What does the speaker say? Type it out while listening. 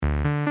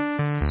Hello,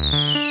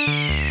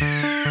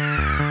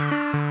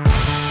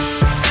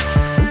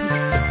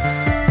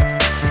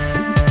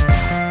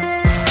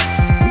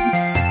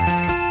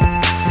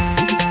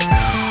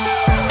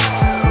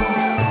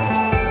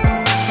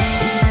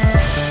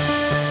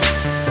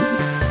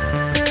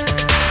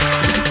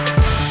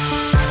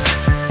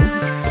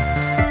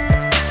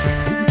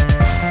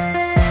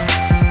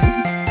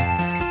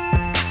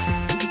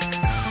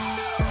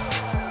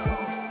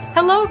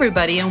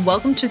 everybody, and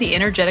welcome to the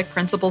Energetic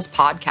Principles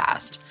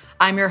podcast.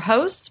 I'm your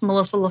host,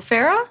 Melissa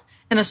LaFera,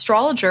 an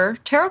astrologer,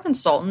 tarot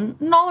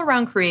consultant, and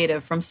all-around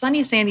creative from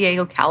sunny San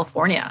Diego,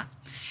 California.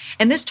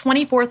 And this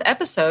 24th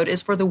episode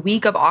is for the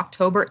week of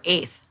October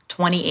 8th,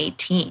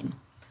 2018.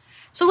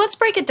 So let's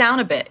break it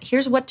down a bit.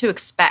 Here's what to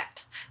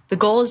expect. The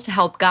goal is to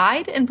help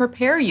guide and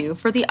prepare you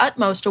for the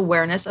utmost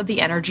awareness of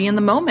the energy in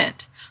the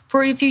moment.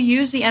 For if you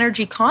use the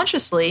energy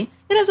consciously,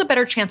 it has a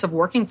better chance of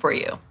working for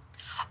you.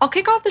 I'll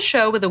kick off the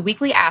show with a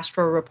weekly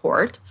astro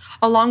report,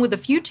 along with a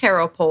few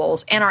tarot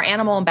polls and our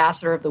animal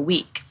ambassador of the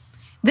week.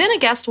 Then a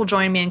guest will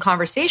join me in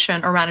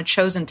conversation around a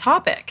chosen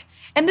topic.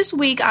 And this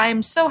week, I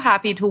am so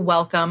happy to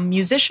welcome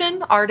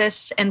musician,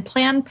 artist, and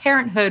Planned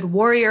Parenthood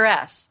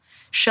warrioress,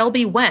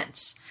 Shelby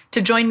Wentz,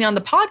 to join me on the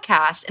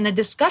podcast in a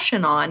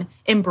discussion on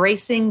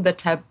embracing the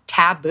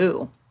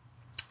taboo.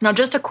 Now,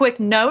 just a quick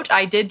note,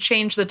 I did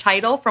change the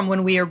title from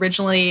when we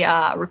originally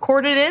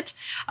recorded it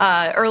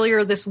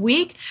earlier this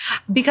week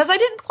because I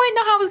didn't quite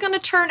know how it was going to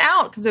turn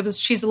out because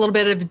she's a little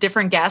bit of a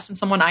different guest and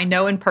someone I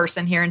know in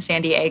person here in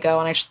San Diego,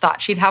 and I just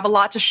thought she'd have a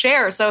lot to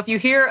share. So if you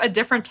hear a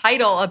different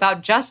title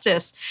about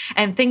justice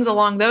and things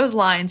along those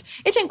lines,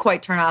 it didn't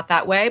quite turn out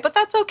that way, but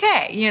that's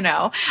okay, you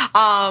know.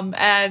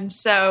 And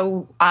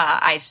so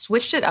I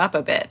switched it up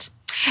a bit.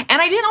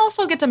 And I did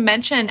also get to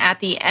mention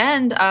at the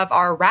end of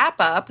our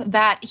wrap-up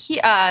that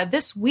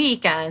this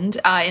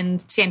weekend in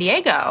San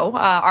Diego,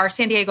 our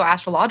San Diego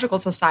Astrological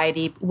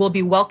Society will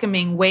be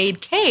welcoming Wade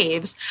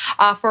Caves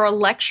for a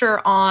lecture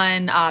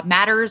on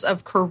matters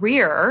of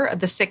career,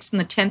 the 6th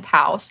and the 10th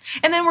house.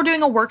 And then we're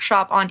doing a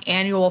workshop on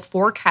annual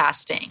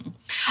forecasting.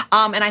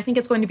 And I think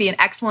it's going to be an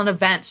excellent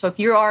event. So if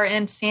you are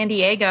in San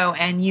Diego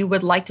and you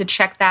would like to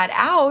check that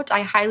out,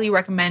 I highly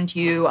recommend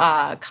you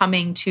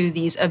coming to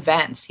these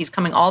events. He's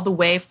coming all the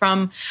way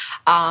from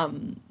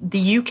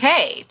the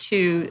UK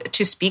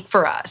to speak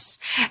for us.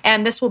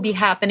 And this will be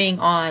happening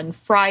on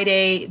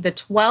Friday the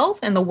 12th,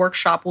 and the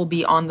workshop will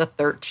be on the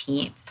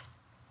 13th.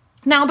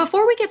 Now,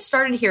 before we get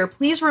started here,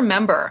 please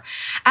remember,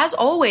 as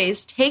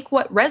always, take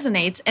what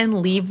resonates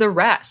and leave the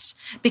rest,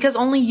 because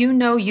only you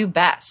know you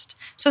best.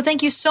 So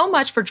thank you so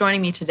much for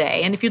joining me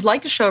today. And if you'd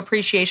like to show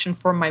appreciation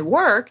for my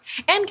work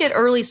and get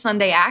early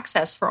Sunday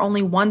access for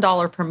only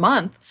 $1 per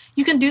month,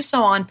 you can do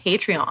so on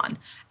Patreon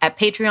at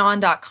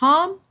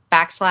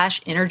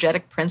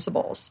patreon.com/energetic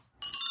principles.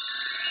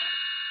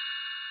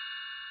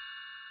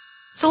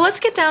 So let's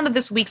get down to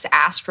this week's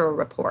astro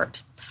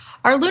report.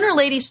 Our lunar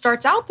lady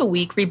starts out the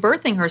week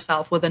rebirthing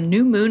herself with a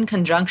new moon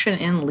conjunction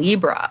in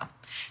Libra.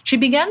 She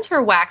begins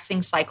her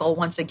waxing cycle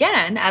once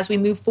again as we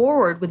move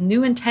forward with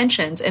new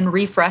intentions and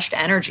refreshed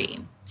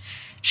energy.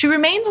 She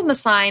remains on the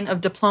sign of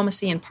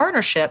diplomacy and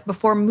partnership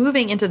before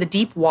moving into the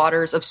deep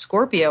waters of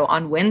Scorpio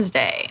on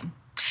Wednesday.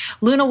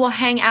 Luna will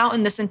hang out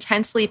in this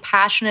intensely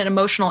passionate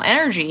emotional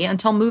energy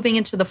until moving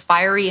into the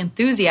fiery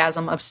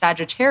enthusiasm of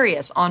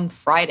Sagittarius on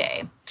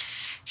Friday.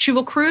 She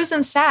will cruise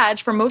in Sag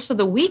for most of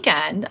the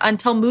weekend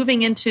until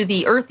moving into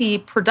the earthy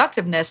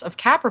productiveness of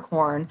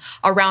Capricorn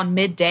around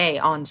midday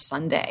on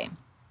Sunday.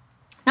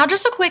 Now,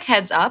 just a quick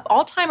heads up,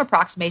 all time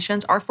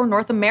approximations are for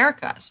North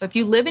America. So if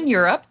you live in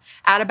Europe,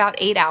 add about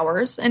 8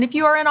 hours. And if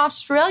you are in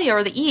Australia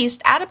or the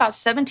East, add about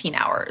 17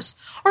 hours,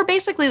 or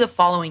basically the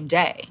following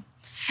day.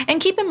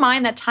 And keep in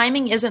mind that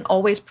timing isn't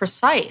always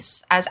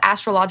precise, as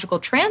astrological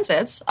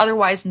transits,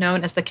 otherwise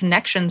known as the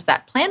connections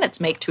that planets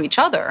make to each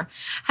other,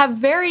 have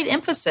varied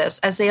emphasis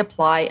as they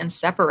apply and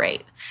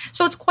separate.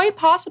 So it's quite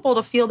possible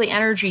to feel the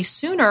energy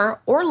sooner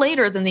or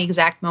later than the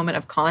exact moment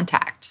of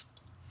contact.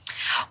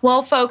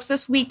 Well, folks,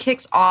 this week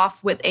kicks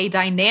off with a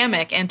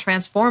dynamic and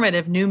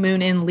transformative new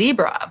moon in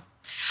Libra.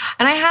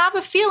 And I have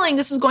a feeling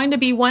this is going to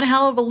be one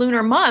hell of a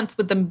lunar month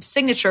with the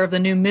signature of the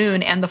new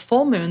moon and the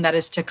full moon that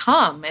is to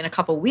come in a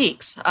couple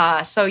weeks.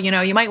 So,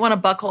 you might want to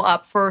buckle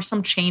up for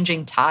some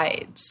changing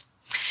tides.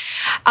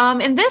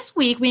 In this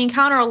week, we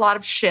encounter a lot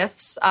of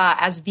shifts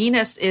as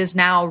Venus is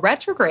now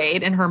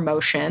retrograde in her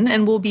motion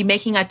and will be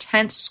making a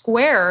tense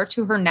square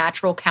to her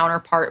natural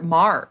counterpart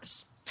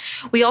Mars.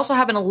 We also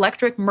have an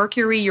electric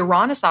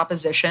Mercury-Uranus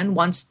opposition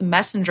once the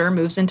messenger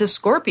moves into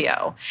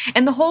Scorpio.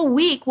 And the whole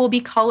week will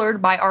be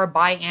colored by our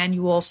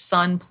biannual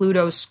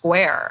Sun-Pluto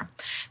square,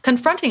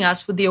 confronting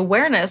us with the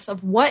awareness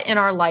of what in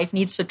our life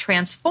needs to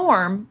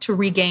transform to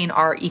regain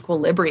our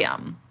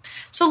equilibrium.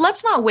 So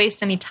let's not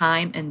waste any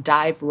time and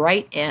dive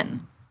right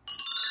in.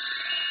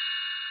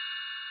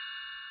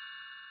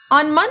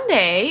 On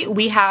Monday,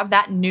 we have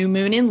that new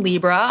moon in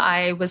Libra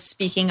I was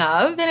speaking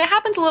of, and it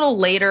happens a little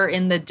later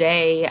in the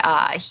day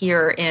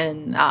here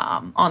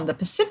on the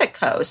Pacific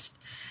coast.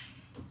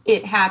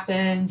 It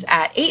happens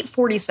at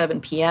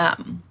 8:47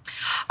 p.m.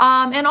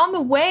 And on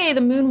the way,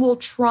 the moon will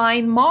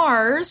trine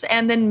Mars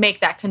and then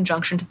make that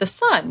conjunction to the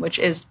sun, which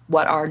is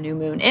what our new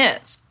moon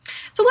is.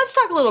 So let's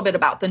talk a little bit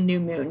about the new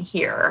moon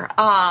here,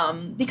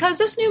 because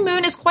this new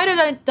moon is quite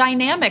a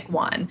dynamic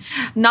one,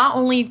 not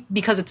only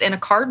because it's in a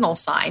cardinal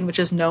sign, which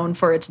is known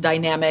for its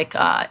dynamic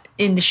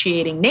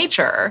initiating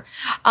nature,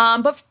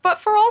 but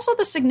for also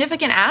the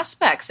significant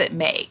aspects it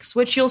makes,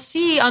 which you'll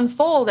see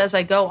unfold as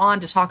I go on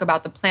to talk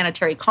about the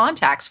planetary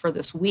contacts for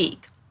this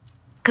week,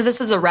 because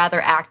this is a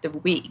rather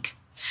active week.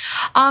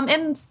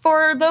 And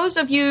for those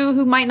of you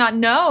who might not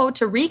know,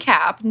 to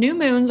recap, new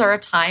moons are a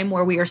time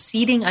where we are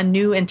seeding a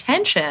new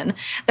intention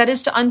that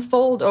is to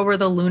unfold over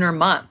the lunar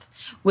month,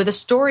 with a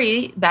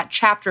story that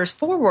chapters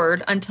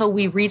forward until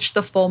we reach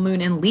the full moon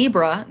in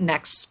Libra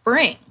next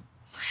spring.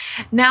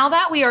 Now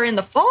that we are in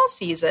the fall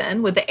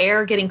season, with the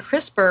air getting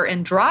crisper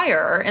and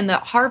drier and the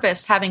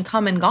harvest having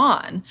come and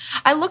gone,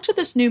 I looked at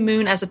this new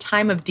moon as a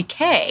time of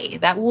decay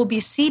that will be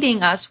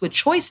seeding us with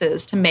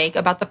choices to make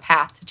about the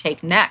path to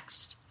take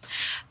next.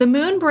 The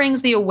moon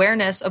brings the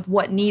awareness of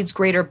what needs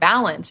greater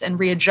balance and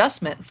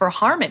readjustment for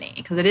harmony,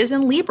 because it is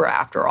in Libra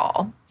after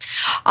all.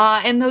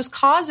 And those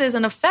causes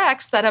and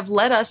effects that have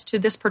led us to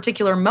this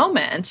particular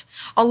moment,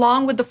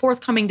 along with the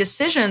forthcoming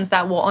decisions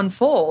that will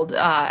unfold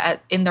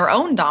in their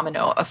own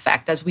domino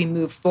effect as we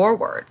move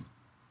forward.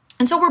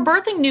 And so we're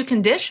birthing new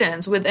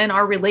conditions within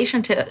our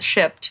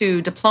relationship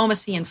to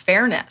diplomacy and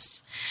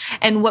fairness,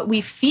 and what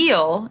we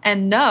feel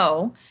and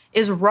know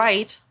is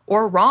right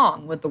or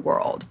wrong with the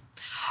world.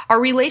 Our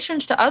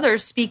relations to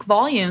others speak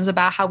volumes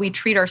about how we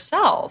treat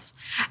ourselves.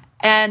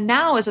 And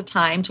now is a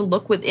time to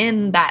look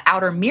within that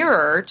outer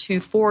mirror to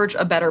forge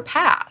a better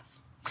path.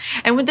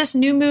 And with this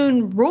new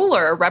moon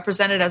ruler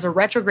represented as a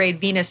retrograde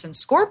Venus in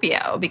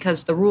Scorpio,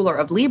 because the ruler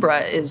of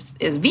Libra is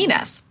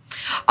Venus,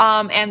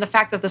 and the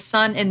fact that the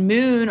sun and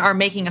moon are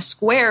making a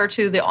square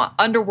to the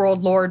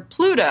underworld lord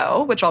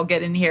Pluto, which I'll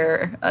get in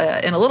here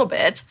in a little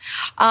bit,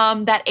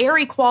 that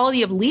airy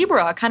quality of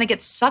Libra kind of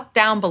gets sucked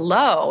down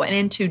below and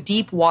into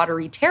deep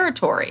watery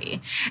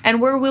territory, and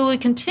where we will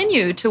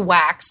continue to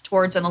wax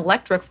towards an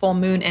electric full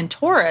moon in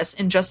Taurus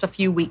in just a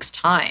few weeks'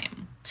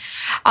 time.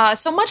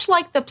 So much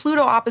like the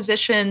Pluto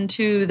opposition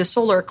to the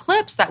solar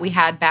eclipse that we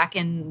had back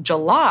in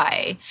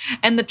July,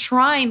 and the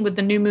trine with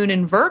the new moon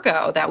in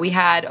Virgo that we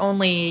had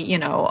only,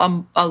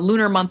 a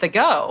lunar month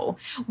ago,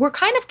 we're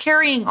kind of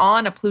carrying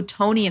on a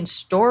Plutonian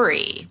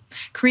story,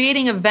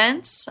 creating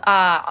events that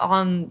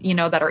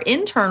are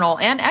internal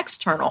and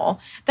external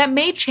that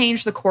may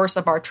change the course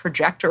of our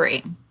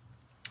trajectory.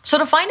 So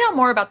to find out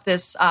more about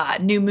this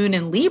new moon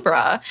in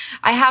Libra,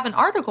 I have an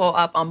article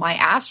up on my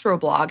astro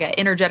blog at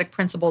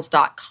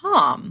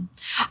energeticprinciples.com.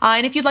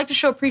 And if you'd like to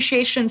show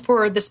appreciation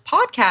for this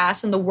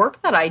podcast and the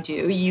work that I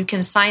do, you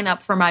can sign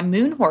up for my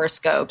moon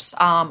horoscopes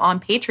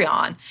on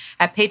Patreon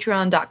at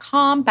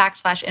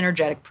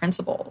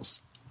patreon.com/energeticprinciples.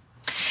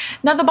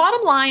 Now, the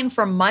bottom line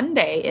for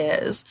Monday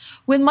is,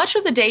 with much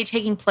of the day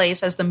taking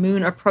place as the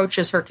moon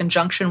approaches her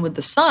conjunction with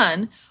the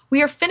sun,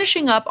 we are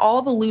finishing up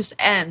all the loose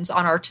ends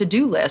on our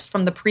to-do list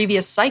from the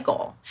previous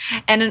cycle.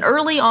 And an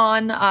early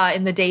on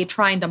in the day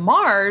trine to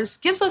Mars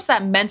gives us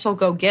that mental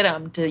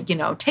go-get-em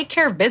to, take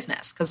care of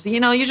business. Because,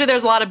 usually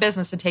there's a lot of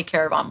business to take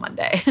care of on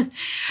Monday.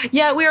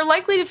 Yet we are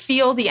likely to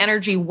feel the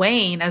energy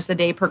wane as the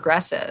day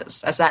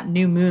progresses, as that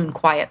new moon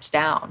quiets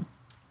down.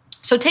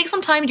 So take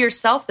some time to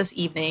yourself this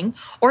evening,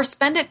 or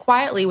spend it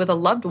quietly with a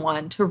loved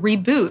one to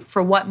reboot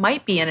for what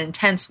might be an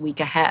intense week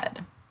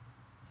ahead.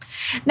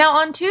 Now,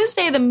 on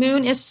Tuesday, the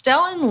moon is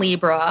still in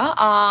Libra,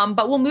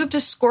 but will move to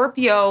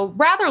Scorpio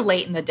rather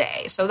late in the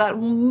day. So that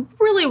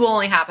really will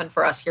only happen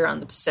for us here on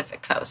the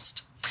Pacific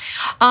coast.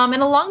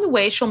 And along the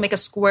way, she'll make a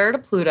square to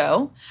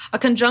Pluto, a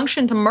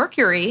conjunction to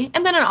Mercury,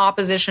 and then an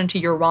opposition to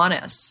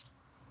Uranus.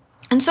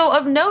 And so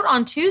of note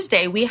on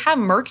Tuesday, we have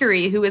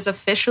Mercury, who is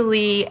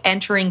officially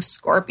entering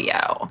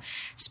Scorpio.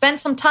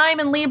 Spent some time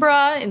in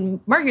Libra, and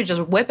Mercury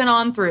just whipping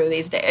on through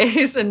these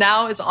days, and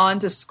now it's on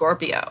to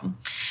Scorpio.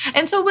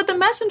 And so with the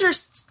messenger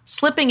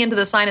slipping into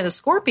the sign of the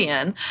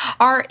Scorpion,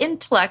 our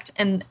intellect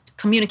and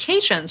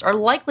communications are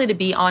likely to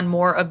be on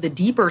more of the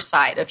deeper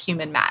side of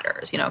human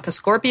matters, because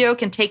Scorpio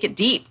can take it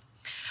deep.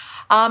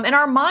 And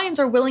our minds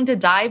are willing to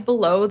dive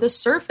below the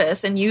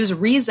surface and use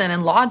reason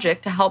and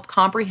logic to help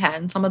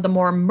comprehend some of the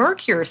more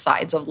murkier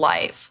sides of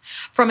life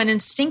from an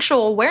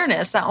instinctual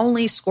awareness that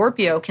only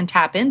Scorpio can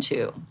tap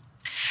into.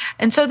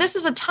 And so this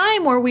is a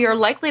time where we are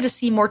likely to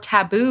see more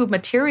taboo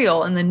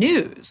material in the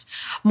news,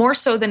 more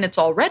so than it's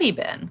already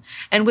been.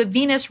 And with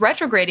Venus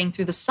retrograding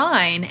through the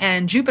sign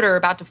and Jupiter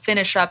about to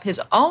finish up his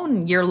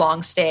own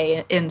year-long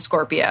stay in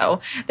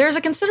Scorpio, there's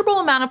a considerable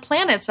amount of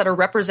planets that are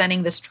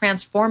representing this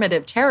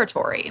transformative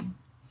territory.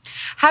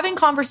 Having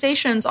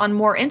conversations on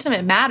more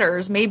intimate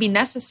matters may be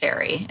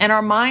necessary, and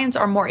our minds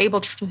are more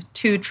able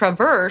to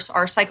traverse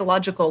our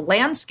psychological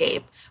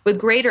landscape with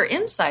greater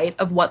insight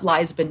of what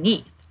lies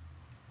beneath.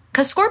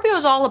 Because Scorpio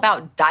is all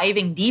about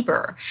diving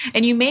deeper,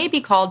 and you may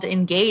be called to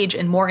engage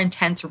in more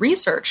intense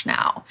research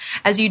now,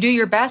 as you do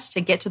your best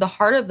to get to the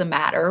heart of the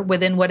matter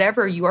within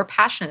whatever you are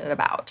passionate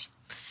about.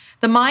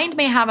 The mind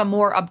may have a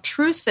more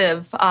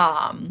obtrusive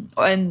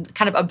and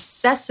kind of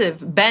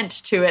obsessive bent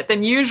to it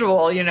than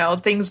usual. You know,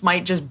 things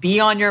might just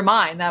be on your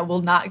mind that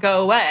will not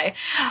go away,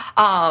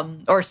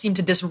 or seem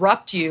to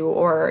disrupt you,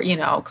 or, you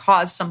know,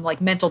 cause some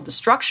like mental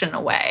destruction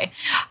away.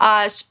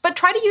 But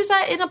try to use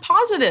that in a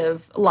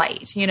positive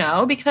light, you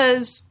know,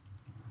 because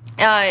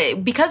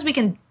we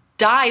can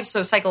dive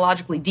so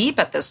psychologically deep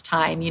at this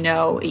time, you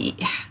know,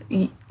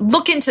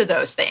 look into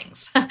those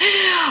things.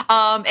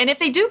 And if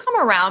they do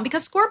come around,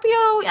 because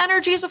Scorpio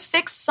energy is a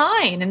fixed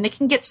sign and it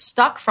can get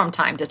stuck from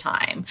time to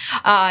time,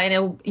 and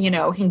it, you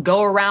know, can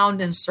go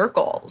around in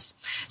circles.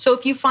 So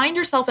if you find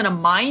yourself in a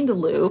mind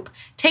loop,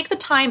 take the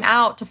time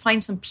out to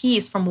find some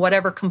peace from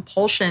whatever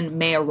compulsion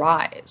may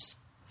arise.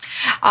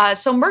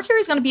 So Mercury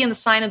is going to be in the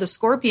sign of the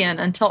Scorpion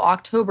until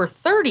October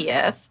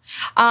 30th,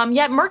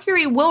 yet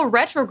Mercury will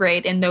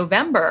retrograde in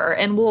November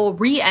and will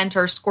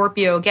re-enter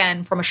Scorpio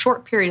again from a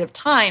short period of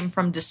time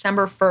from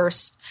December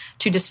 1st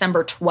to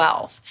December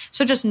 12th.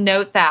 So just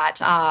note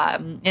that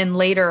in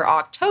later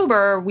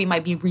October, we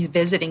might be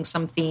revisiting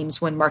some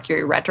themes when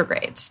Mercury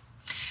retrogrades.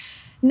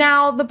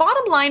 Now, the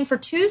bottom line for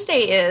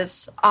Tuesday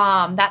is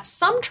that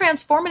some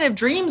transformative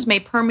dreams may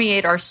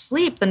permeate our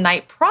sleep the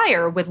night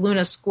prior with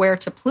Luna square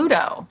to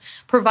Pluto,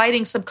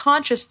 providing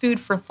subconscious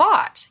food for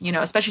thought, you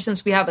know, especially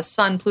since we have a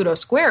Sun-Pluto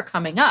square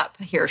coming up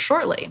here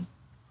shortly.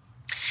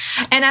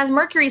 And as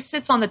Mercury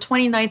sits on the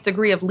 29th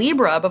degree of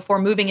Libra before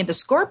moving into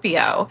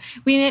Scorpio,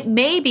 we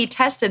may be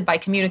tested by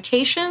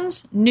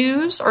communications,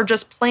 news, or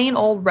just plain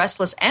old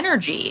restless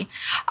energy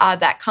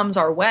that comes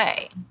our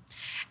way.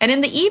 And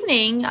in the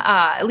evening,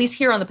 at least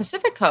here on the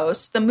Pacific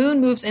coast, the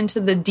moon moves into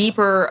the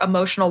deeper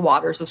emotional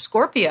waters of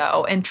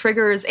Scorpio and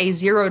triggers a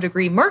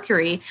 0-degree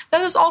Mercury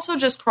that has also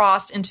just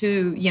crossed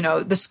into, you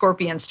know, the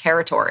Scorpion's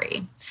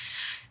territory.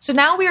 So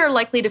now we are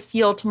likely to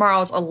feel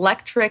tomorrow's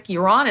electric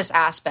Uranus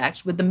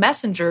aspect, with the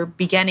messenger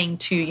beginning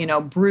to, you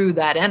know, brew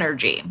that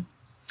energy.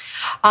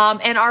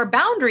 And our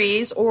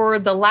boundaries, or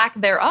the lack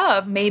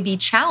thereof, may be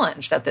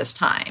challenged at this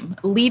time,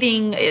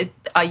 leading,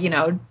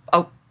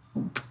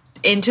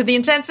 into the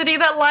intensity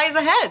that lies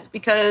ahead,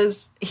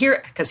 because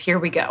here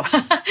we go.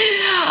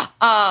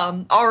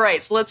 All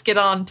right, so let's get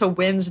on to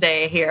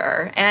Wednesday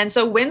here. And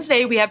so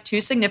Wednesday, we have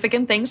two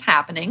significant things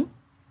happening.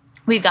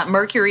 We've got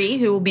Mercury,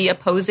 who will be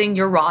opposing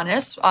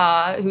Uranus,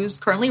 who's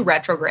currently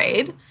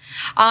retrograde.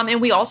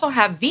 And we also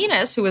have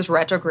Venus, who is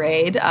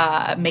retrograde,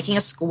 making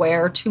a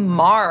square to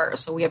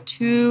Mars. So we have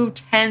two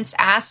tense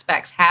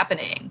aspects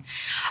happening.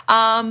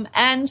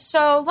 And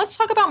so let's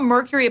talk about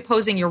Mercury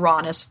opposing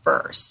Uranus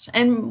first.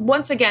 And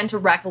once again, to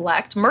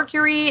recollect,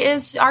 Mercury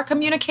is our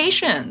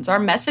communications, our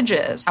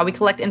messages, how we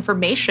collect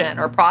information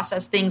or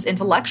process things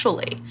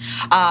intellectually,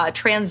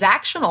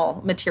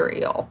 transactional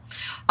material,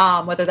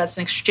 whether that's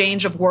an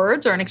exchange of words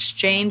or an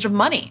exchange of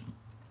money.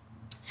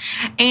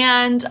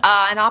 And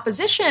an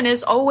opposition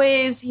is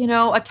always, you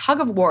know, a tug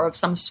of war of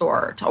some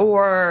sort,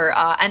 or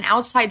an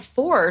outside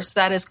force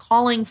that is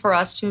calling for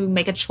us to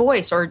make a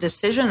choice or a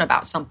decision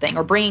about something,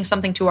 or bringing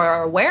something to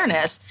our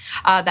awareness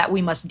that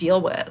we must deal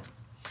with.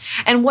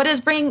 And what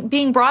is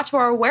being brought to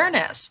our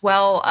awareness?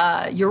 Well,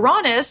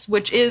 Uranus,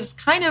 which is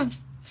kind of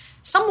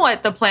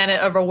somewhat the planet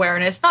of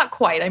awareness, not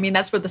quite. I mean,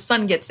 that's where the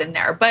sun gets in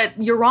there.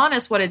 But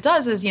Uranus, what it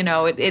does is, you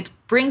know, it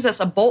brings us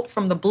a bolt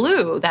from the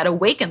blue that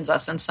awakens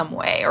us in some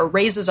way, or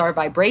raises our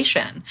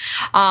vibration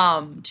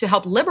to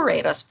help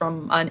liberate us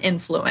from an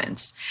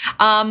influence.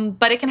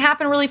 But it can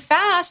happen really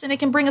fast, and it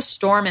can bring a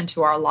storm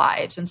into our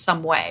lives in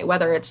some way,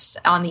 whether it's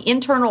on the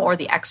internal or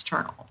the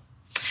external.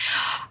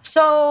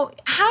 So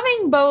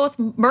having both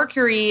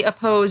Mercury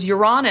oppose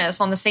Uranus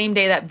on the same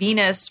day that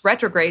Venus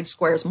retrograde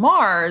squares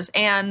Mars,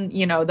 and,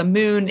 you know, the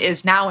moon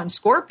is now in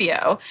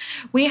Scorpio,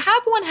 we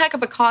have one heck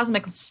of a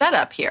cosmic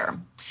setup here.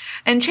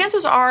 And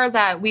chances are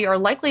that we are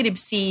likely to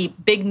see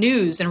big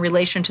news in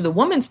relation to the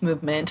women's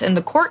movement and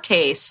the court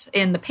case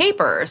in the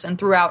papers and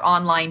throughout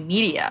online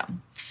media,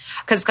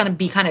 because it's going to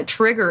be kind of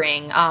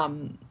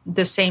triggering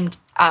the same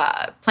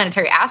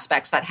planetary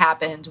aspects that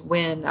happened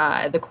when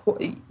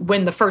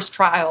the first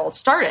trial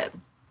started.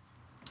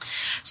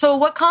 So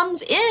what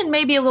comes in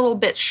may be a little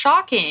bit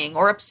shocking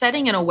or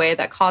upsetting in a way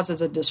that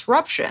causes a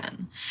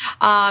disruption.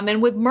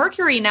 And with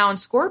Mercury now in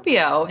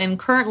Scorpio and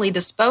currently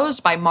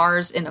disposed by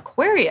Mars in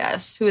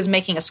Aquarius, who is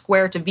making a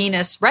square to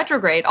Venus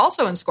retrograde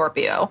also in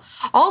Scorpio,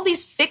 all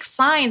these fixed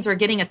signs are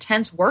getting a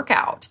tense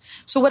workout.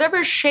 So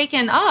whatever's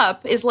shaken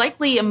up is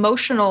likely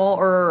emotional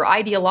or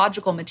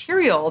ideological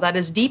material that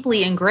is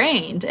deeply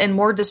ingrained and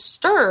more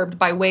disturbed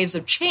by waves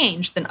of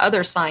change than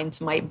other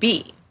signs might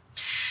be.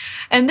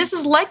 And this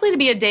is likely to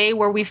be a day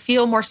where we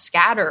feel more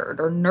scattered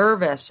or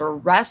nervous or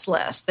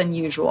restless than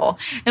usual,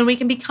 and we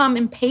can become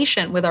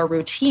impatient with our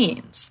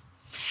routines.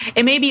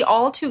 It may be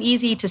all too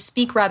easy to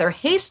speak rather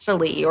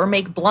hastily or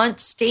make blunt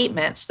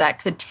statements that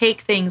could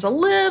take things a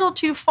little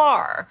too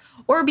far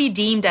or be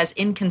deemed as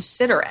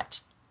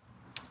inconsiderate.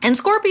 And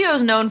Scorpio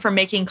is known for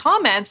making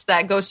comments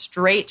that go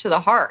straight to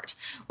the heart,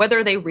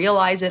 whether they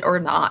realize it or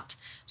not.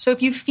 So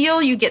if you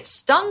feel you get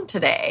stung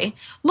today,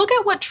 look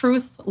at what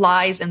truth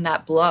lies in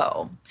that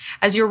blow,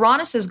 as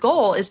Uranus's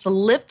goal is to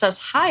lift us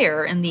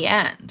higher in the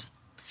end.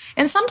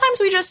 And sometimes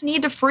we just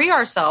need to free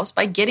ourselves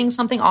by getting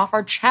something off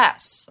our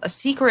chests, a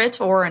secret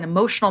or an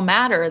emotional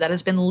matter that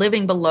has been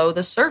living below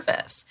the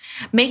surface,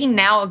 making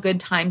now a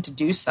good time to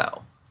do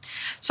so.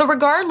 So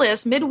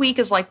regardless, midweek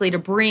is likely to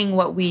bring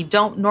what we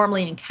don't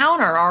normally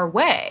encounter our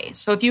way.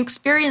 So if you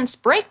experience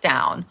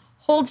breakdown,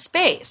 hold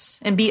space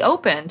and be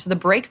open to the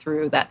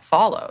breakthrough that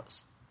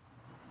follows.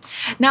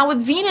 Now,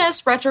 with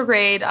Venus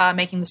retrograde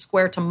making the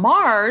square to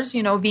Mars,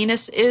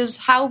 Venus is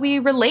how we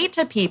relate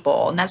to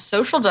people and that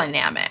social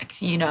dynamic,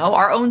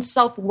 our own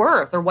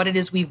self-worth or what it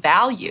is we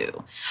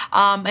value.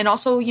 And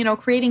also,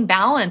 creating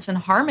balance and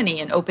harmony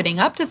and opening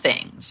up to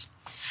things.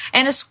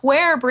 And a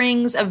square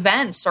brings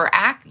events or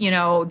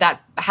that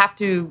have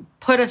to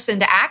put us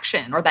into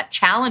action or that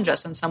challenge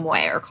us in some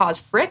way or cause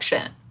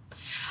friction.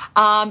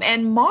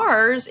 And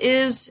Mars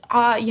is,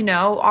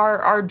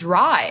 our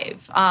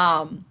drive.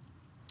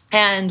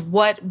 And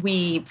what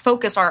we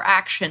focus our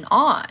action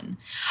on.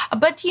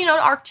 But,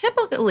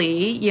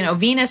 typically,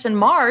 Venus and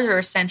Mars are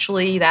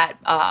essentially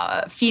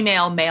that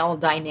female-male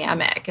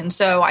dynamic. And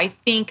so I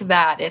think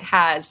that it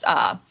has,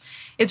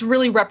 it's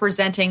really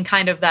representing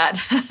kind of that,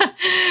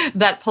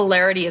 that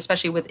polarity,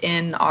 especially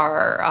within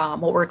our,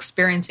 what we're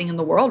experiencing in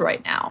the world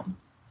right now.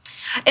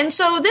 And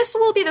so this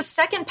will be the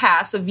second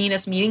pass of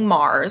Venus meeting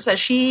Mars, as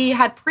she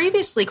had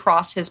previously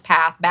crossed his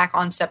path back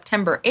on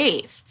September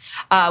 8th,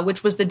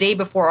 which was the day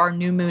before our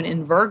new moon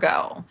in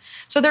Virgo.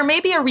 So there may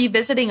be a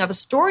revisiting of a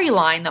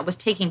storyline that was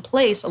taking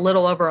place a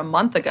little over a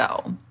month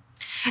ago.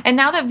 And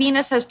now that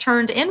Venus has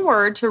turned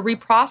inward to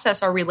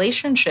reprocess our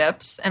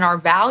relationships and our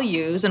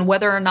values and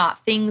whether or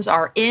not things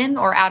are in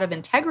or out of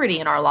integrity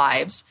in our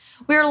lives,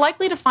 we are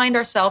likely to find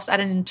ourselves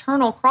at an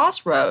internal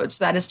crossroads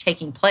that is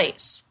taking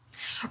place.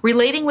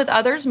 Relating with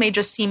others may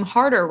just seem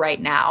harder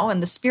right now,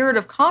 and the spirit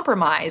of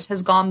compromise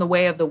has gone the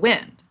way of the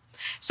wind.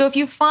 So if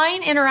you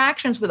find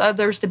interactions with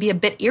others to be a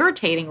bit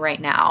irritating right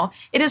now,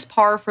 it is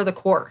par for the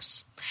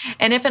course.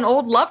 And if an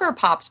old lover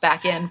pops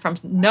back in from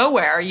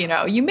nowhere, you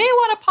may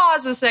want to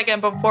pause a second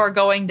before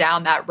going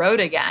down that road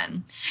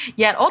again.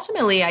 Yet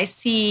ultimately, I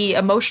see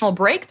emotional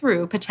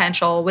breakthrough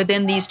potential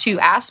within these two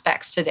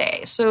aspects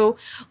today. So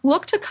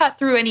look to cut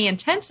through any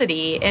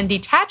intensity and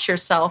detach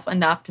yourself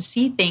enough to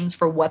see things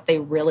for what they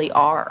really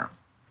are.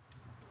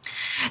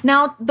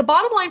 Now, the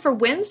bottom line for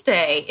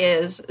Wednesday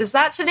is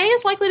that today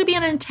is likely to be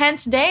an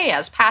intense day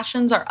as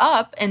passions are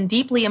up and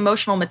deeply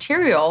emotional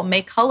material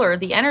may color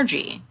the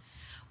energy.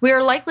 We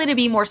are likely to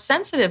be more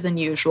sensitive than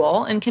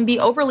usual and can be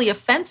overly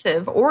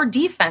offensive or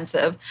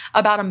defensive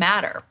about a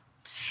matter.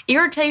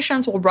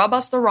 Irritations will rub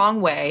us the wrong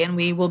way, and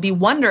we will be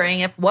wondering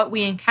if what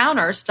we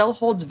encounter still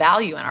holds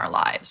value in our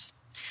lives.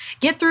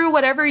 Get through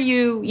whatever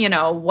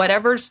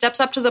whatever steps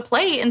up to the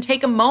plate and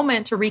take a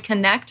moment to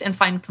reconnect and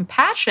find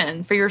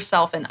compassion for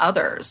yourself and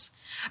others.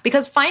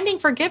 Because finding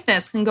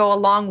forgiveness can go a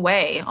long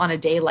way on a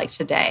day like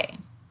today.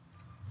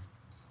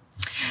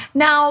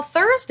 Now,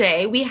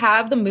 Thursday, we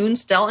have the moon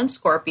still in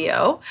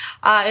Scorpio,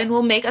 and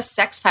we'll make a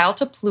sextile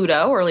to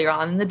Pluto earlier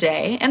on in the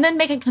day, and then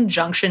make a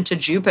conjunction to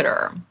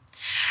Jupiter.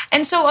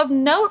 And so of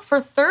note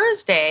for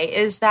Thursday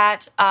is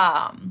that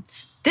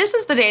this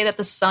is the day that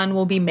the sun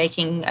will be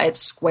making its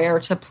square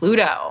to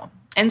Pluto.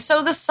 And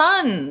so the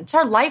sun, it's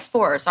our life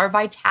force, our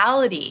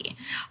vitality,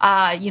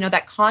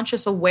 that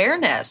conscious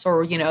awareness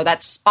or,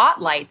 that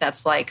spotlight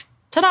that's like,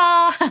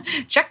 ta-da,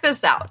 check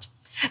this out.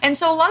 And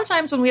so a lot of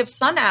times when we have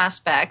sun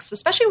aspects,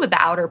 especially with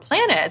the outer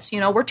planets,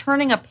 we're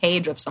turning a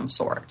page of some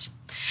sort.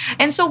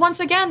 And so once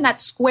again, that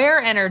square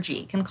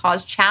energy can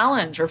cause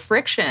challenge or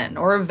friction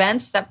or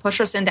events that push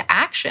us into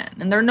action.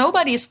 And they're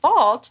nobody's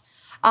fault.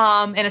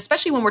 And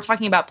especially when we're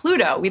talking about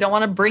Pluto, we don't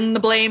want to bring the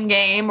blame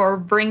game or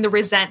bring the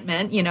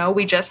resentment.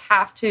 We just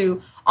have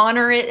to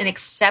honor it and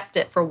accept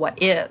it for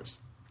what is.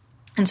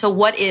 And so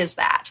what is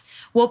that?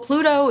 Well,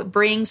 Pluto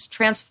brings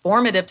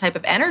transformative type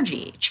of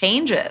energy,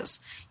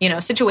 changes,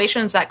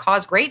 situations that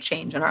cause great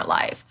change in our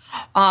life.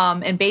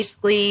 And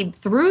basically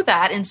through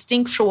that,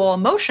 instinctual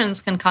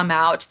emotions can come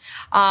out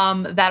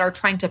that are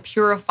trying to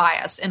purify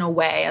us in a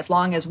way, as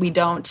long as we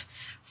don't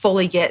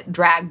fully get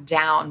dragged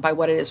down by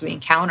what it is we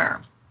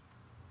encounter.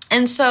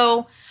 And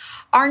so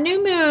our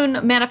new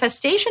moon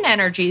manifestation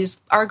energies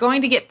are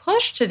going to get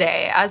pushed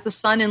today as the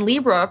sun in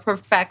Libra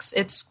perfects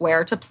its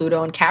square to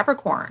Pluto in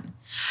Capricorn.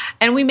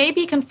 And we may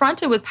be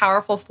confronted with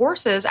powerful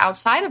forces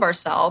outside of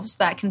ourselves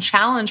that can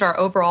challenge our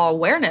overall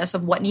awareness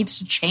of what needs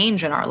to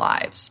change in our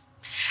lives.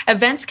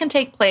 Events can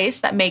take place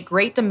that make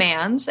great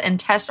demands and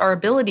test our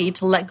ability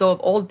to let go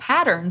of old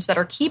patterns that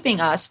are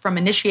keeping us from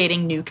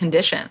initiating new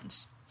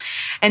conditions.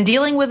 And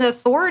dealing with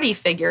authority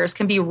figures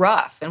can be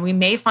rough, and we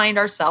may find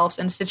ourselves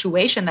in a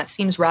situation that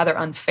seems rather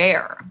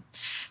unfair.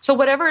 So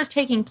whatever is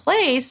taking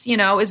place,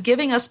 is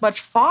giving us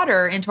much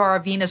fodder into our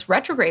Venus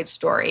retrograde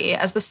story,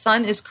 as the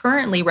sun is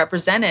currently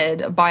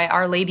represented by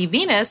Our Lady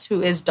Venus,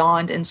 who is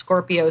donned in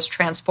Scorpio's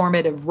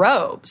transformative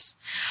robes.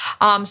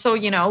 So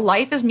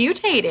life is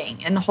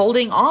mutating, and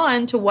holding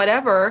on to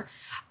whatever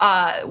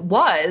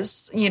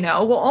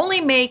will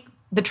only make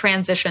the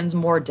transitions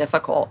more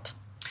difficult.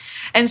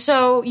 And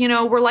so,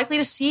 we're likely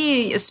to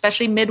see,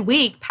 especially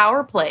midweek,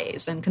 power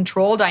plays and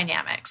control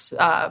dynamics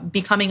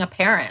becoming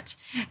apparent.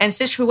 And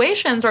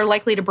situations are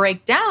likely to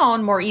break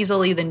down more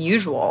easily than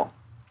usual.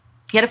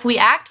 Yet if we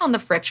act on the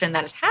friction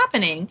that is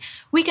happening,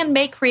 we can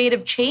make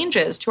creative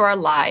changes to our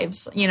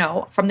lives,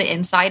 from the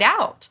inside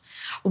out.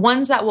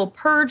 Ones that will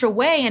purge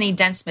away any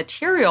dense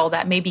material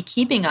that may be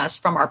keeping us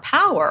from our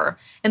power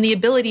and the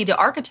ability to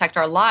architect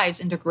our lives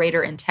into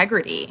greater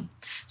integrity.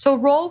 So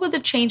roll with the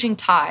changing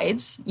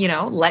tides,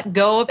 let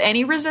go of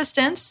any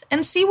resistance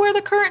and see where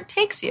the current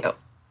takes you.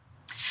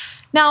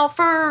 Now,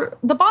 for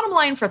the bottom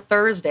line for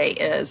Thursday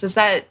is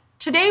that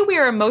today we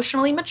are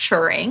emotionally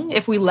maturing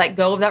if we let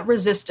go of that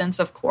resistance,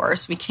 of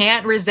course. We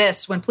can't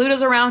resist. When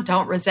Pluto's around,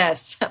 don't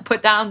resist.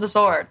 Put down the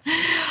sword.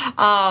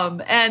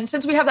 And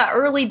since we have that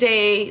early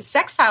day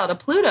sextile to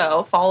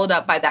Pluto, followed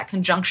up by that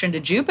conjunction to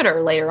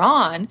Jupiter later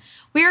on,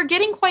 we are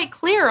getting quite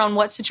clear on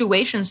what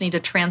situations need to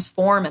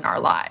transform in our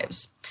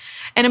lives.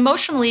 And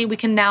emotionally, we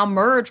can now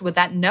merge with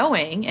that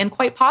knowing and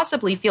quite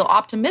possibly feel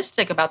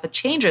optimistic about the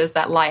changes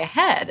that lie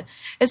ahead,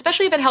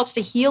 especially if it helps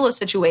to heal a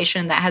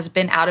situation that has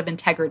been out of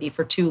integrity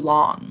for too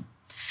long.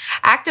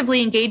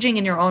 Actively engaging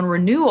in your own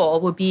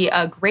renewal would be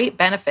a great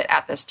benefit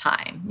at this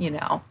time,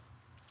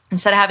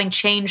 Instead of having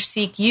change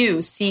seek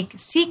you,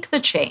 seek the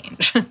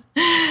change.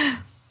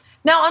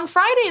 Now, on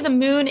Friday, the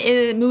moon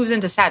moves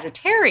into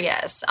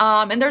Sagittarius,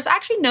 and there's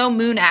actually no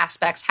moon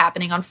aspects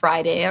happening on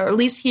Friday, or at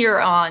least here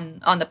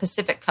on the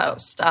Pacific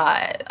coast.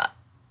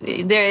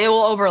 It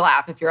will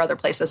overlap if you're other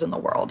places in the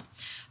world.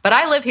 But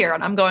I live here,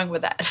 and I'm going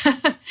with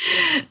that.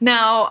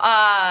 Now,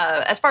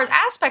 as far as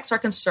aspects are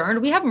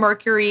concerned, we have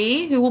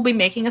Mercury, who will be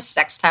making a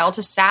sextile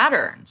to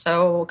Saturn.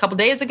 So a couple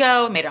days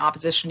ago, it made an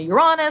opposition to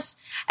Uranus,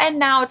 and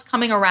now it's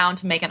coming around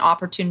to make an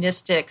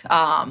opportunistic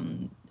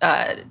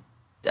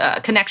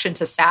connection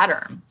to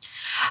Saturn.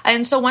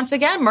 And so once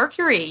again,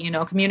 Mercury,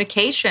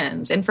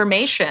 communications,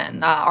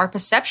 information, our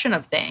perception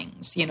of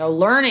things,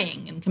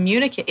 learning and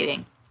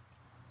communicating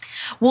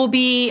will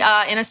be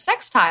in a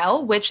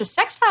sextile, which a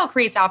sextile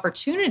creates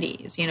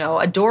opportunities.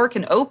 A door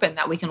can open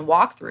that we can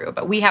walk through,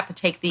 but we have to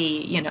take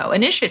the,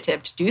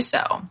 initiative to do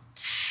so.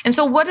 And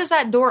so what is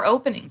that door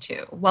opening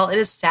to? Well, it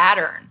is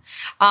Saturn.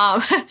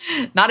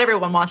 Not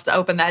everyone wants to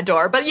open that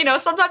door, but,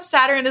 sometimes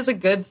Saturn is a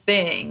good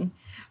thing.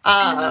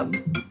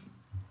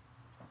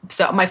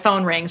 So my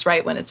phone rings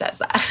right when it says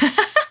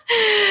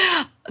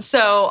that. So,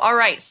 all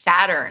right,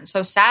 Saturn.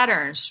 So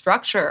Saturn,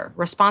 structure,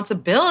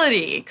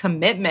 responsibility,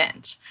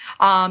 commitment,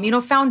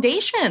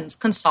 foundations,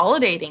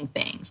 consolidating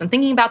things and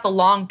thinking about the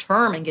long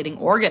term and getting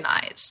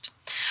organized.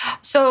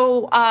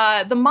 So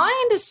the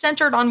mind is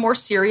centered on more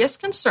serious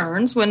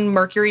concerns when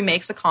Mercury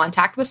makes a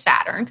contact with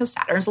Saturn, because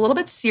Saturn's a little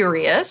bit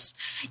serious.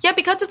 Yet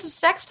because it's a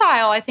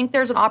sextile, I think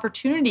there's an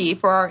opportunity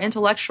for our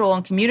intellectual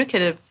and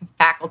communicative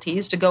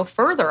faculties to go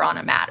further on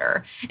a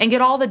matter and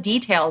get all the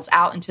details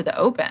out into the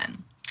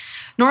open.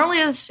 Normally,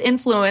 this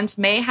influence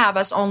may have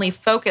us only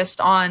focused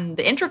on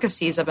the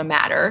intricacies of a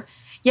matter,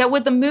 yet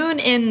with the moon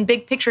in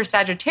big picture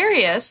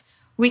Sagittarius,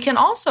 we can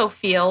also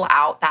feel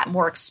out that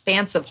more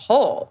expansive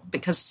whole,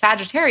 because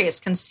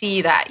Sagittarius can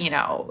see that,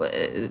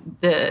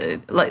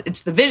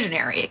 it's the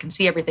visionary. It can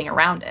see everything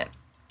around it.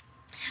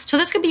 So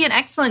this could be an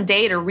excellent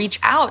day to reach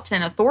out to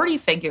an authority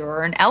figure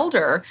or an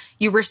elder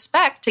you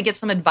respect to get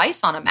some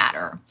advice on a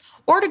matter,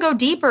 or to go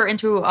deeper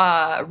into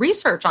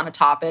research on a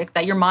topic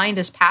that your mind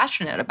is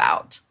passionate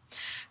about.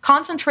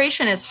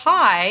 Concentration is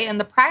high, and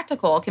the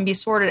practical can be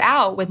sorted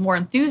out with more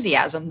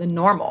enthusiasm than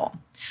normal.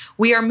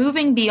 We are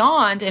moving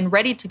beyond and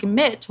ready to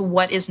commit to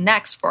what is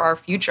next for our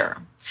future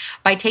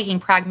by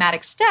taking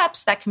pragmatic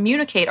steps that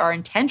communicate our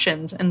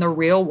intentions in the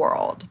real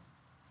world.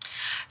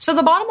 So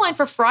the bottom line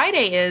for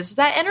Friday is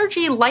that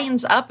energy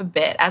lightens up a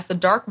bit as the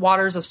dark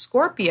waters of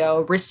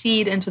Scorpio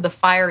recede into the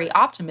fiery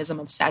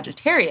optimism of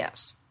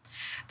Sagittarius.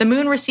 The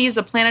moon receives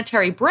a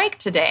planetary break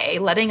today,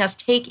 letting us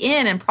take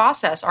in and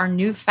process our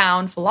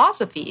newfound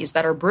philosophies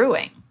that are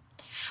brewing.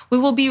 We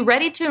will be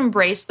ready to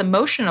embrace the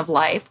motion of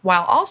life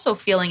while also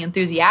feeling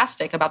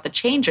enthusiastic about the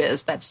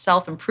changes that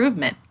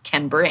self-improvement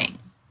can bring.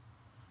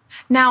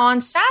 Now,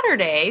 on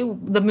Saturday,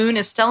 the moon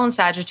is still in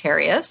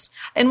Sagittarius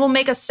and will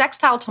make a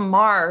sextile to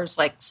Mars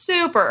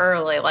super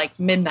early,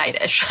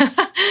 midnight-ish,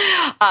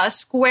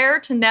 square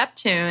to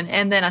Neptune,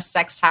 and then a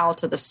sextile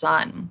to the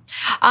sun.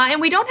 And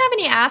we don't have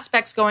any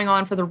aspects going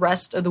on for the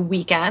rest of the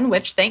weekend,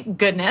 which thank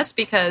goodness,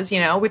 because,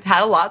 we've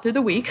had a lot through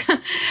the week.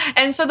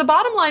 And so the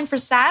bottom line for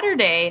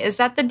Saturday is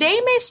that the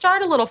day may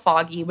start a little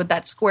foggy with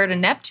that square to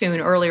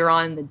Neptune earlier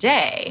on in the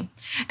day,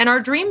 and our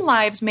dream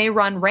lives may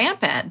run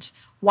rampant,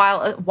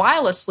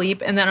 while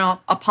asleep and then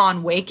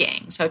upon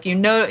waking. So if you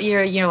know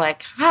you're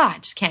like, I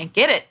just can't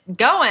get it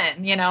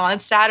going, on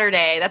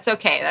Saturday, that's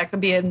okay. That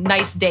could be a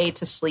nice day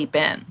to sleep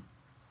in.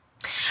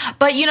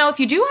 But, if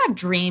you do have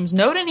dreams,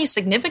 note any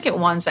significant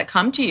ones that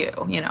come to you,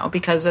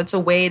 because it's a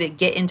way to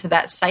get into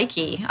that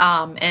psyche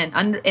and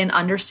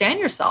understand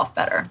yourself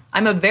better.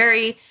 I'm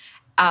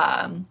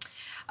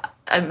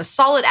a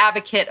solid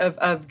advocate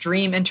of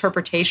dream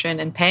interpretation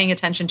and paying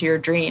attention to your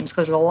dreams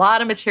because there's a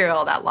lot of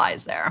material that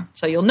lies there.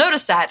 So you'll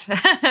notice that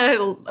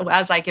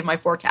as I give my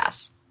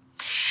forecasts.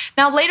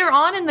 Now, later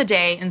on in the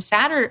day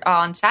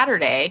on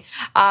Saturday,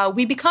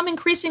 we become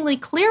increasingly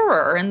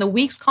clearer and the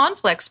week's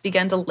conflicts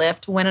begin to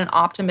lift when an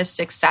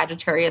optimistic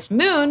Sagittarius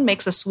moon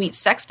makes a sweet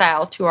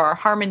sextile to our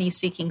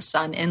harmony-seeking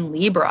sun in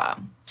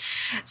Libra.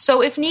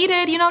 So if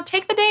needed,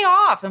 take the day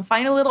off and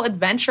find a little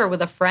adventure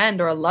with a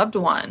friend or a loved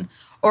one,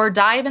 or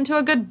dive into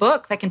a good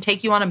book that can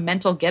take you on a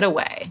mental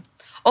getaway.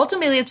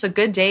 Ultimately, it's a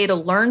good day to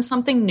learn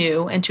something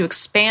new and to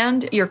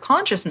expand your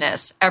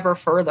consciousness ever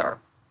further.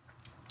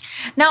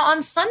 Now,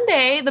 on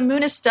Sunday, the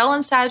moon is still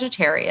in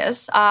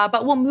Sagittarius,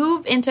 but will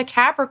move into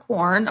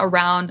Capricorn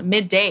around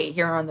midday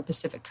here on the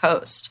Pacific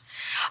coast.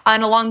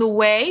 And along the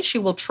way, she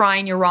will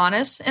trine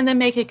Uranus and then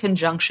make a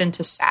conjunction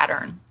to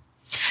Saturn.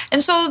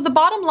 And so the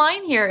bottom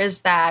line here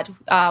is that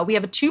we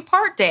have a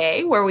 2-part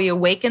day where we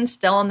awaken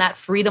still in that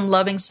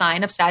freedom-loving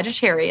sign of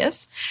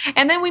Sagittarius,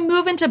 and then we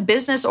move into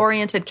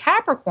business-oriented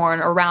Capricorn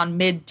around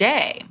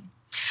midday.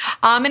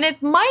 And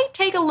it might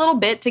take a little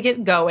bit to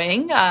get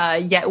going,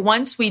 yet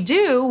once we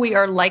do, we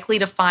are likely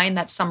to find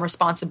that some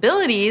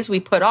responsibilities we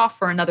put off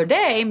for another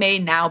day may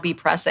now be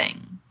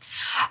pressing.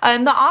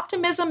 And the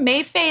optimism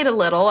may fade a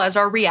little as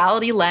our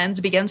reality lens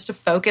begins to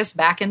focus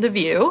back into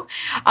view.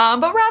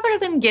 But rather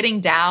than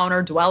getting down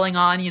or dwelling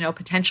on,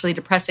 potentially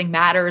depressing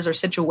matters or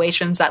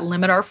situations that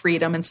limit our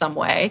freedom in some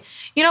way,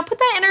 put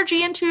that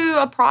energy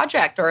into a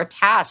project or a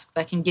task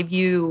that can give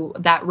you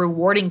that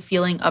rewarding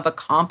feeling of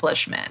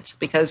accomplishment.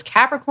 Because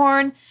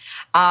Capricorn,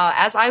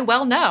 as I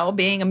well know,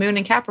 being a moon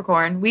in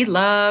Capricorn, we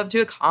love to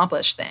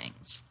accomplish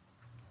things.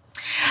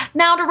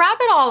 Now, to wrap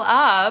it all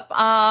up,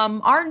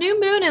 our new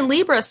moon in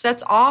Libra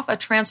sets off a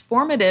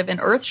transformative and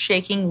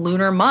earth-shaking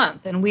lunar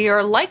month, and we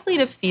are likely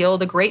to feel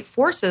the great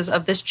forces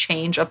of this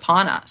change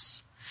upon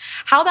us.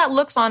 How that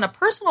looks on a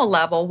personal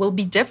level will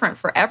be different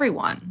for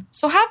everyone,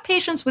 so have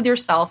patience with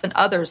yourself and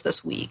others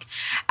this week,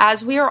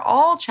 as we are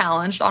all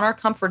challenged on our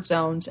comfort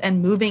zones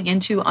and moving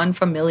into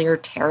unfamiliar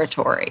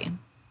territory.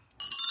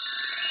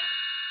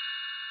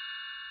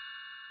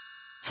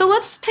 So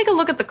let's take a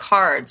look at the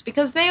cards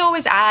because they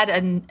always add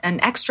an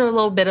extra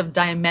little bit of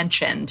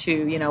dimension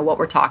to, what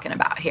we're talking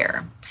about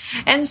here.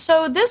 And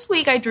so this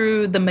week I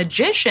drew the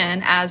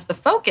Magician as the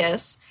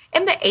focus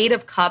and the Eight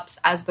of Cups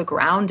as the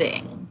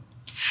grounding.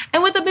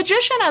 And with the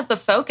Magician as the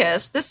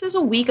focus, this is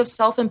a week of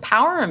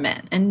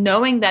self-empowerment and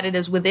knowing that it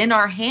is within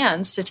our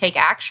hands to take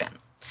action.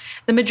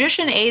 The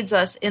Magician aids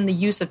us in the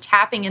use of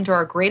tapping into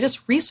our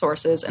greatest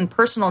resources and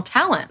personal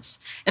talents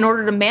in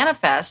order to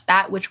manifest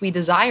that which we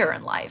desire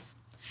in life.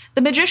 The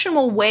Magician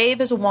will wave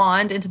his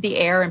wand into the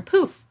air and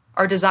poof,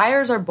 our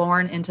desires are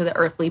born into the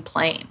earthly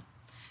plane.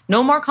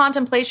 No more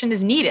contemplation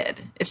is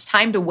needed. It's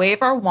time to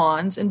wave our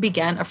wands and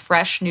begin a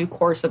fresh new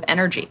course of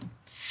energy.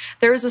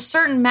 There is a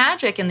certain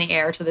magic in the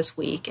air to this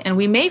week, and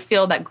we may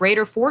feel that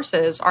greater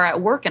forces are at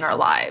work in our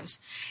lives.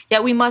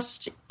 Yet we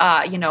must,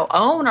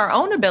 own our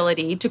own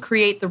ability to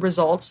create the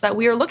results that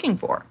we are looking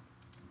for.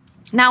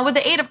 Now, with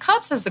the Eight of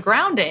Cups as the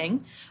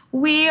grounding,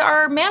 we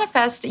are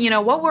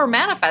what we're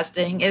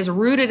manifesting is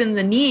rooted in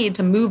the need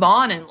to move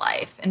on in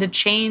life and to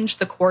change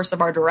the course of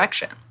our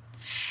direction.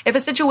 If a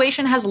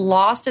situation has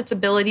lost its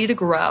ability to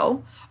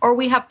grow, or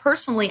we have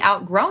personally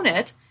outgrown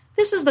it,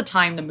 this is the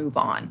time to move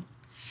on.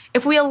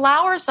 If we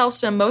allow ourselves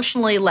to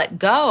emotionally let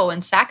go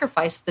and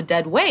sacrifice the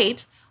dead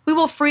weight, we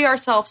will free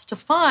ourselves to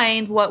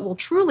find what will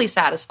truly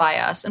satisfy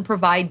us and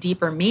provide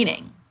deeper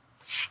meaning.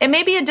 It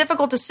may be a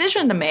difficult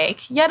decision to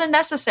make, yet a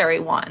necessary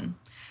one.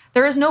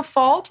 There is no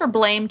fault or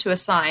blame to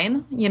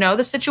assign.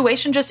 The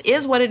situation just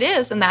is what it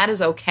is, and that is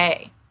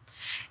okay.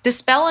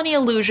 Dispel any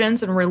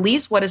illusions and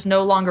release what is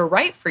no longer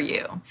right for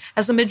you,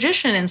 as the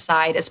Magician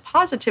inside is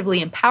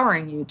positively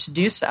empowering you to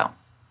do so.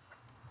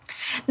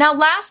 Now,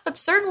 last but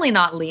certainly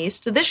not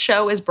least, this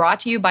show is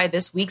brought to you by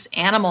this week's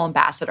animal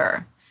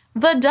ambassador,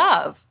 the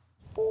dove.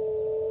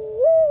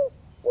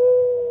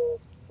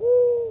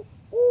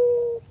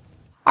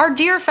 Our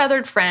dear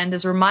feathered friend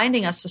is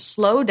reminding us to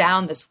slow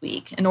down this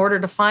week in order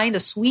to find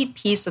a sweet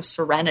piece of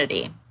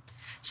serenity.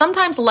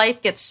 Sometimes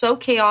life gets so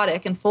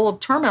chaotic and full of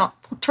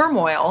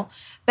turmoil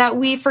that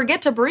we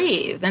forget to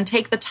breathe and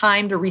take the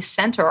time to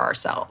recenter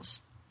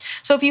ourselves.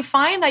 So if you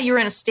find that you're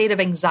in a state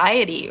of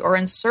anxiety or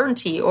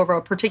uncertainty over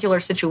a particular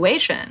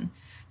situation,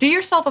 do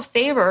yourself a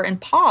favor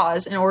and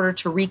pause in order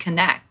to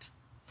reconnect.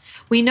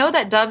 We know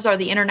that doves are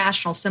the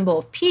international symbol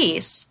of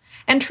peace,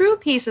 and true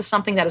peace is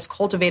something that is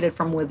cultivated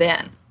from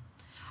within.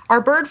 Our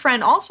bird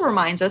friend also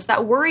reminds us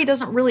that worry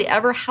doesn't really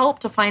ever help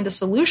to find a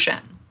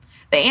solution.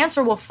 The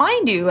answer will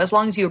find you as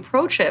long as you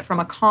approach it from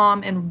a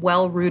calm and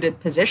well-rooted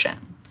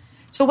position.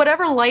 So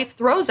whatever life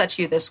throws at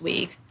you this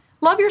week,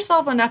 love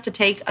yourself enough to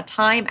take a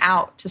time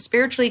out to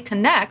spiritually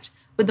connect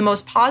with the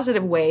most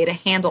positive way to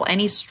handle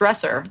any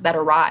stressor that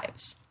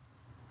arrives.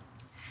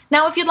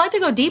 Now, if you'd like to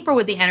go deeper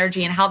with the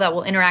energy and how that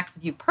will interact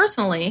with you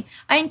personally,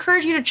 I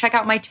encourage you to check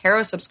out my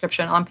tarot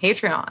subscription on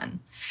Patreon.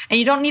 And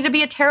you don't need to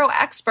be a tarot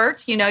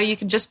expert. You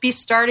can just be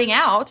starting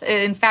out.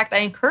 In fact, I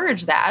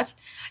encourage that.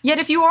 Yet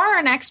if you are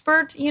an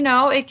expert,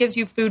 it gives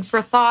you food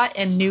for thought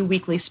and new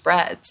weekly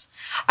spreads.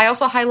 I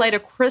also highlight a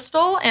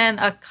crystal and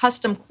a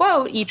custom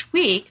quote each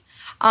week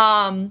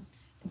to,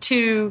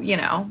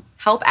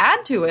 help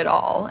add to it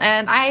all.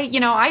 And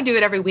I do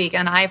it every week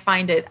and I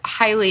find it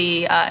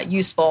highly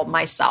useful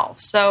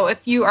myself. So if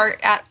you are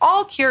at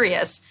all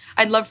curious,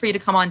 I'd love for you to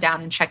come on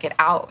down and check it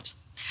out.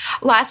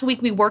 Last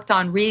week, we worked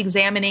on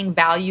re-examining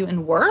value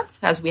and worth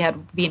as we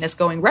had Venus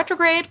going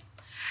retrograde.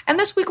 And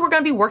this week, we're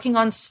going to be working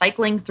on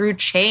cycling through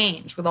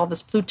change with all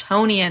this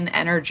Plutonian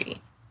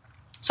energy.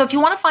 So if you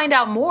want to find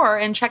out more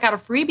and check out a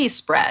freebie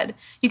spread,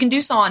 you can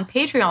do so on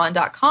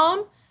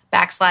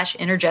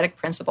patreon.com/energetic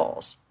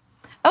principles.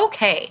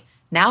 Okay,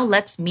 now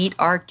let's meet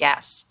our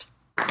guest.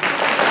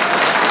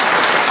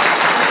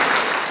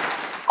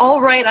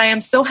 All right, I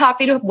am so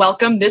happy to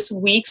welcome this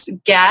week's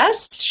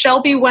guest,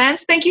 Shelby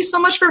Wentz. Thank you so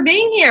much for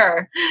being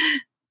here.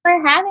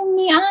 For having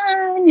me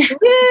on.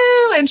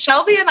 Woo! And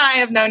Shelby and I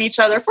have known each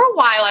other for a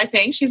while, I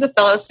think. She's a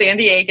fellow San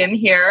Diegan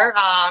here,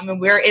 and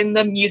we're in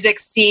the music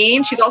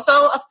scene. She's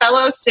also a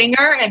fellow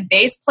singer and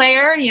bass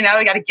player. We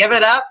got to give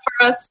it up for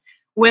us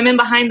women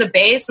behind the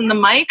bass and the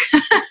mic.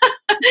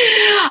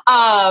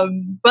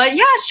 But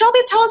yeah, Shelby,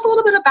 tell us a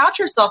little bit about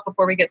yourself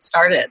before we get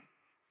started.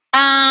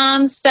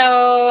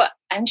 So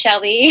I'm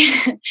Shelby.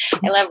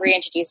 I love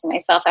reintroducing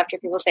myself after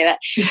people say that.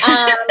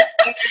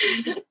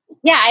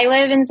 Yeah, I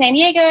live in San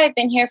Diego. I've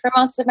been here for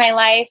most of my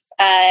life,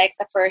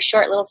 except for a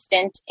short little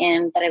stint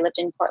that I lived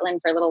in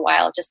Portland for a little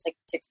while, just like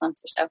 6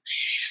 months or so.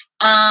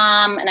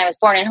 And I was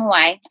born in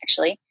Hawaii,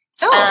 actually.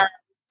 Oh.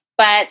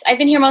 But I've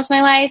been here most of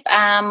my life.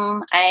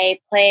 I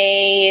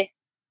play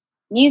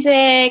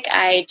music.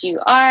 I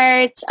do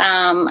art.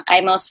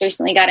 I most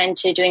recently got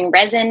into doing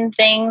resin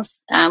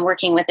things,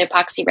 working with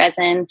epoxy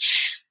resin.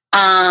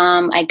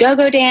 I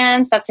go-go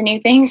dance. That's a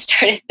new thing,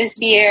 started this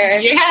year.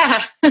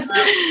 Yeah.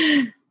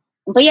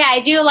 But yeah, I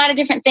do a lot of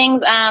different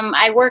things.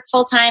 I work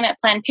full-time at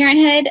Planned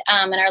Parenthood,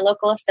 and our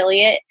local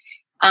affiliate.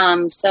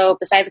 So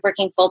besides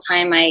working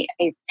full-time, I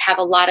have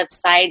a lot of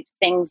side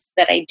things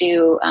that I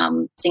do,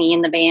 singing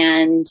in the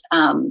band,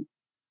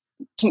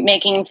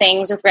 making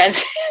things with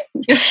resin.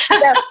 So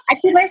I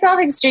keep myself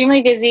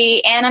extremely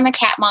busy, and I'm a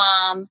cat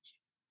mom.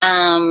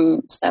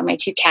 So my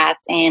 2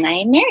 cats, and I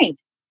am married.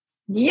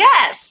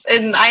 Yes.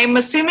 And I'm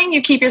assuming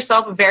you keep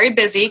yourself very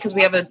busy because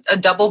we have a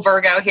double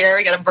Virgo here.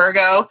 We got a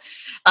Virgo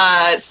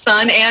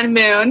sun and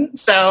moon.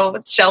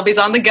 So Shelby's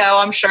on the go,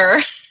 I'm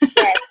sure.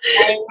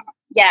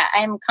 Yes,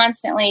 I'm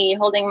constantly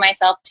holding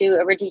myself to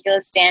a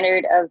ridiculous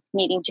standard of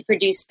needing to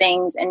produce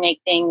things and make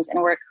things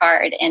and work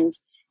hard. And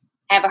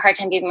I have a hard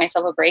time giving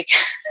myself a break.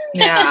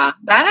 Yeah,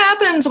 that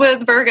happens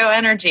with Virgo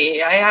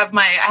energy. I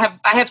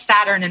have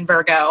Saturn in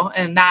Virgo,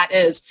 and that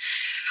is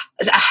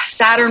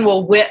Saturn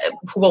will whip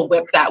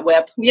that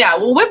whip. Yeah,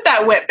 we'll whip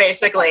that whip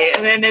basically,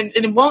 and then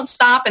it won't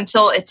stop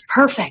until it's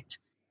perfect.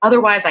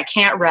 Otherwise, I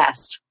can't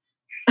rest.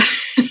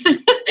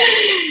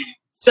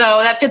 So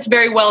that fits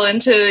very well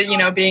into,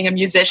 being a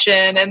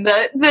musician and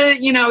the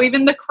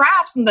even the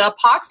crafts and the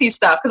epoxy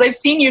stuff. Because I've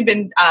seen you've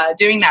been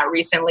doing that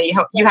recently.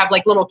 You have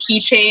like little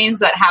keychains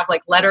that have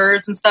like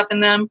letters and stuff in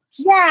them.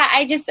 Yeah,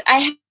 I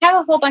have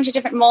a whole bunch of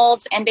different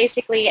molds, and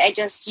basically I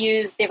just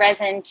use the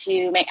resin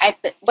to make.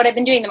 What I've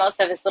been doing the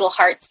most of is little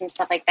hearts and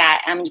stuff like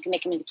that. You can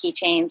make them into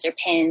keychains or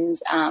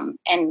pins,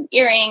 and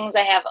earrings.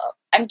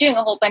 I'm doing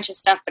a whole bunch of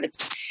stuff, but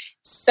it's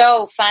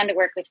so fun to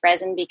work with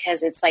resin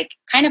because it's like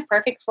kind of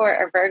perfect for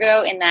a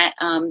Virgo in that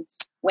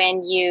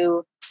when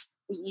you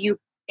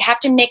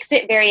have to mix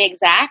it very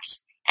exact,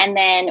 and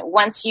then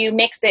once you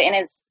mix it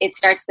and it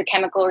starts the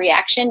chemical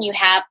reaction, you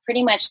have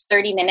pretty much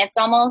 30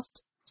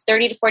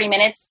 to 40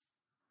 minutes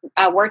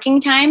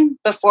working time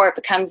before it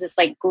becomes this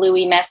like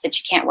gluey mess that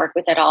you can't work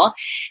with at all.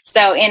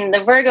 So in the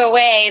Virgo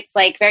way, it's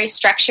like very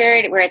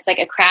structured, where it's like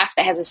a craft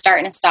that has a start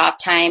and a stop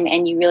time,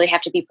 and you really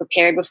have to be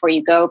prepared before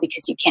you go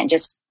because you can't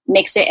just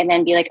mix it and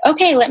then be like,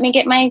 okay, let me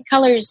get my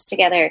colors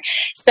together.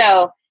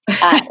 So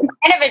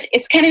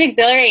it's kind of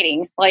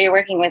exhilarating while you're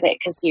working with it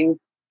because you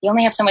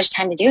only have so much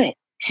time to do it.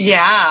 Yeah,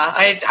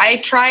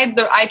 I tried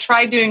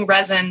doing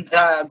resin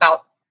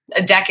about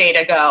a decade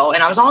ago,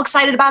 and I was all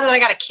excited about it. I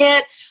got a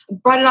kit,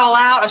 brought it all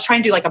out. I was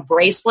trying to do like a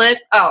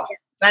bracelet. Oh,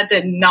 that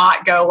did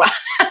not go well.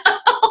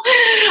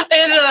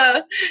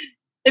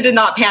 It did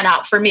not pan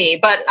out for me.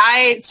 But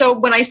so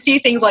when I see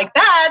things like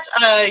that,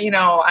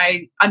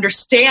 I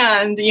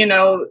understand,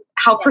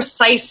 how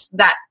precise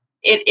that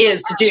it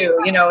is to do.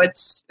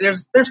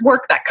 There's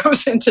work that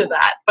goes into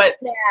that. But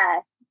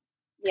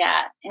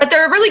yeah. But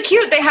they're really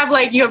cute. They have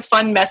you have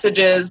fun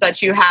messages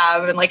that you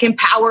have and like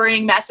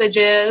empowering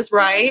messages,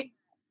 right?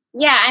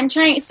 Yeah, I'm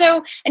trying.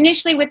 So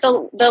initially with the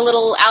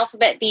little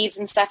alphabet beads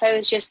and stuff, I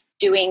was just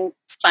doing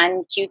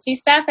fun, cutesy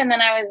stuff. And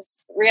then I was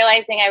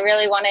realizing I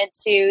really wanted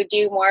to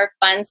do more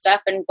fun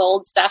stuff and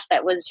bold stuff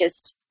that was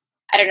just,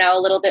 I don't know,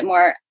 a little bit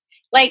more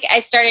like I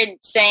started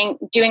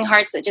doing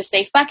hearts that just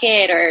say fuck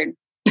it, or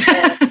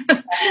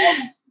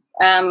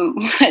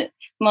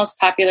most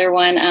popular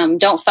one,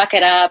 don't fuck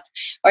it up,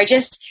 or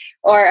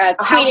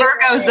how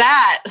Virgo is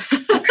that?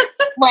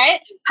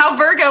 What? How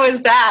Virgo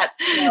is that?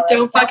 No,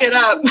 don't fuck it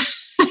up.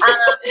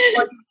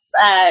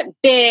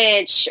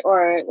 Bitch,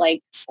 or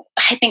like,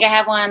 I think I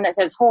have one that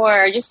says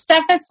whore, just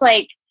stuff that's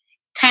like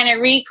kind of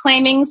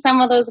reclaiming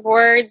some of those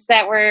words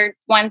that were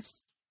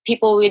once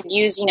people would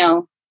use,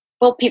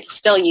 people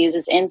still use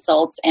as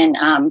insults, and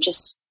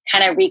just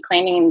kind of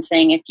reclaiming and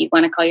saying, if you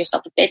want to call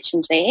yourself a bitch,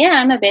 and say, yeah,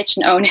 I'm a bitch,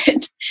 and own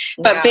it.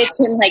 But bitch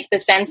in like the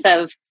sense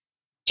of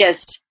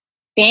just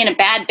being a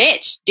bad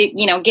bitch,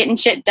 getting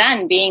shit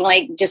done, being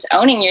like just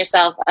owning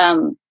yourself.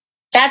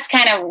 That's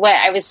kind of what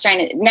I'm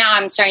starting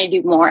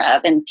to do more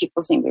of, and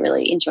people seem to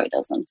really enjoy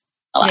those ones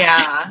a lot.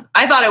 Yeah,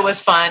 I thought it was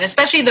fun,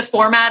 especially the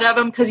format of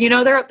them, because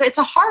it's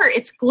a heart,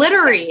 it's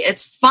glittery,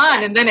 it's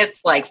fun, and then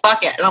it's like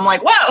fuck it, and I'm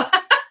like, whoa.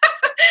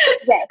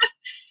 Yes.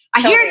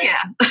 I hear you.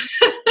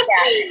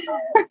 Yeah.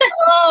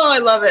 Oh, I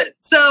love it.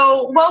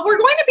 So, well, we're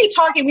going to be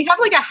talking, we have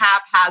like a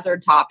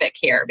haphazard topic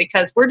here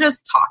because we're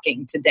just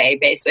talking today,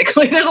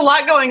 basically. There's a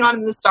lot going on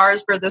in the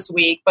stars for this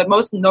week, but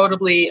most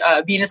notably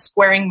Venus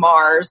squaring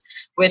Mars,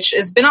 which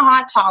has been a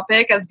hot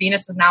topic as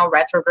Venus is now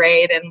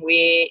retrograde and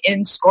we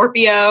in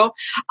Scorpio.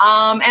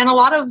 And a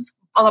lot of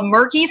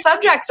murky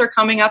subjects are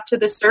coming up to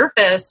the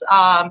surface.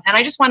 And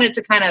I just wanted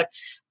to kind of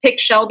pick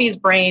Shelby's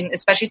brain,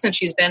 especially since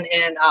she's been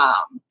in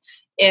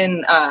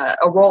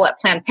a role at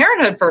Planned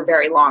Parenthood for a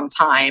very long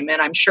time.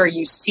 And I'm sure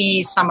you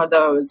see some of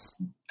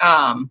those,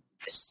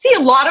 see a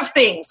lot of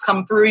things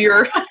come through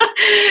your,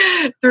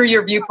 through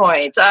your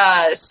viewpoint.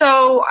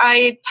 So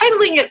I'm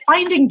titling it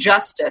Finding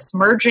Justice,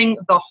 Merging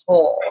the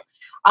Whole.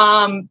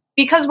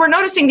 Because we're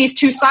noticing these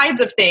two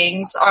sides of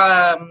things.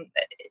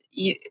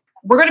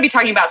 We're going to be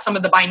talking about some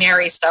of the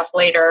binary stuff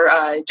later,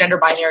 gender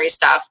binary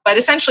stuff. But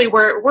essentially,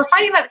 we're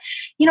finding that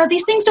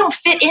these things don't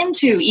fit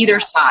into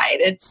either side.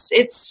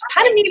 It's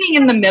kind of meeting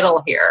in the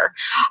middle here.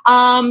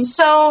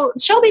 So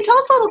Shelby, tell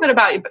us a little bit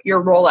about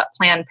your role at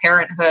Planned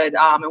Parenthood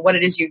and what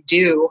it is you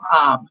do,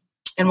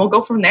 and we'll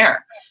go from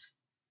there.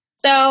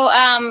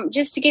 So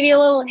just to give you a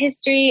little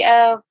history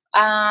of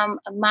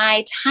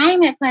my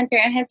time at Planned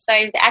Parenthood, so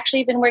I've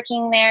actually been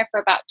working there for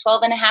about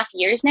 12 and a half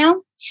years now.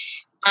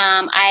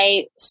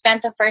 I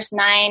spent the first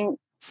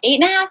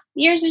 8.5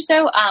 years or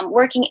so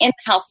working in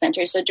the health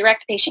center, so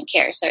direct patient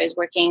care. So I was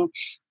working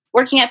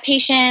at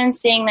patients,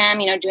 seeing them,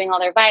 doing all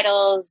their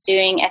vitals,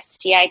 doing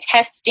STI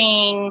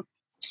testing,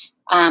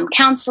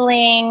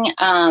 counseling.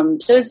 So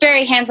it was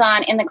very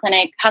hands-on in the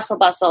clinic, hustle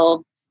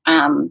bustle.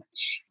 And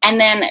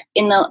then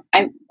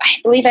I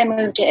believe I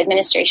moved to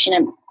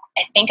administration,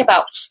 I think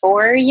about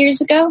 4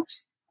 years ago.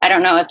 I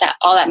don't know if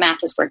all that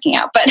math is working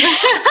out, but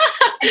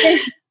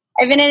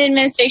I've been in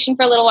administration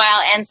for a little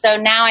while, and so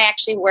now I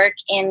actually work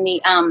in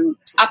the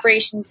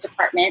operations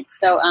department.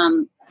 So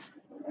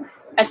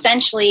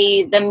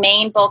essentially, the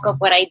main bulk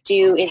of what I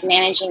do is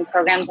managing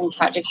programs and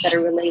projects that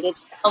are related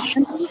to the health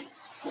centers.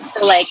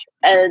 So like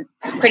a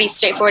pretty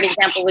straightforward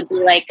example would be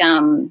like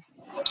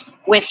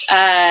we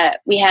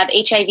have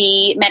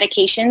HIV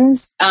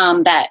medications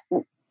that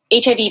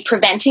HIV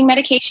preventing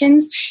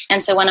medications,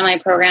 and so one of my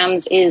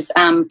programs is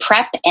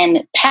PrEP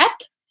and PEP.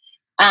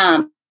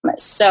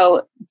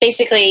 So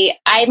basically,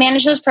 I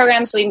manage those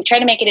programs, so we try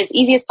to make it as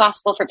easy as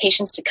possible for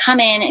patients to come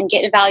in and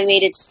get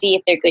evaluated to see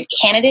if they're good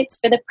candidates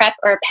for the PrEP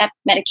or PEP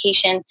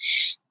medication.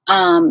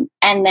 And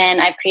then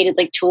I've created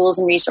like tools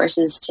and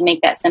resources to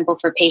make that simple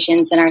for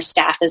patients and our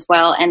staff as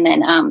well. And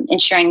then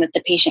ensuring that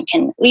the patient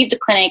can leave the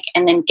clinic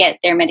and then get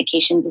their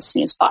medications as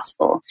soon as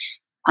possible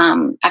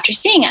after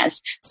seeing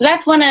us. So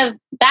that's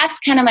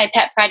kind of my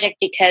pet project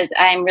because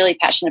I'm really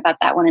passionate about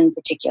that one in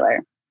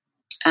particular.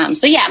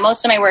 So yeah,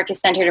 most of my work is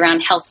centered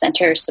around health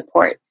center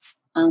support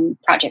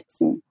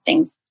projects and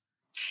things.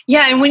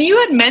 Yeah, and when you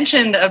had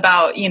mentioned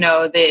about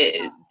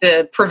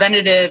the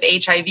preventative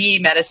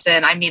HIV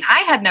medicine, I mean, I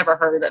had never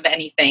heard of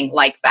anything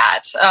like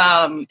that.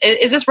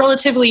 Is this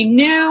relatively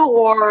new,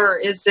 or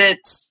is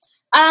it?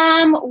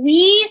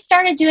 We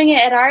started doing it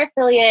at our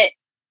affiliate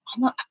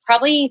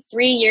probably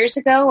 3 years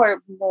ago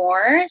or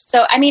more.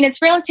 So, I mean,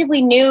 it's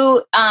relatively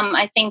new,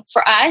 I think,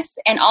 for us,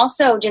 and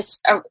also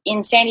just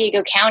in San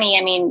Diego County.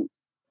 I mean,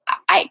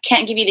 I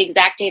can't give you the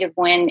exact date of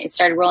when it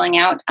started rolling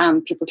out,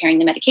 people carrying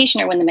the medication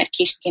or when the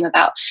medication came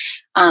about.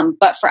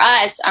 But for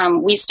us,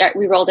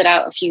 we rolled it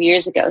out a few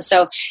years ago.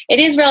 So it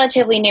is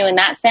relatively new in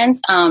that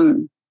sense.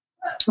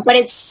 But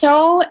it's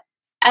so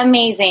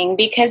amazing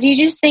because you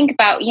just think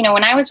about,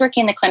 when I was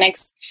working in the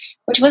clinics,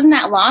 which wasn't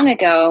that long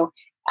ago,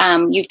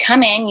 you'd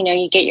come in,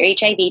 you get your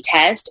HIV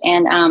test.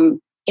 And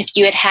if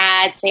you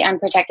had, say,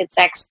 unprotected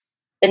sex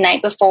the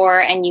night before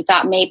and you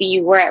thought maybe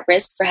you were at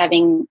risk for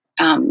having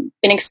been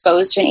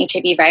exposed to an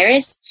HIV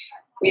virus,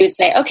 we would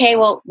say, okay,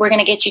 well, we're going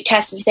to get you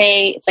tested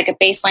today. It's like a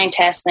baseline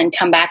test, then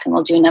come back and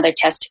we'll do another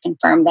test to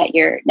confirm that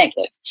you're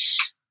negative.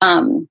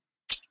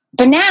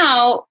 but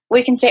now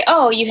we can say,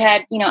 oh, you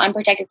had,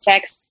 unprotected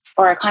sex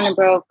or a condom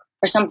broke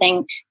or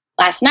something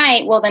last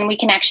night. Well, then we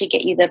can actually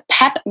get you the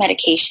PEP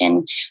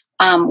medication,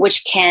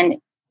 which can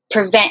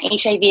prevent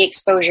HIV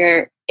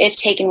exposure if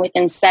taken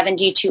within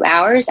 72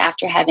 hours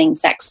after having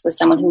sex with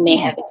someone who may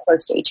have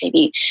exposed to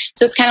HIV.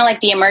 So it's kind of like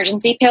the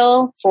emergency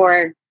pill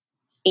for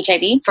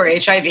HIV. For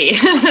HIV.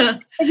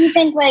 If you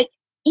think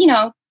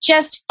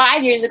just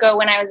 5 years ago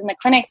when I was in the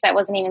clinics, that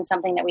wasn't even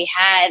something that we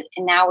had.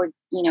 And now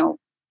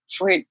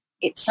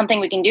it's something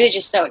we can do. Is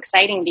just so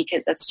exciting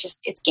because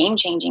it's game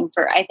changing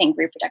for, I think,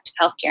 reproductive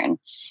health care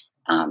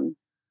and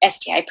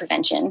STI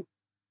prevention.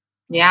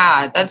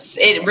 Yeah,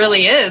 it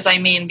really is. I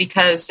mean,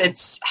 because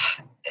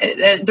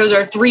those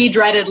are 3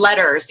 dreaded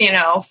letters,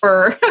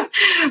 for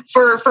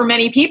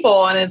many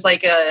people. And it's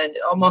like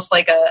almost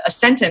like a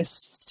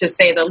sentence, to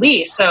say the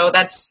least. So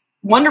that's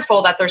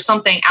wonderful that there's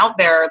something out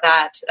there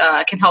that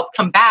can help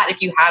combat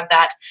if you have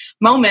that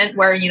moment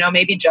where,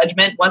 maybe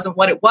judgment wasn't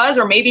what it was,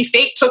 or maybe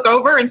fate took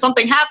over and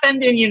something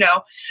happened, and,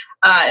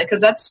 because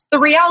that's the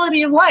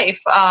reality of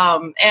life.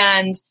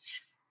 And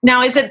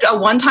now, is it a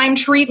one-time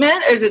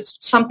treatment, or is it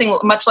something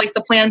much like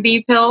the Plan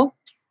B pill?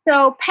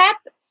 So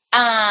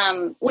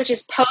PEP, which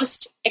is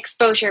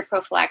post-exposure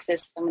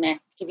prophylaxis. I'm going to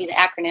give you the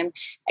acronym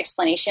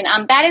explanation.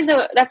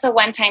 That's a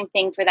one-time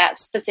thing for that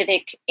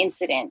specific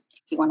incident,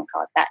 if you want to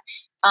call it that.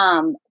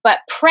 But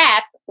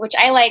PrEP, which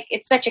I like,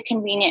 it's such a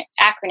convenient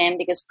acronym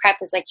because PrEP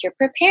is like you're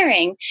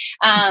preparing.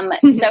 So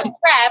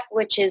PrEP,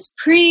 which is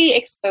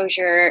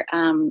pre-exposure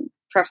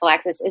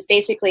prophylaxis, is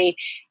basically,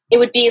 it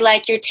would be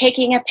like you're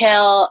taking a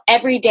pill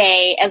every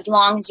day as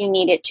long as you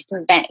need it to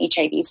prevent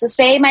HIV. So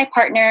say my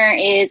partner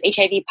is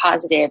HIV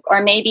positive,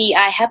 or maybe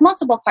I have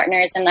multiple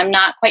partners and I'm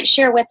not quite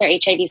sure what their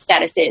HIV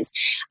status is.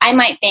 I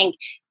might think,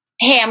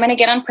 hey, I'm going to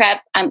get on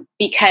PrEP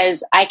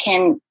because I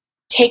can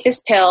take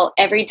this pill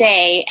every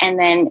day. And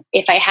then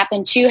if I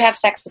happen to have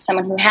sex with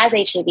someone who has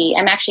HIV,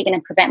 I'm actually going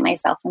to prevent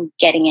myself from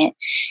getting it.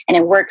 And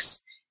it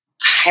works.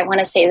 I want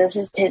to say the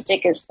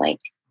statistic is like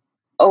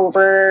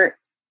over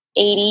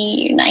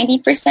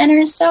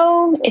 80-90% or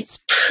so.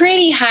 It's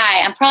pretty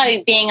high. I'm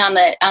probably being on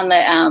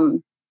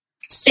the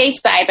safe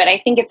side, but I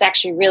think it's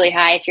actually really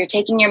high. If you're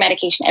taking your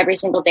medication every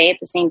single day at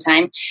the same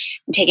time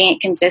and taking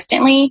it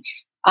consistently,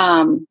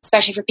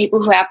 especially for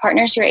people who have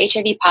partners who are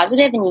HIV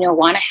positive and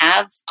want to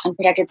have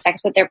unprotected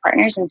sex with their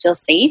partners and feel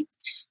safe,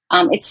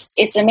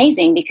 it's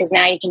amazing because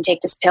now you can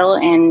take this pill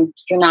and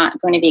you're not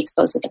going to be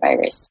exposed to the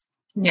virus.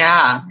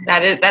 Yeah,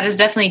 that is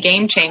definitely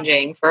game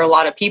changing for a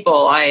lot of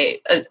people,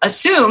 I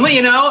assume,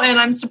 and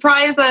I'm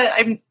surprised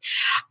that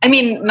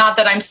not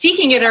that I'm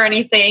seeking it or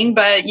anything,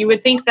 but you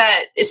would think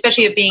that,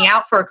 especially it being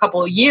out for a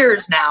couple of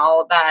years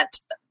now, that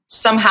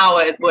somehow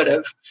it would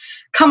have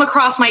come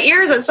across my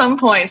ears at some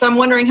point. So I'm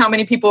wondering how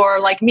many people are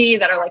like me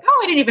that are like,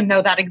 oh, I didn't even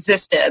know that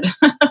existed.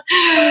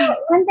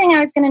 One thing I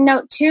was going to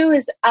note too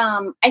is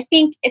I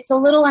think it's a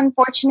little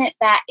unfortunate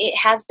that it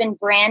has been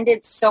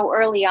branded so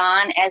early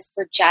on as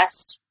for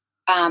just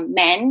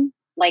men.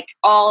 Like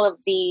all of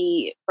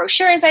the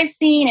brochures I've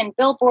seen and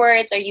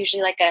billboards are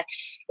usually it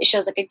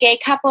shows like a gay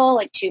couple,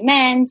 like 2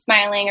 men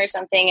smiling or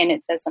something, and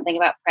it says something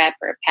about PrEP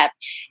or PEP.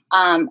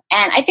 And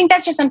I think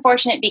that's just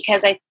unfortunate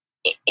because it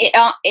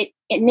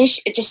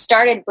just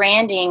started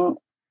branding,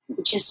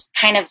 just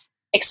kind of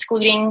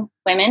excluding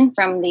women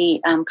from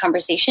the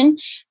conversation,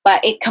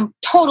 but it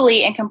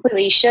totally and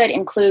completely should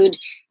include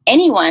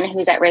anyone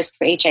who's at risk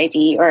for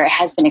HIV or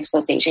has been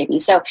exposed to HIV.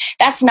 So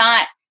that's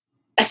not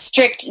a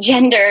strict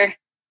gender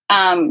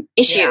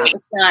issue. Yeah.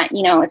 It's not,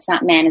 it's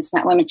not men, it's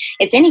not women,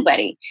 it's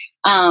anybody.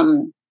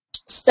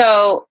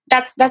 So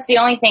that's the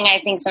only thing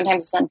I think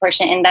sometimes is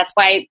unfortunate. And that's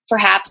why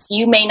perhaps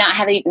you may not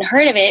have even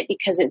heard of it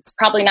because it's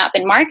probably not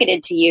been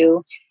marketed to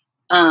you,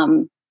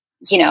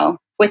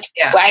 with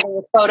either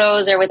with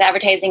photos or with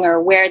advertising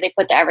or where they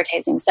put the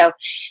advertising. So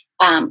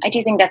I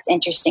do think that's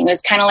interesting. It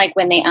was kind of like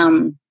when they,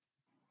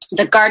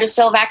 the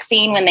Gardasil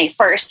vaccine, when they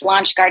first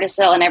launched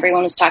Gardasil and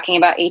everyone was talking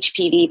about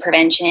HPV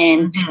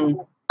prevention.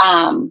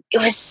 Mm-hmm. It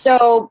was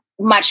so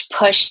much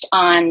pushed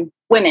on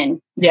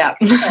women. Yeah.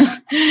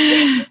 If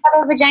you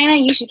have a vagina,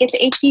 you should get the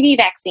HPV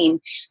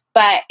vaccine.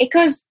 But it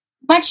goes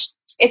much,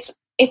 it's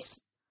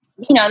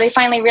they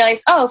finally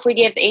realized, if we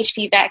give the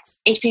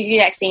HPV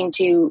vaccine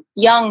to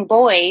young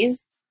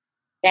boys,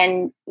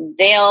 then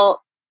it'll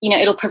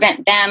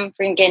prevent them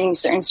from getting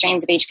certain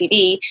strains of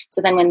HPV.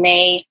 So then when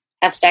they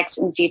have sex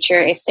in the future,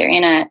 if they're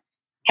in a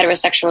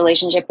heterosexual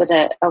relationship with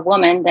a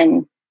woman,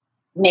 then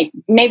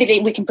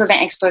maybe we can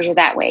prevent exposure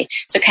that way.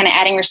 So kind of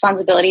adding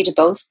responsibility to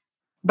both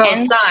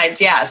sides.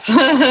 Yes.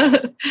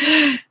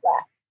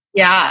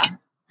 Yeah.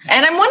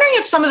 And I'm wondering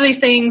if some of these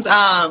things,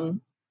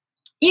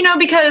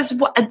 because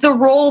the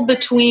role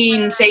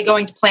between, say,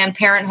 going to Planned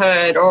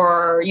Parenthood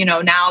or,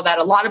 now that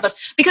a lot of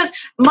us, because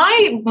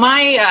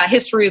my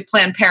history with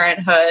Planned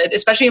Parenthood,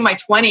 especially in my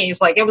 20s,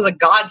 it was a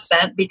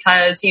godsend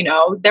because,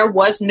 there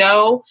was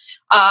no,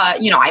 I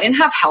didn't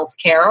have health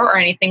care or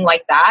anything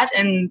like that.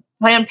 And,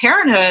 Planned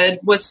Parenthood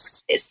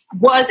was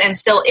and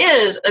still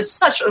is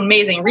such an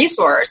amazing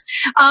resource.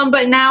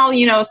 But now,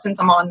 since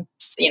I'm on,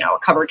 a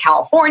covered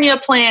California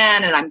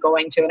plan and I'm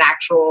going to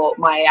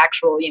my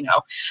actual,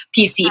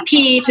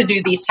 PCP to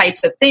do these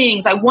types of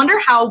things, I wonder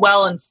how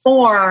well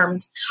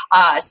informed,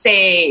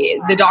 say,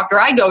 the doctor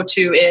I go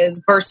to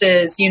is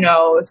versus,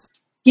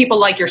 people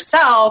like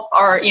yourself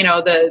or,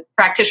 the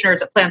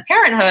practitioners at Planned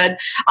Parenthood,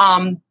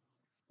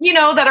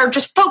 that are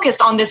just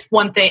focused on this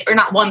one thing, or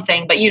not one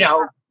thing, but,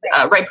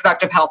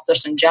 reproductive health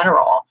just in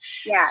general.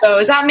 Yeah. So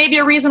is that maybe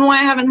a reason why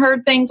I haven't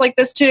heard things like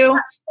this too?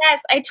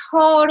 Yes, I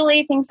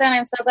totally think so. And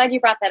I'm so glad you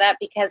brought that up,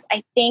 because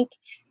I think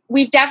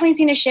we've definitely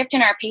seen a shift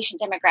in our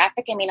patient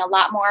demographic. I mean, a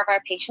lot more of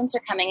our patients are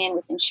coming in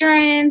with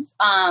insurance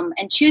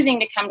and choosing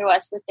to come to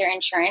us with their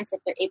insurance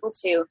if they're able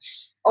to,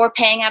 or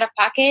paying out of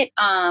pocket.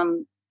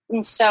 And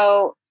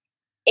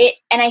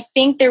I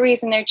think the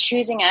reason they're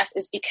choosing us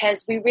is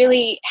because we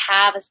really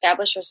have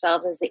established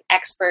ourselves as the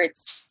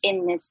experts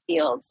in this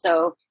field.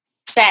 So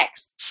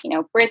sex,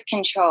 birth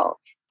control,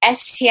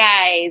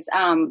 STIs,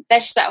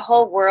 that's just that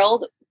whole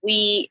world.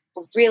 We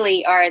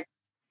really are,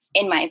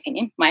 in my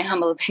opinion, my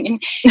humble opinion,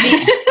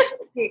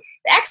 the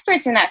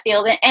experts in that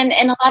field. And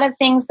a lot of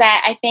things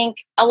that I think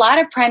a lot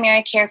of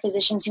primary care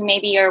physicians who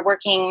maybe are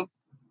working,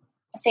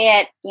 say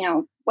at,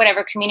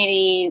 whatever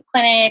community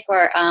clinic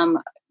or,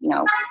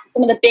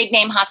 some of the big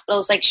name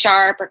hospitals like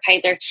Sharp or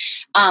Kaiser,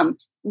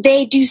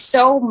 they do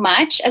so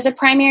much as a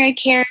primary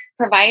care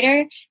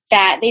provider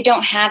that they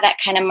don't have that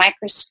kind of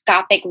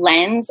microscopic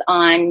lens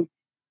on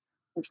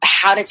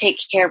how to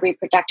take care of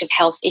reproductive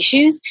health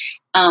issues.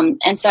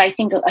 And so I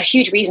think a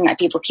huge reason that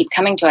people keep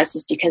coming to us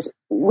is because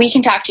we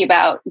can talk to you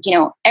about,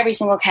 every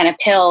single kind of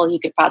pill you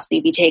could possibly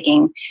be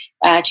taking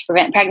to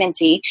prevent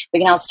pregnancy. We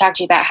can also talk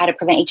to you about how to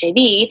prevent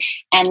HIV.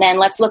 And then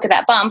let's look at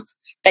that bump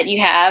that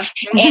you have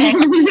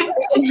and we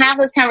can have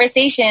those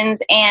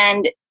conversations,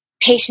 and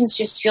patients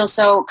just feel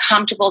so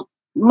comfortable,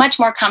 much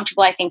more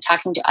comfortable, I think,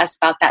 talking to us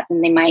about that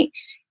than they might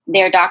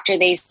their doctor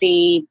they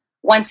see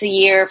once a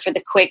year for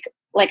the quick,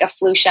 like a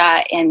flu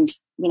shot and,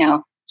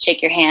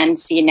 shake your hand,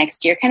 see you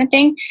next year kind of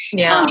thing.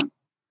 Yeah.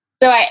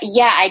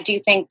 I do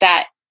think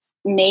that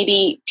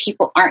maybe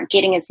people aren't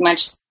getting as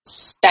much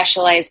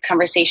specialized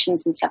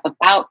conversations and stuff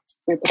about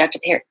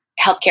reproductive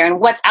healthcare and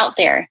what's out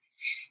there.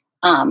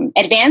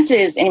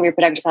 Advances in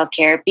reproductive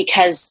healthcare,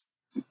 because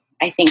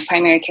I think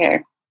primary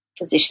care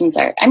physicians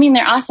they're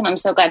awesome. I'm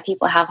so glad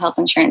people have health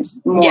insurance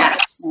more.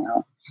 Yes.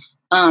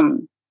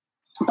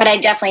 But I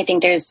definitely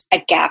think there's a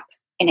gap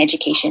in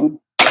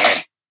education.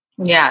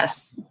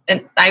 Yes.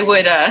 And I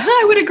would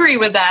agree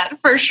with that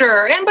for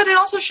sure. But it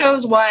also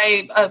shows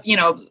why,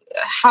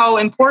 how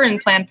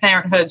important Planned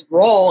Parenthood's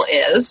role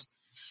is,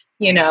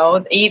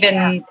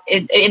 even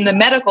in the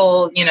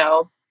medical,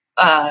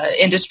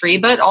 industry,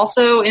 but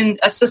also in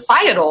a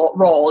societal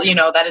role,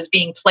 that is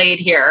being played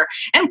here,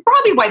 and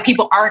probably why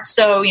people aren't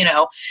so,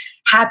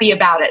 happy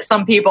about it.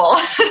 Some people,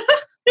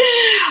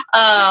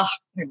 oh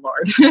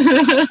Lord.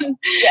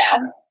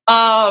 Yeah.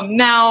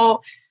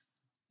 Now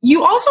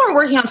you also are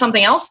working on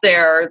something else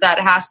there that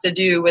has to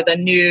do with a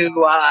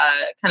new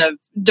kind of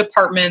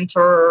department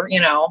or,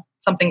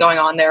 something going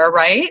on there,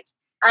 right?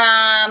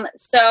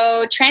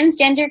 So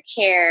transgender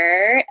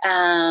care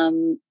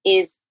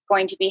is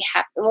going to be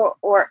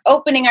or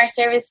opening our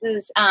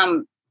services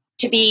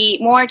to be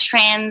more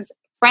trans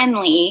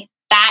friendly.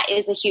 That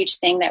is a huge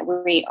thing that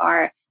we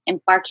are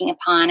embarking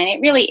upon. And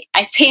it really,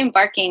 I say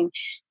embarking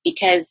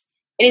because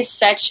it is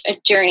such a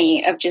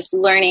journey of just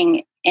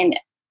learning and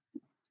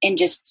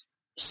just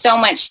so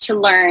much to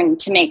learn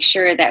to make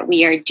sure that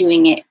we are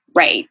doing it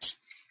right.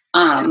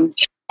 And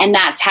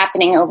that's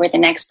happening over the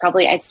next,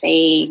 probably I'd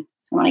say, I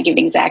don't want to give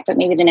it exact, but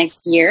maybe the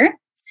next year.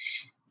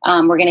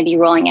 We're going to be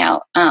rolling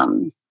out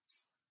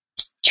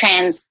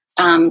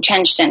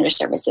transgender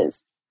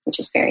services, which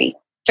is very,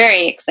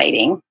 very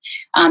exciting.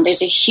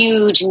 There's a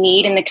huge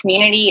need in the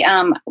community.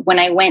 When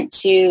I went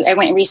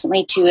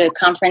recently to a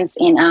conference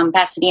in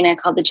Pasadena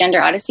called the Gender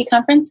Odyssey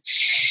Conference.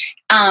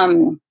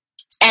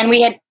 And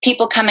we had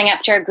people coming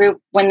up to our group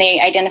when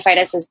they identified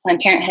us as Planned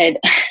Parenthood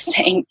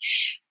saying,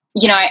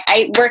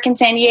 I work in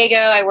San Diego,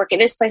 I work at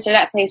this place or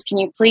that place. Can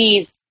you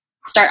please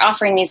start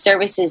offering these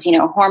services,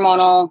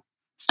 hormonal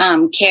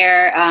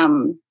care,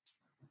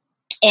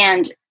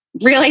 and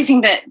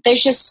realizing that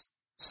there's just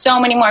so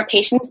many more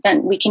patients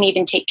than we can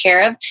even take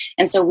care of.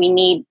 And so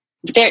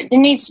there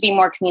needs to be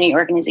more community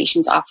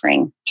organizations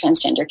offering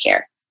transgender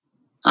care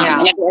in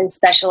a very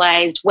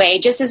specialized way,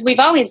 just as we've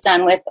always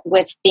done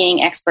with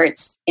being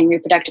experts in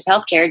reproductive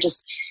health care,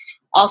 just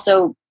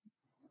also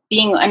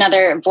being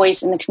another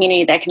voice in the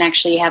community that can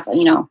actually have,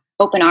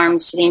 open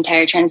arms to the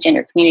entire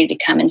transgender community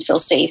to come and feel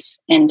safe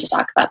and to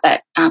talk about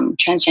that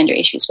transgender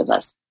issues with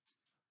us.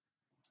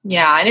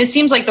 Yeah, and it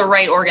seems like the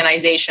right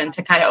organization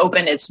to kind of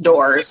open its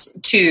doors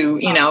to,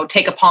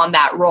 take upon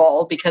that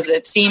role, because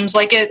it seems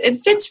like it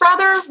fits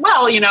rather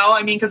well,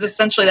 because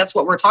essentially that's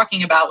what we're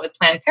talking about with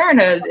Planned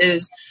Parenthood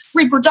is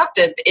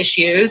reproductive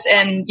issues,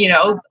 and,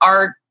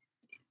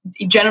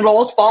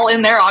 genitals fall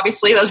in there.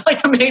 Obviously, those are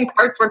like the main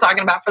parts we're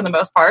talking about for the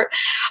most part.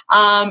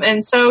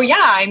 And so, yeah,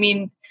 I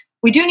mean,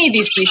 we do need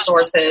these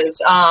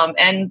resources,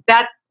 and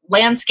that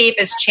landscape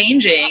is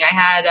changing. I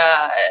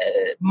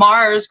had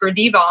Mars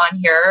Gurdiva on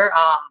here,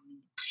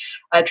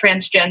 a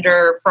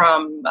transgender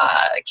from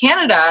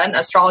Canada, an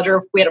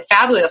astrologer. We had a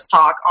fabulous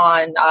talk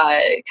on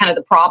kind of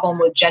the problem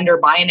with gender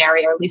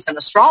binary, or at least in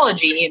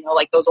astrology, you know,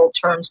 like those old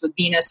terms with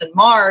Venus and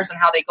Mars and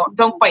how they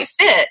don't quite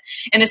fit.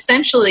 And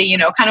essentially, you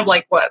know, kind of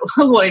like what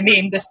I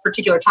named this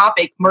particular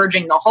topic,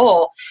 merging the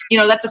whole, you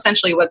know, that's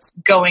essentially what's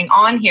going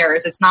on here.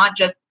 Is it's not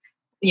just,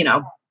 you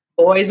know,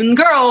 boys and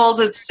girls,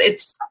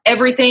 it's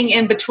everything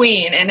in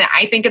between. And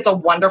I think it's a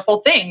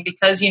wonderful thing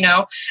because, you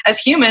know, as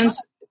humans,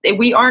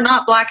 we are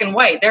not black and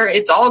white.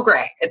 It's all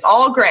gray. It's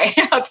all gray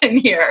up in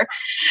here.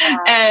 Yeah.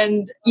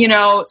 And, you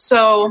know,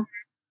 so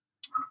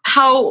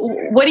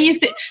what do you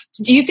think?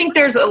 Do you think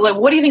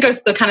what do you think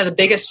is the kind of the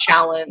biggest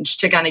challenge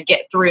to kind of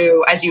get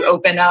through as you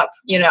open up,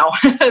 you know,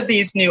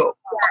 these new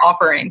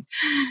offerings?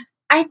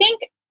 I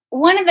think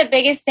one of the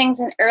biggest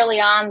things early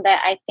on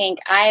that I think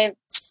I've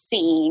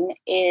seen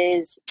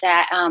is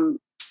that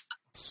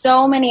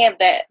so many of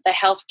the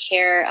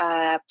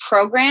healthcare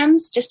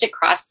programs just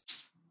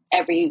across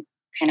every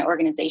kind of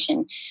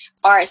organization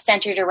are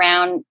centered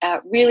around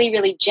really,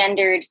 really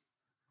gendered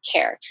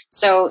care.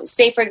 So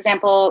say, for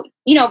example,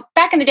 you know,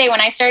 back in the day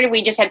when I started,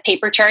 we just had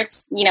paper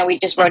charts. You know, we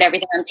just wrote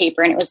everything on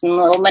paper and it was in a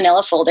little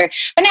manila folder.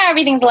 But now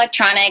everything's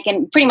electronic,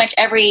 and pretty much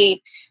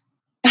every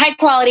high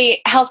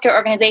quality healthcare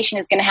organization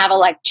is going to have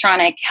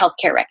electronic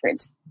healthcare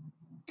records.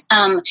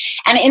 And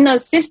in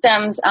those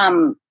systems,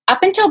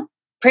 up until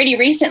pretty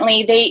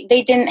recently,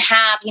 they didn't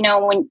have, you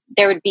know, when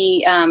there would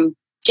be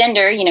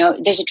gender, you know,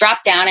 there's a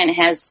drop down and it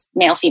has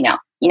male, female,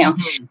 you know,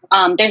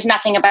 there's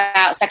nothing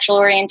about sexual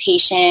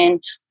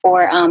orientation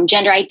or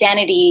gender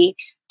identity,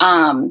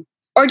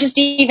 or just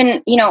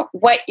even, you know,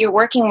 what you're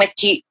working with.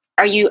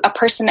 Are you a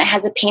person that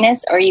has a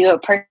penis? Are you a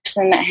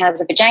person that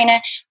has a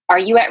vagina? Are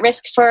you at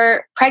risk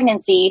for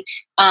pregnancy?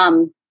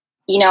 You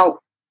know,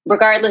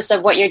 regardless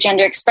of what your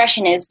gender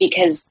expression is,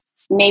 because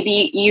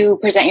maybe you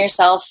present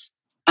yourself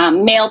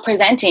male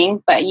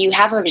presenting, but you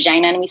have a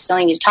vagina, and we still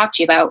need to talk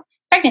to you about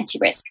pregnancy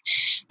risk.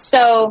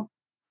 So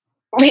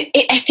I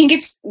think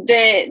it's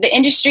the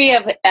industry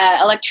of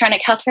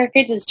electronic health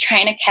records is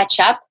trying to catch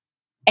up,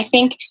 I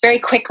think, very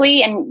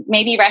quickly, and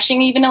maybe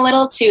rushing even a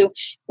little to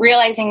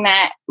realizing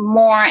that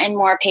more and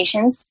more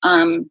patients, more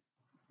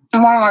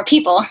and more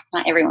people,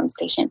 not everyone's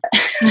patient, but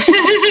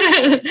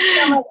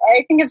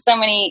I think of so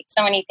many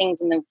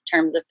things in the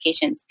terms of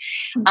patients.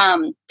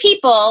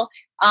 People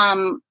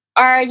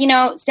are, you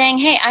know, saying,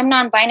 hey, I'm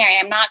non-binary.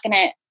 I'm not going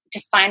to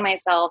define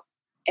myself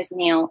as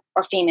male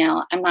or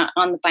female. I'm not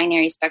on the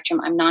binary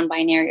spectrum. I'm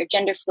non-binary or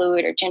gender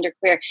fluid or gender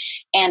queer.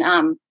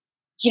 And,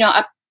 you know,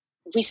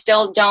 we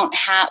still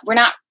we're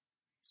not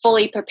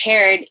fully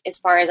prepared as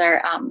far as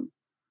our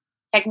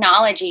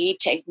technology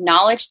to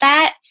acknowledge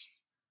that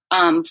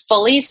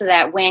fully, so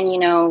that when, you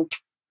know,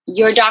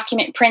 your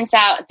document prints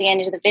out at the end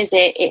of the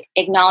visit, it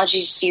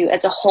acknowledges you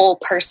as a whole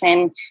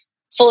person,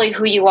 fully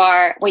who you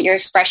are, what your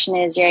expression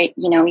is, your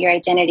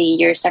identity,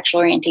 your sexual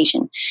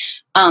orientation.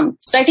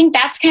 So I think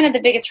that's kind of the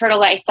biggest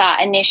hurdle that I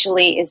saw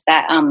initially, is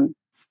that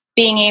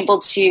being able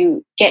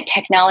to get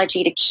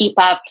technology to keep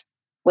up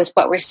with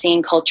what we're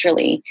seeing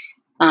culturally,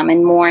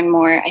 and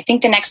more. I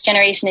think the next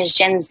generation is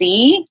Gen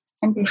Z.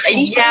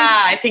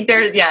 Yeah, I think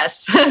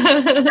yes.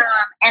 And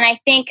I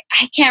think,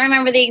 I can't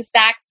remember the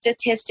exact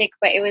statistic,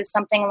 but it was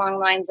something along the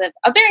lines of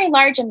a very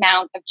large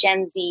amount of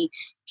Gen Z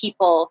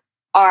people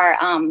are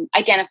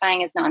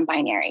identifying as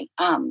non-binary.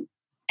 And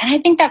I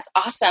think that's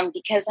awesome,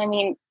 because, I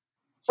mean,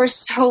 for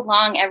so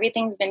long,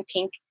 everything's been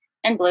pink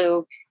and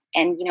blue,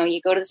 and, you know, you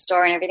go to the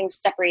store and everything's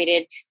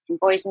separated in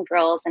boys and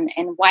girls. And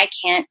why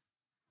can't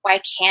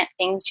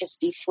things just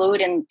be fluid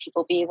and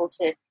people be able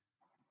to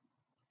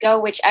go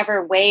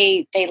whichever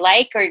way they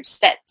like, or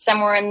set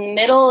somewhere in the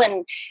middle?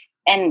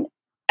 And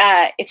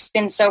it's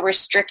been so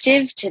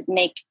restrictive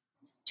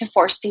to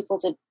force people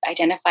to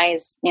identify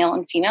as male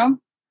and female.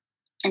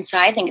 And so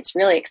I think it's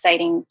really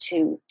exciting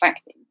to find,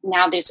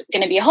 now there's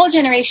going to be a whole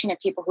generation of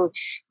people who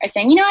are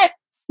saying, you know what?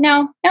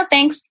 No,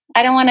 thanks.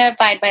 I don't want to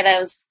abide by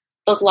those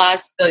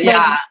laws.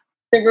 Yeah.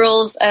 The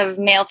rules of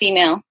male,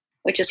 female,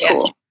 which is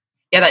cool.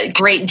 Yeah, that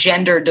great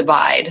gender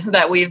divide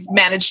that we've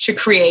managed to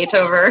create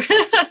over,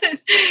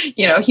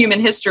 you know, human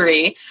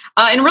history.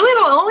 And really,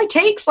 it only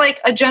takes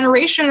like a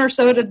generation or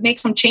so to make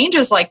some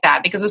changes like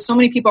that, because there's so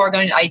many people are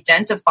going to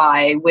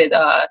identify with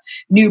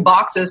new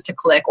boxes to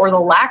click, or the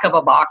lack of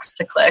a box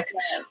to click.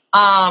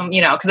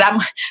 You know, because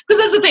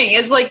that's the thing,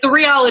 is like the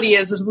reality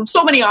is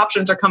so many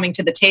options are coming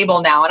to the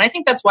table now. And I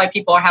think that's why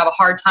people have a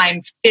hard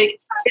time,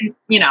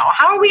 you know,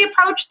 how do we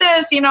approach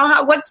this? You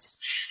know,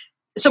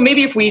 so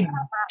maybe if we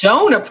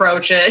don't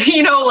approach it,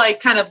 you know, like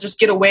kind of just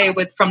get away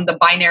from the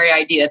binary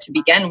idea to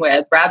begin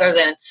with, rather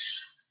than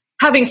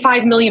having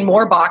 5 million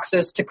more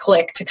boxes to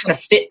click to kind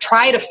of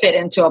try to fit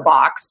into a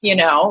box, you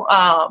know,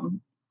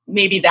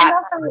 maybe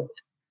that's. Also,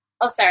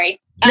 oh, sorry.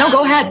 No,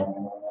 go ahead.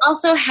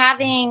 Also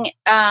having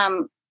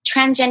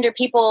transgender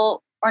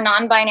people or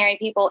non-binary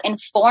people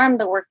inform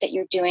the work that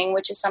you're doing,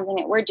 which is something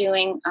that we're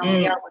doing.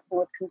 We are working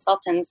with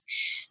consultants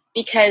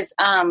because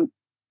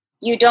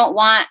you don't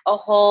want a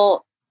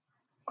whole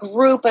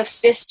group of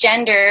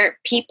cisgender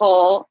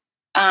people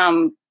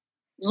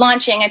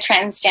launching a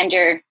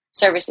transgender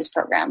services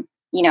program,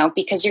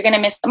 because you're going to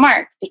miss the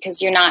mark,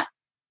 because you're not,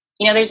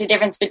 there's a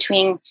difference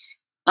between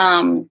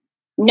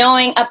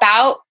knowing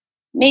about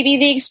maybe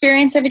the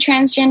experience of a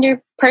transgender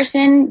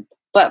person,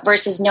 but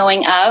versus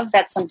knowing of.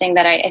 That's something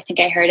that I think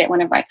I heard at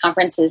one of my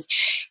conferences.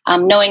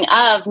 Knowing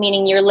of,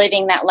 meaning you're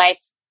living that life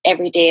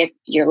every day of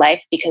your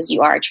life because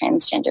you are a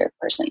transgender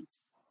person.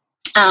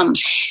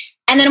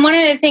 And then one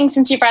of the things,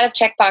 since you brought up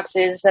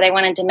checkboxes, that I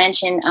wanted to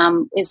mention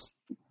is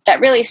that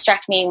really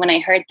struck me when I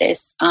heard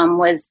this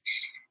was,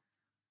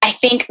 I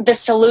think the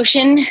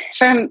solution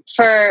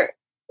for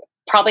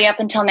probably up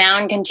until now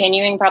and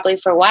continuing probably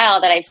for a while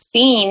that I've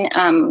seen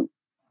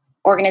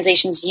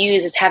organizations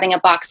use is having a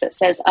box that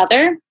says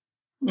other.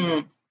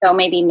 So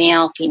maybe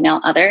male, female,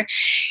 other.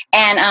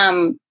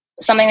 And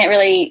something that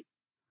really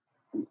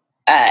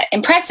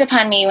impressed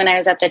upon me when I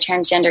was at the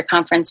transgender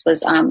conference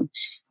was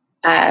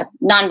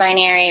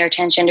non-binary or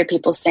transgender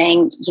people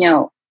saying,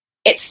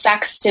 it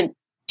sucks to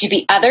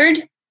be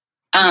othered.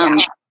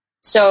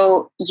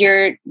 So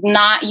you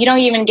don't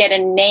even get a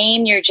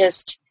name. You're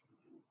just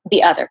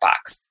the other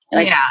box.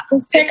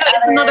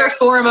 It's another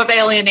form of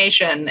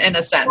alienation in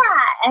a sense.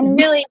 Yeah, and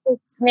really just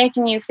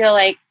making you feel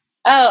like,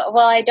 oh,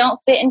 well, I don't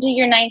fit into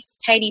your nice,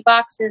 tidy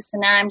boxes, so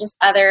now I'm just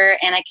other,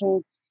 and I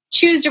can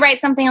choose to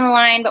write something on the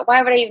line, but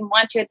why would I even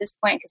want to at this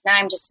point? Because now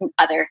I'm just an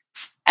other.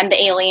 I'm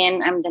the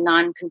alien. I'm the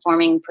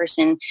non-conforming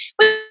person.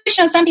 Which,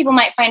 some people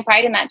might find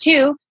pride in that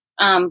too.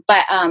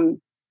 But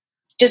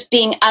just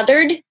being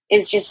othered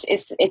is just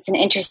it's an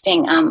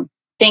interesting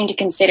thing to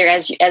consider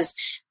as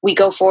we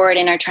go forward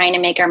and are trying to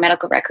make our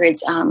medical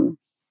records,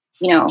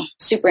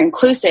 super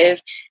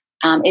inclusive.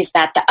 Is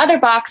that the other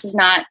box is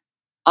not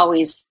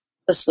always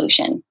the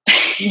solution?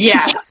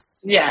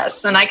 Yes,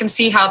 and I can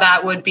see how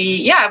that would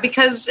be.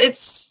 Because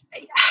it's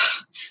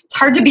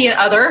hard to be an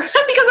other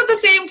because at the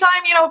same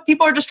time,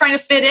 people are just trying to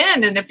fit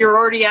in. And if you're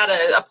already at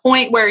a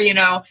point where,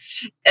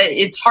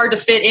 it's hard to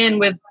fit in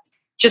with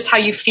just how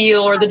you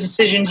feel or the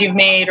decisions you've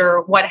made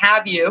or what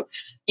have you,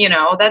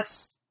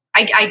 that's,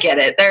 I get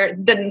it.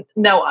 There's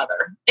no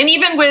other. And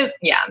even with,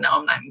 I'm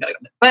not even going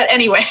to, but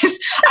anyways,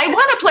 I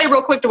want to play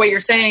real quick to what you're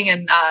saying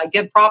and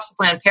give props to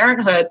Planned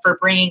Parenthood for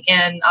bringing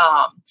in,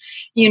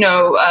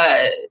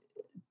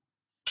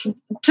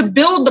 to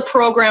build the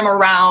program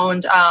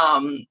around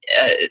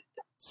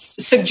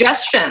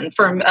suggestion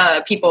from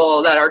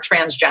people that are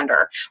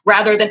transgender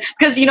rather than,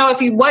 because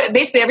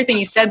basically everything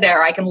you said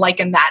there, I can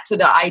liken that to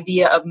the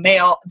idea of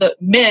the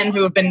men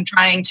who have been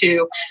trying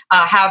to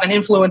have an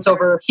influence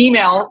over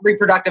female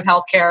reproductive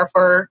health care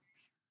for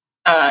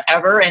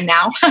ever and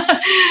now,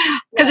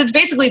 because it's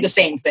basically the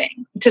same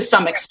thing to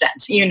some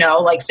extent,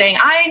 like saying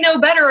I know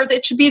better, that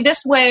it should be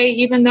this way,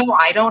 even though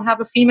I don't have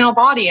a female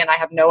body and I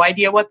have no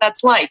idea what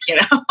that's like.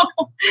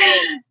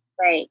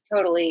 Right,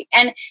 totally.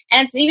 And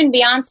it's even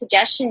beyond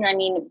suggestion. I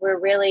mean, we're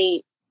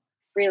really,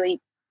 really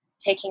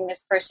taking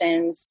this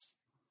person's,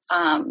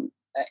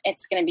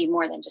 it's going to be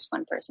more than just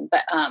one person,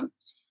 but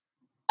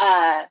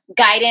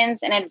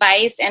guidance and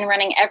advice and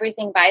running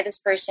everything by this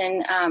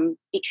person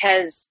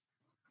because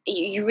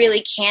you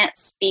really can't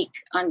speak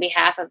on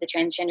behalf of the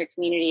transgender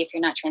community if you're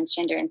not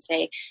transgender and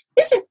say,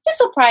 this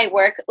will probably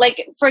work.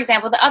 Like, for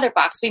example, the other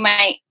box, we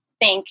might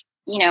think,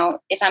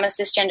 if I'm a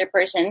cisgender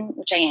person,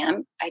 which I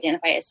am,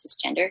 identify as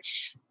cisgender,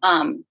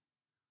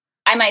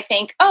 I might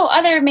think, oh,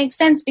 other makes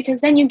sense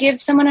because then you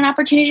give someone an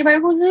opportunity to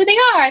work with who they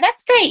are.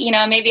 That's great.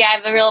 Maybe I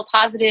have a real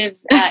positive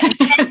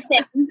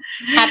intention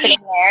happening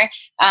there.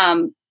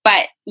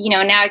 But,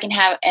 now I can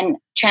have a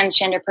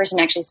transgender person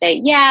actually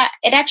say, yeah,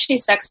 it actually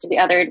sucks to be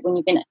othered when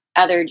you've been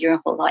othered your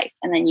whole life.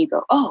 And then you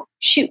go, oh,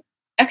 shoot.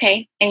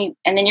 Okay. And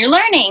then you're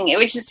learning,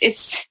 which is,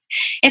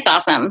 it's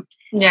awesome.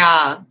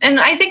 Yeah. And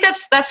I think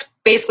that's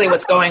basically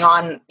what's going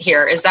on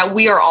here is that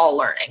we are all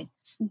learning.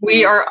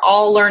 We are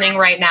all learning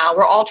right now.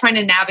 We're all trying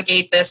to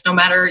navigate this no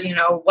matter,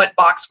 what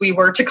box we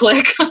were to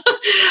click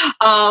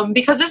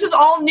because this is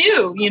all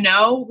new,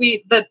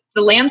 the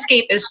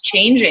landscape is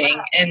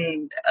changing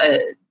and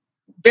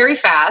very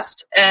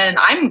fast and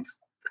I'm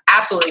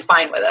absolutely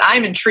fine with it.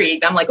 I'm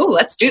intrigued. I'm like, oh,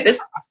 let's do this.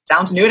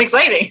 Sounds new and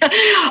exciting.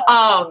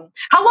 How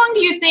long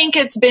do you think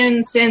it's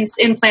been since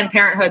in Planned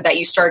Parenthood that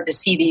you started to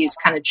see these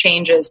kind of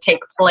changes take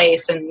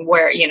place and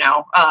where,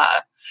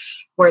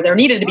 where there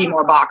needed to be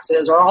more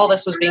boxes or all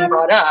this was being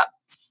brought up?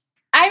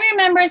 I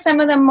remember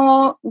some of the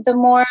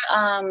more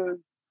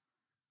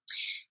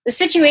the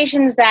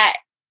situations that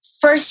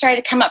first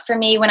started to come up for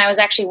me when I was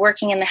actually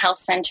working in the health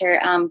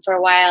center. For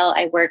a while,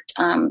 I worked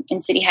in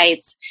City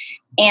Heights,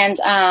 and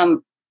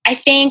I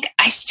think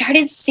I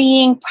started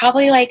seeing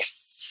probably I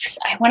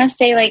want to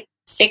say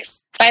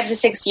 5 to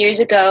 6 years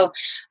ago,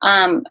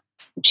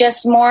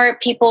 just more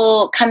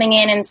people coming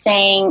in and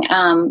saying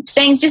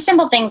just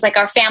simple things like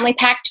our family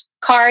pack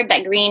card,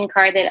 that green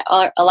card that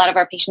a lot of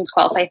our patients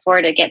qualify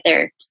for to get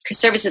their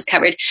services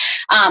covered.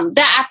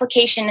 That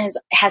application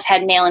has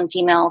had male and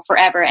female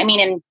forever. I mean,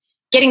 and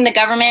getting the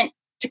government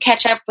to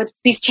catch up with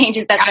these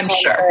changes, that's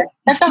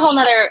a whole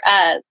nother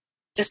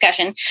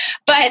discussion.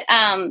 But,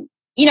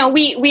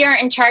 we are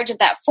in charge of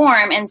that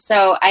form. And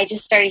so I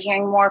just started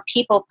hearing more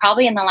people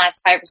probably in the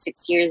last 5 or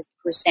 6 years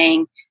who were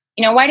saying,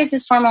 why does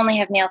this form only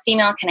have male,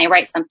 female? Can I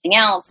write something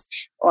else?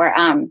 Or,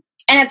 and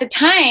at the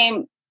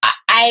time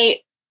I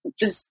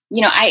was,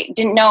 I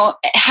didn't know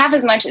half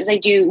as much as I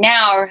do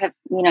now, or have,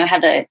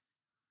 had the,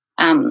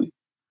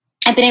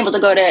 I've been able to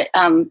go to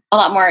a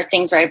lot more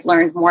things where I've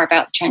learned more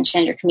about the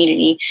transgender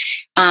community.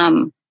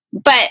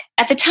 But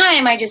at the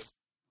time, I just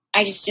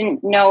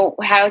didn't know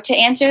how to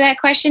answer that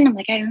question. I'm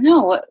like, I don't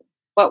know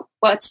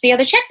what's the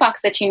other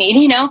checkbox that you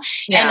need,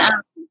 Yeah.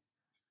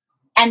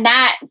 And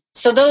that,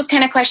 so those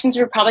kind of questions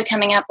were probably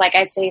coming up, like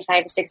I'd say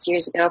 5 to 6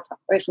 years ago,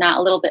 or if not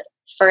a little bit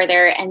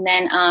further. And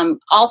then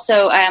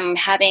also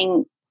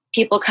having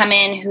people come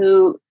in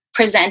who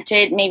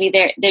presented maybe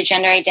their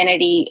gender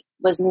identity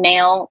was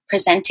male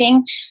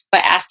presenting,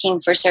 but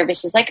asking for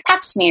services like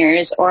pap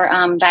smears or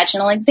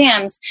vaginal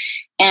exams,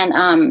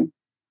 and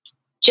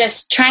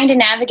just trying to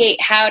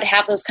navigate how to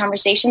have those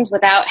conversations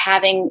without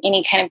having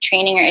any kind of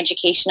training or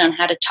education on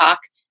how to talk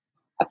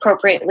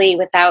appropriately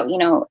without,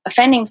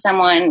 offending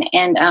someone,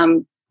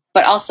 and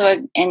but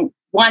also and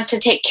want to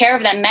take care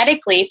of them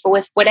medically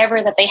with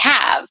whatever that they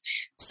have.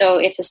 So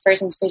if this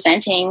person's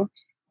presenting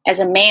as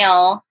a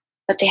male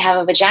but they have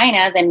a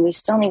vagina, then we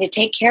still need to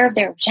take care of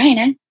their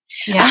vagina.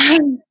 Yeah.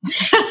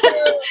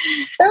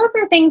 Those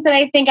are things that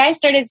I think I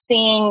started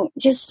seeing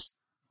just,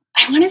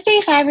 I want to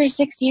say 5 or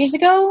 6 years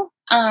ago.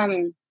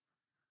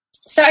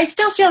 So I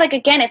still feel like,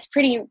 again, it's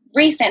pretty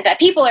recent that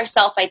people are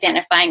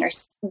self-identifying or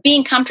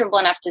being comfortable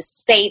enough to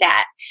say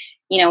that,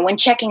 when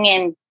checking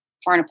in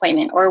for an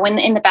appointment or when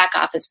in the back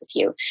office with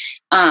you.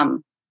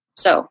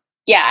 So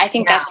yeah, I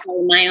think that's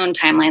probably my own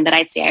timeline that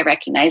I'd say I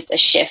recognized a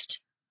shift.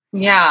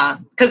 Yeah,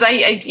 because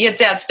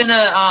it's been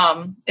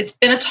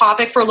a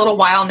topic for a little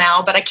while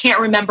now, but I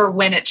can't remember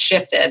when it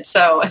shifted.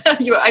 So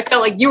I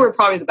felt like you were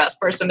probably the best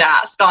person to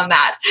ask on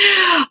that.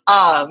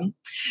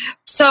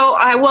 So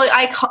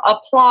I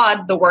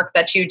applaud the work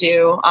that you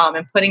do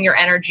and putting your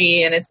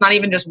energy, and it's not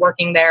even just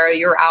working there.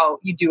 You're out,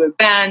 you do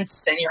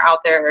events, and you're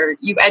out there,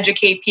 you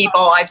educate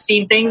people. I've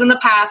seen things in the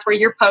past where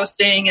you're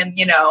posting and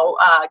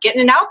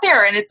getting it out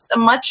there, and it's a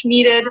much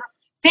needed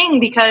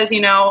thing because,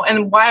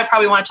 and why I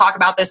probably want to talk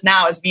about this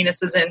now is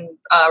Venus is in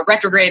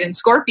retrograde in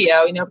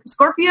Scorpio.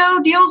 Scorpio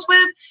deals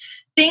with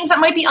things that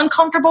might be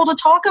uncomfortable to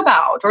talk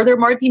about, or there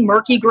might be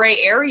murky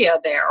gray area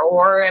there,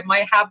 or it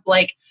might have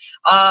like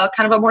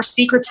kind of a more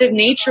secretive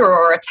nature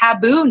or a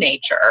taboo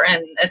nature.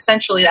 And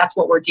essentially that's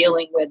what we're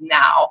dealing with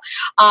now.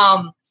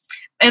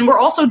 And we're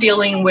also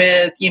dealing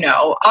with,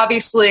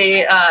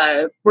 obviously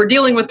we're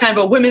dealing with kind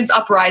of a women's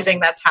uprising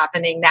that's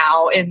happening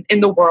now in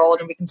the world.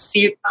 And we can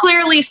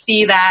clearly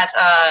see that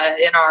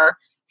in our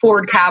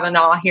Ford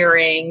Kavanaugh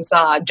hearings.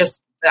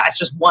 That's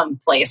just one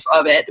place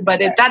of it.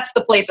 But that's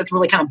the place that's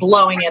really kind of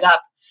blowing it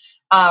up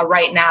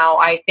right now,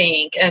 I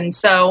think. And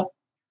so,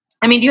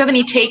 do you have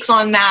any takes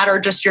on that, or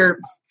just your,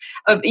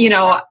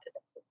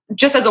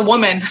 just as a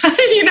woman,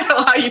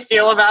 how you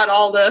feel about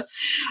all the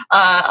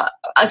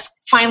us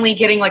finally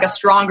getting like a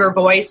stronger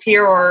voice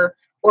here,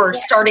 or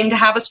starting to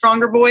have a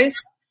stronger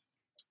voice?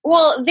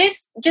 Well,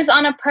 this, just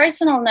on a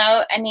personal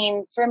note,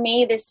 for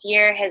me, this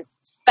year has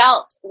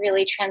felt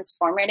really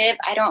transformative.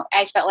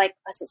 I felt like,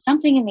 was it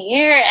something in the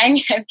air? I've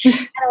had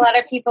a lot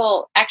of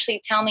people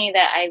actually tell me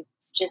that I've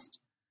just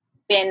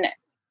been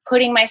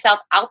putting myself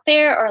out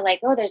there, or like,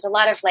 oh, there's a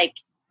lot of like,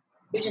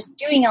 you're just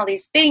doing all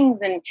these things.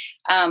 And,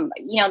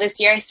 this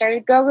year I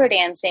started go-go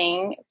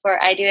dancing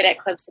I do it at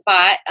Club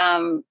Sabat,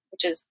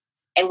 which is,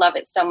 I love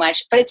it so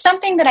much, but it's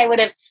something that I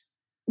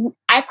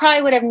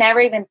probably would have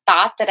never even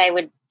thought that I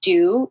would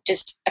do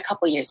just a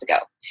couple years ago.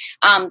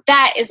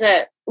 That is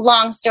a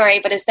long story,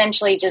 but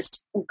essentially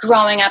just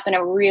growing up in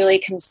a really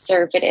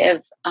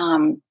conservative,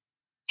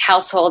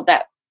 household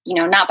that,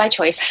 not by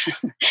choice,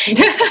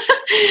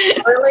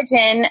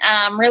 religion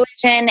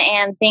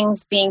and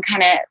things being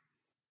kind of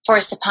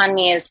forced upon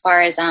me as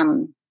far as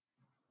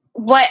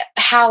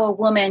how a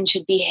woman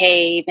should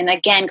behave, and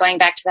again going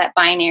back to that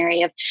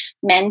binary of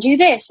men do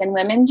this and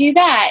women do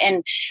that,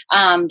 and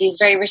these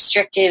very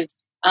restrictive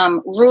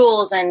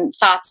rules and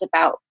thoughts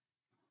about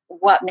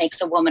what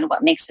makes a woman,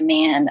 what makes a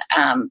man,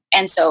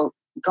 and so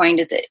going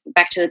to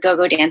back to the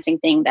go-go dancing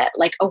thing, that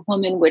like a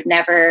woman would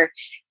never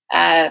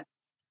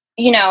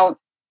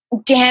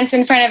dance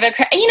in front of a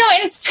crowd,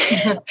 and it's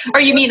or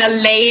you mean a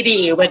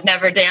lady would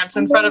never dance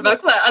in front of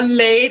a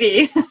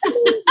lady?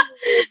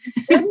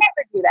 They would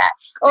never do that.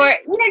 Or,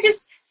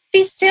 just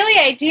these silly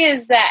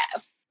ideas that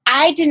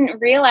I didn't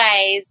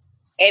realize.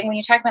 And when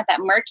you're talking about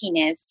that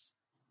murkiness,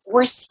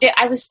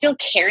 I was still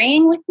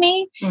carrying with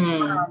me.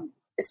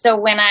 So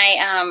when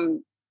I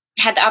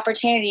had the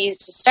opportunities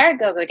to start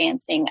go-go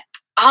dancing,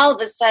 all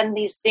of a sudden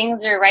these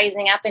things are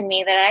rising up in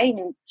me that I didn't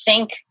even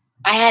think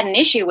I had an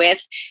issue with.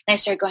 And I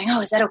started going,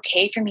 oh, is that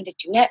okay for me to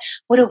do that?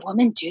 Would a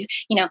woman do,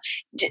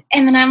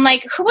 and then I'm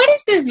like, what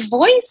is this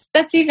voice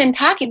that's even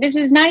talking? This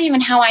is not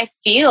even how I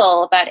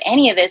feel about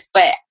any of this,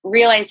 but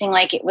realizing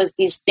like it was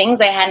these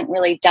things I hadn't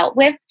really dealt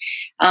with.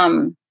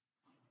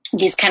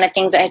 These kind of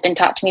things that had been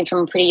taught to me from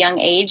a pretty young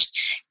age,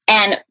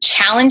 and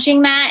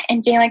challenging that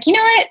and being like, you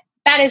know what?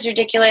 That is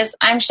ridiculous.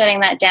 I'm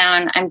shutting that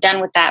down. I'm done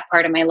with that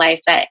part of my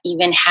life that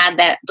even had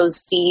those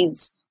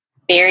seeds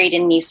buried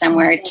in me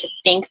somewhere to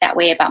think that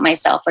way about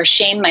myself or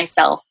shame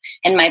myself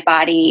and my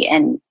body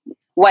and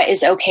what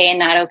is okay and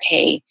not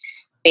okay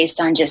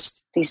based on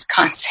just these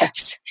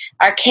concepts,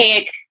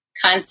 archaic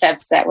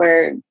concepts that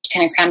were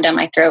kind of crammed down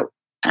my throat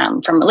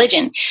from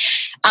religion.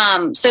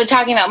 So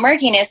talking about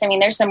murkiness, I mean,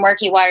 there's some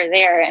murky water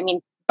there. I mean,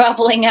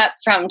 bubbling up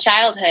from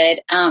childhood.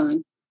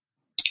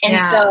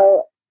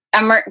 So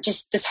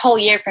just this whole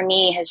year for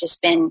me has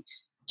just been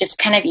just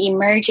kind of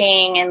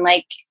emerging and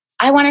like,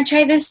 I want to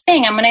try this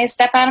thing. I'm going to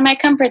step out of my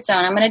comfort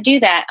zone. I'm going to do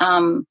that.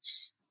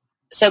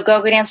 So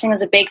go-go dancing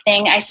was a big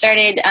thing. I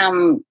started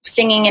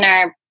singing in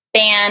our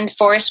band,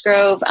 Forest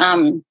Grove,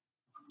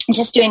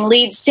 just doing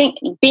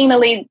being the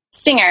lead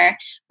singer,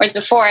 whereas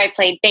before I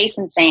played bass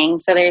and sang.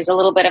 So there's a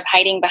little bit of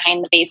hiding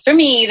behind the bass for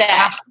me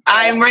that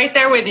I'm right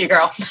there with you,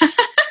 girl.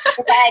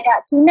 If I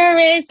got too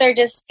nervous or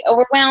just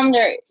overwhelmed,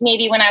 or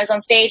maybe when I was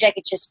on stage, I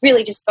could just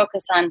really just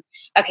focus on,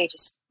 okay,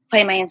 just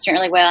play my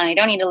instrument really well. And I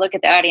don't need to look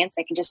at the audience.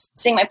 I can just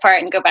sing my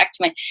part and go back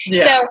to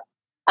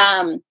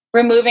So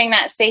removing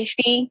that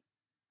safety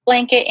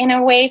blanket in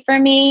a way for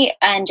me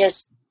and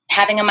just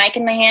having a mic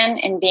in my hand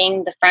and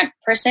being the front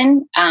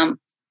person,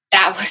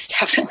 that was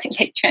definitely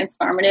like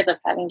transformative of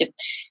having to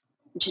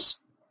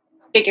just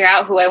figure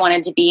out who I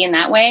wanted to be in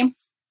that way.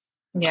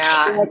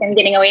 Yeah. Like I'm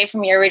getting away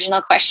from your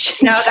original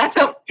question. No,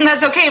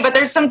 that's okay. But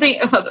there's something,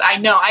 I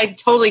know, I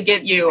totally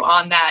get you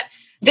on that.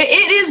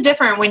 It is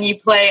different when you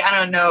play. I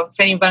don't know if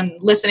anyone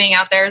listening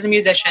out there is a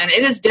musician.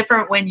 It is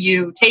different when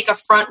you take a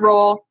front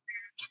role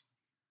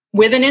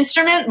with an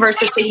instrument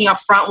versus taking a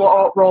front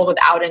role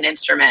without an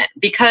instrument,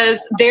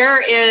 because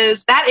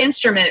that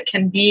instrument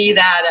can be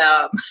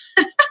that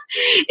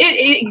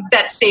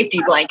that safety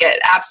blanket,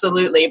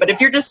 absolutely. But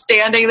if you're just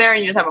standing there and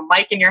you just have a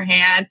mic in your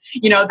hand,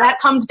 that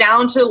comes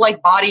down to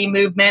like body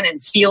movement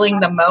and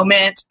feeling the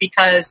moment,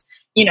 because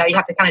you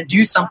have to kind of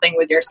do something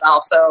with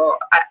yourself. So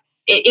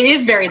it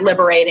is very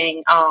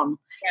liberating.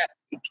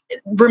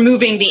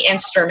 Removing the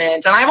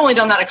instrument, and I've only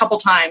done that a couple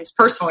times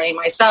personally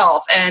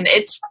myself, and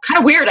it's kind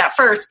of weird at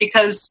first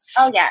because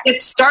it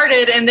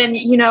started, and then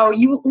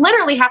you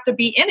literally have to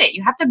be in it.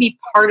 You have to be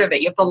part of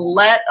it. You have to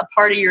let a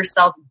part of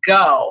yourself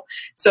go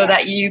so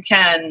that you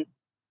can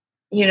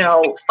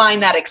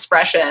find that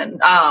expression.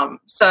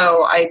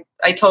 So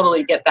I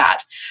totally get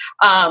that.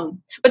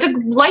 But to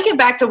like it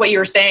back to what you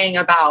were saying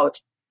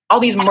about all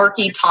these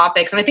murky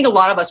topics. And I think a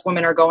lot of us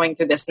women are going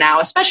through this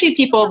now, especially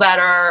people that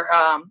are,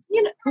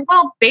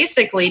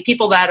 basically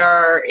people that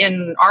are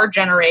in our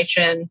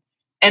generation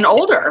and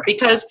older,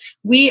 because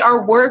we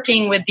are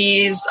working with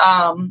these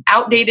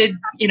outdated,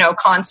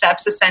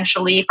 concepts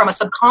essentially from a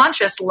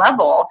subconscious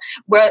level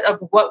of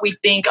what we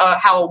think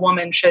how a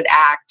woman should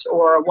act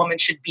or a woman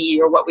should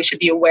be, or what we should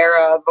be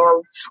aware of,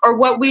 or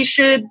what we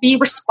should be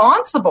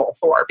responsible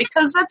for.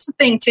 Because that's the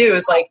thing too,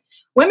 is like,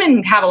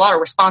 women have a lot of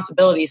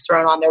responsibilities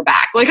thrown on their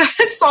back. Like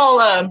I saw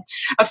a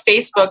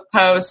Facebook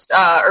post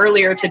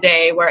earlier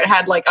today where it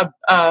had like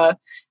a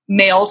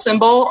male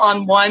symbol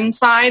on one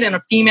side and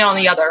a female on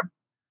the other.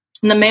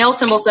 And the male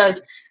symbol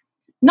says,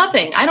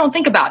 nothing, I don't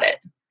think about it.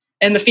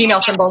 And the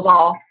female symbol is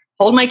all,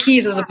 hold my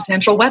keys as a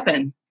potential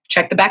weapon.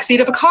 Check the backseat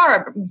of a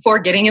car before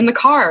getting in the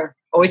car.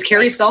 Always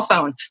carry a cell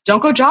phone.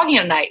 Don't go jogging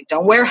at night.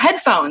 Don't wear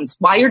headphones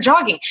while you're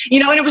jogging.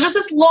 And it was just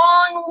this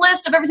long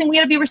list of everything we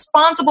had to be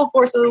responsible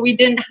for so that we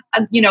didn't,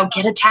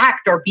 get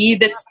attacked or be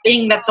this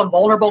thing that's a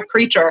vulnerable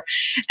creature.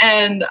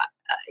 And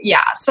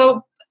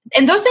so,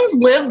 and those things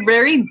live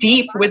very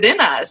deep within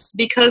us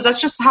because that's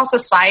just how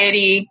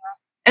society,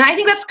 and I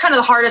think that's kind of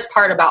the hardest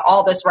part about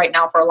all this right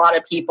now for a lot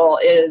of people,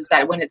 is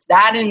that when it's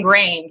that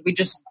ingrained,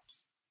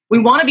 we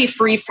want to be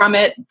free from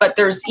it, but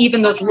there's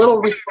even those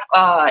little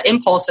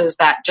impulses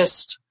that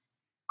just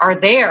are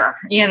there,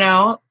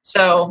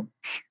 So,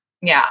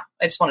 I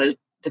just wanted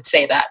to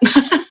say that.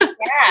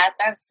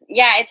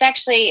 It's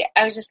actually,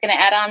 I was just going to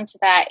add on to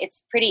that.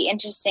 It's pretty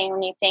interesting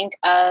when you think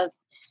of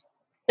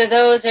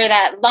those are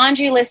that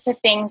laundry list of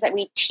things that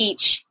we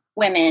teach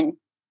women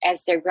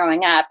as they're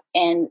growing up.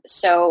 And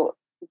so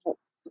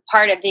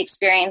part of the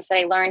experience that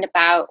I learned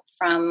about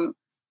from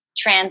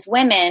trans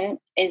women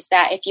is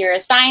that if you're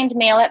assigned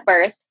male at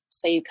birth,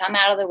 so you come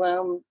out of the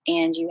womb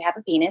and you have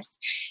a penis,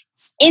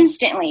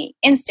 instantly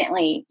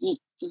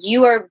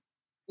you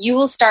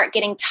will start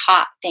getting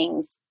taught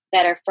things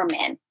that are for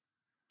men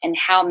and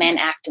how men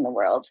act in the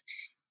world.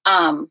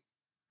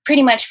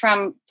 Pretty much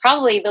from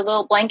probably the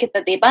little blanket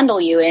that they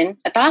bundle you in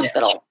at the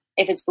hospital,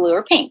 if it's blue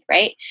or pink,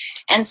 right?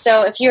 And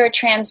so if you're a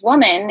trans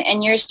woman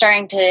and you're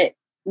starting to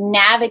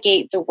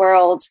navigate the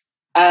world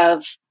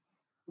of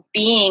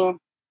being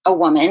a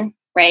woman,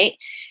 right?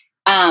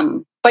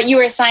 but you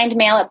were assigned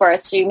male at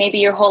birth. So maybe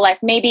your whole life,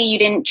 maybe you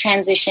didn't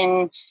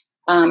transition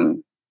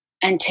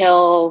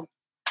until,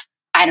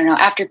 I don't know,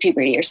 after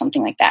puberty or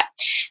something like that.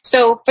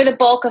 So for the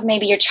bulk of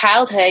maybe your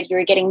childhood, you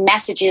were getting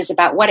messages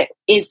about what it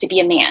is to be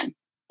a man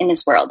in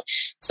this world.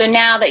 So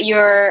now that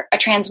you're a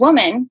trans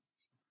woman,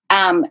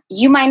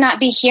 you might not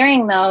be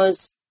hearing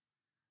those,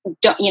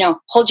 don't,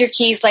 hold your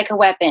keys like a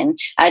weapon,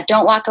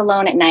 don't walk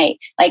alone at night.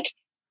 Like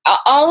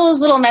all those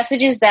little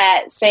messages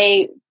that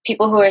say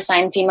people who are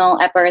assigned female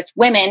at birth,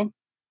 women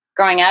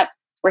growing up,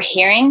 were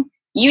hearing.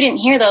 You didn't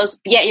hear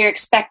those, yet you're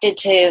expected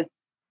to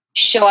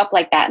show up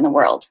like that in the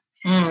world.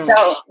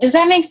 So does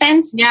that make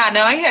sense? Yeah,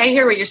 no, I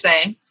hear what you're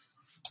saying.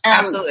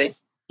 Absolutely.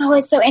 So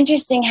it's so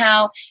interesting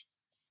how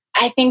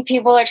I think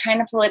people are trying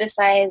to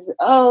politicize,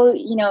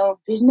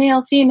 there's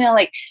male, female,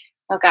 like,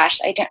 oh gosh,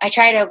 I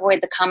try to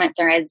avoid the comment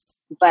threads,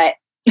 but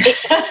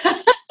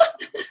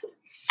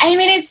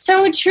it's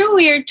so true.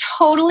 We are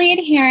totally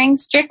adhering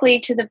strictly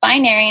to the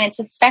binary, and it's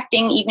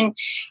affecting even,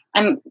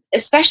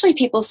 especially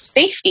people's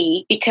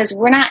safety, because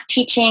we're not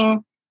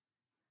teaching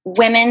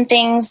women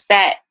things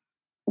that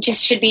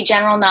just should be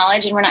general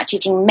knowledge, and we're not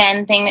teaching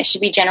men things that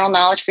should be general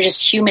knowledge for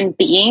just human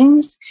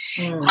beings.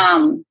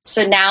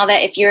 So now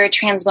that if you're a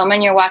trans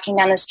woman, you're walking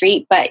down the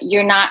street, but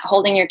you're not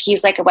holding your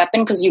keys like a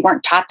weapon because you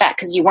weren't taught that,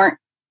 because you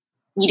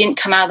didn't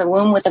come out of the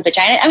womb with a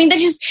vagina.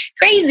 That's just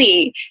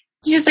crazy.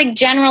 It's just like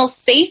general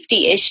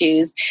safety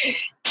issues.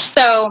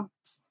 So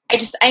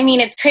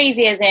it's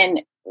crazy, as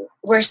in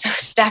we're so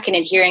stuck in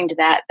adhering to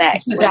that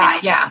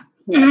yeah.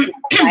 Lives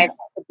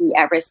could be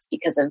at risk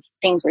because of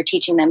things we're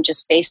teaching them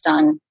just based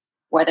on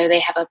whether they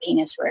have a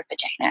penis or a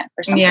vagina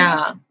or something.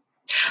 Yeah.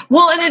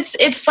 Well, and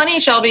it's funny,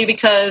 Shelby,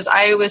 because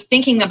I was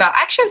thinking about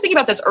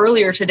this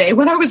earlier today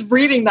when I was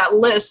reading that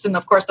list. And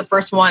of course, the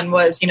first one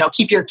was,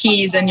 keep your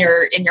keys in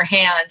your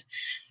hand.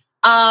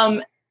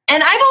 And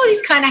I've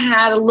always kind of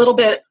had a little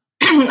bit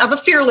of a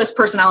fearless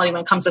personality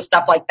when it comes to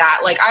stuff like that.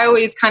 Like I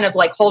always kind of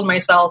like hold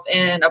myself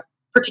in a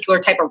particular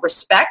type of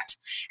respect.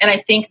 And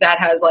I think that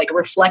has like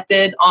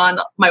reflected on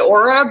my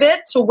aura a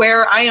bit, to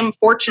where I am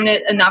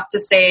fortunate enough to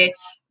say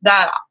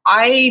that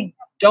I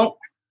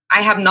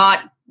have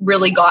not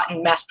really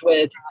gotten messed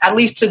with, at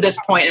least to this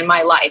point in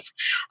my life.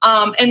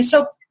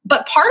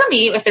 But part of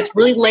me, if it's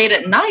really late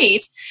at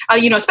night,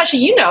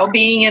 especially,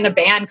 being in a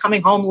band,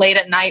 coming home late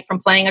at night from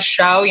playing a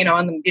show, in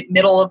the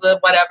middle of the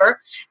whatever,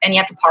 and you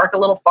have to park a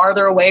little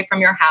farther away from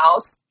your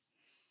house.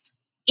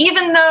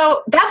 Even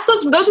though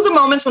those are the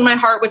moments when my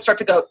heart would start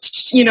to go,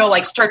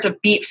 start to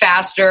beat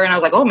faster. And I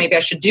was like, oh, maybe I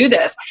should do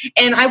this.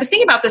 And I was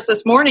thinking about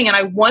this morning, and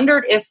I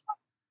wondered if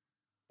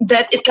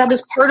that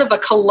is part of a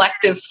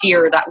collective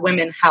fear that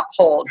women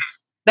hold,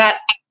 that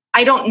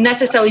I don't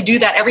necessarily do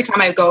that every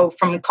time I go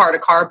from car to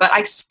car, but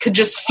I could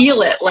just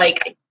feel it.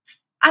 Like,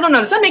 I don't know.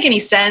 Does that make any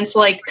sense?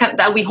 Like kind of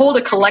that we hold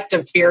a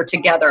collective fear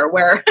together,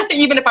 where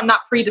even if I'm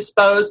not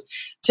predisposed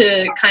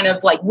to kind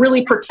of like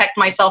really protect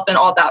myself in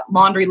all that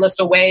laundry list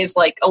of ways,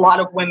 like a lot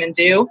of women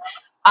do,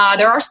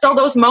 there are still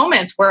those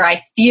moments where I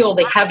feel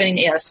the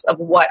heaviness of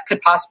what could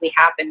possibly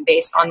happen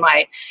based on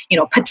my,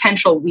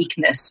 potential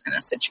weakness in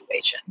a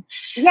situation.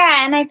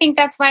 Yeah. And I think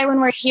that's why when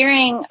we're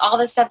hearing all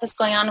the stuff that's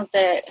going on with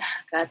the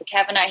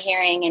Kavanaugh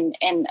hearing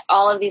and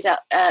all of these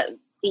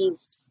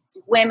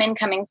women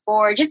coming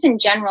forward, just in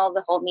general,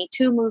 the whole Me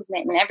Too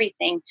movement and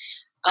everything,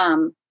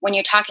 when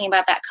you're talking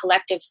about that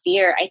collective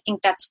fear, I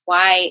think that's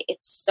why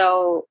it's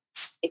so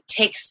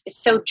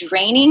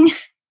draining.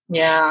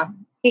 Yeah.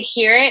 To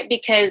hear it,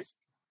 because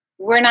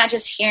we're not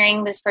just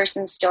hearing this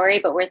person's story,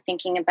 but we're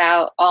thinking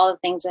about all the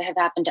things that have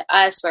happened to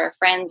us or our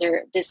friends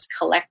or this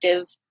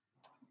collective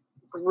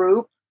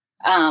group.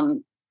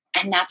 And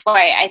that's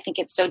why I think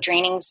it's so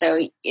draining. So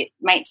it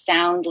might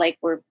sound like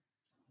we're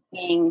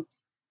being,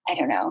 I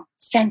don't know,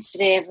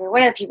 sensitive, or what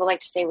do people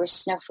like to say? We're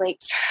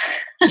snowflakes.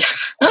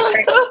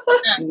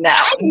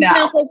 No.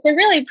 Snowflakes are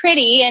really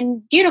pretty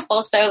and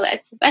beautiful. So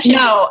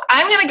no,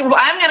 I'm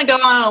gonna go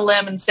on a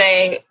limb and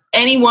say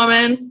any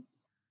woman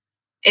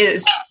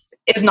is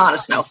not a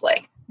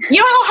snowflake. You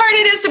know how hard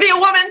it is to be a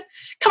woman?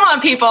 Come on,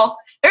 people.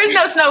 There's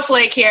no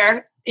snowflake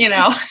here,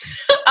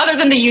 other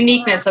than the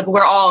uniqueness of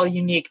we're all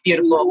unique,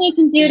 beautiful. Unique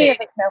and beauty of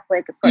a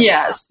snowflake, of course.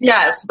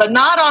 Yes, but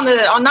not on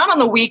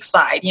the weak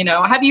side.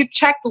 Have you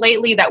checked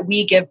lately that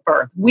we give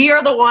birth? We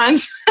are the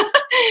ones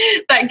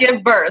that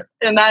give birth,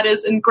 and that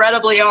is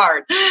incredibly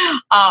hard.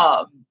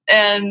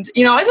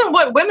 Isn't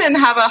what women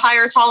have a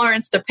higher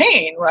tolerance to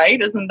pain, right?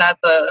 Isn't that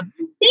I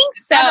think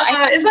so.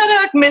 Is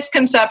that a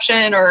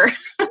misconception, or?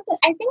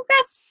 I think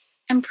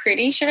I'm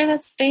pretty sure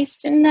that's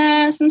based in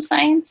some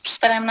science,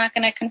 but I'm not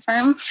going to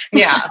confirm.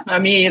 Yeah,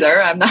 me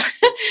either. I'm not,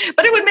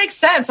 but it would make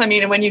sense. I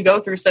mean, when you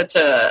go through such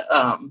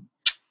a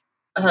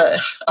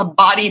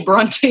body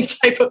brunting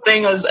type of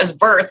thing as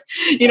birth,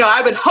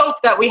 I would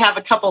hope that we have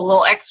a couple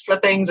little extra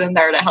things in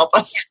there to help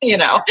us,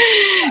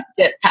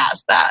 get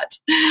past that.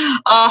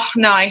 Oh,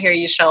 no, I hear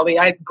you, Shelby.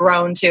 I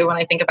groan too when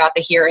I think about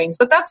the hearings,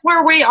 but that's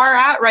where we are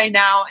at right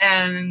now.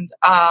 And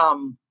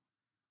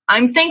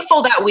I'm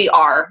thankful that we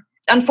are.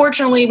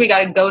 unfortunately, we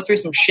got to go through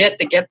some shit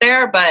to get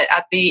there. But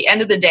at the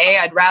end of the day,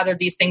 I'd rather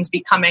these things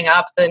be coming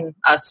up than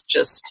us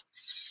just,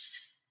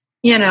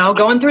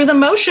 going through the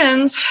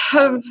motions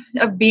of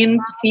being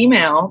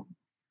female.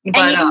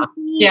 But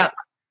yeah,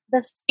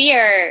 the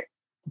fear.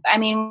 I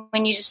mean,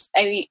 when you just,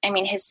 I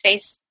mean, his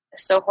face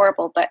is so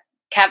horrible, but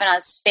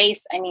Kavanaugh's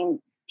face, I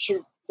mean,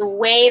 the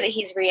way that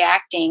he's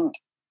reacting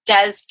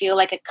does feel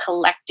like a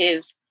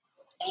collective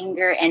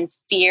anger and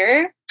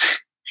fear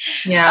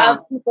of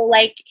people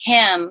like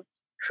him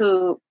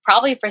who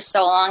probably for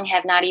so long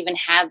have not even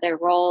had their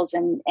roles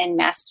and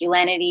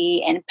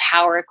masculinity and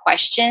power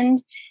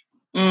questioned.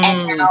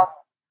 And now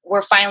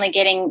we're finally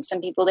getting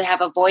some people to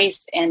have a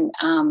voice, and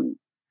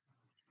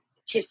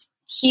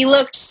he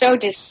looked so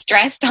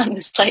distressed on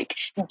this like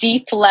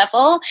deep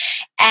level.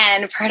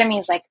 And part of me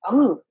is like,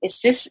 oh,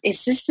 is this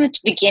the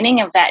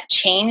beginning of that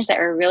change that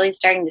we're really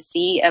starting to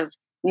see of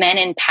men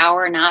in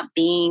power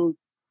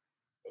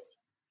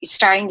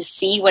starting to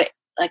see what,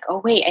 like, oh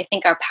wait, I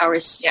think our power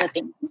is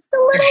slipping just a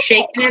little They're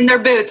shaking in their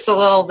boots a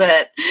little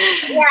bit.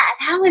 Yeah,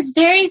 that was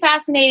very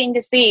fascinating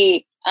to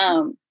see,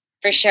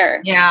 for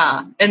sure.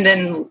 Yeah. And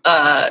then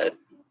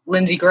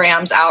Lindsey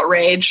Graham's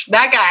outrage.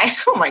 That guy,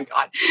 oh my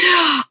God.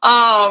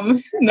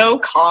 No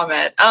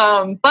comment.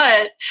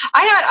 But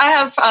I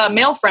have a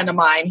male friend of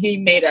mine. He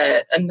made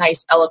a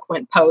nice,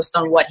 eloquent post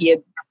on what he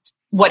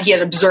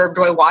had observed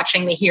while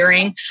watching the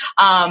hearing.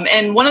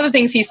 And one of the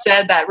things he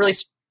said that really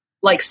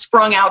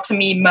sprung out to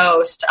me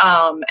most,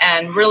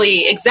 and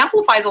really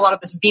exemplifies a lot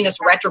of this Venus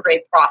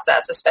retrograde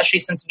process, especially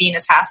since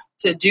Venus has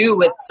to do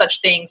with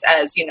such things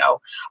as,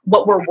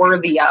 what we're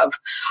worthy of.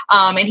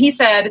 And he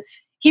said,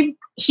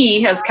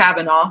 he as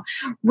Kavanaugh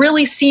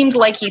really seemed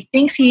like he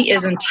thinks he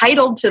is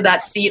entitled to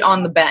that seat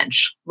on the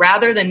bench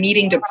rather than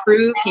needing to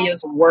prove he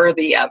is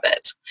worthy of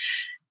it.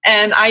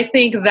 And I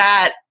think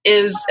that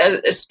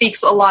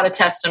speaks a lot of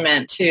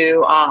testament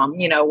to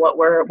what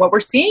we're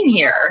seeing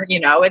here.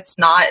 It's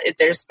not,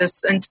 there's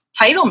this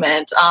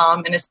entitlement,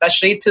 and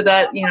especially to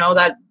that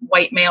that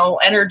white male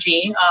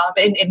energy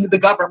in the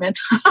government.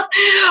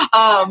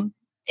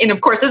 And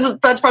of course,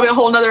 that's probably a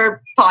whole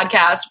nother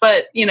podcast.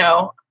 But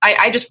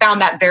I just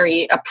found that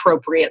very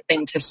appropriate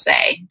thing to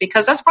say,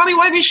 because that's probably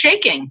why he's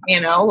shaking.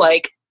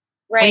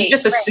 Right. When you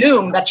just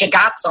assume that you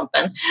got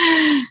something.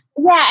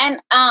 Yeah, and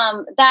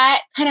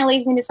that kind of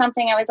leads me to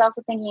something I was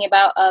also thinking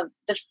about, of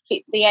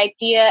the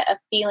idea of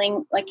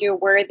feeling like you're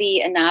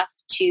worthy enough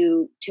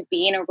to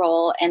be in a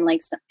role, and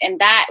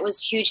that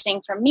was a huge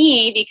thing for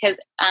me, because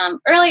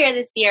earlier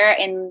this year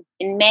in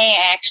May,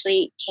 I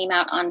actually came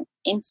out on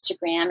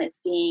Instagram as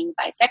being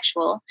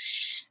bisexual,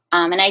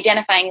 and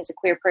identifying as a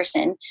queer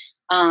person,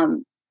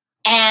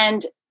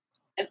 and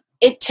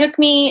it took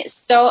me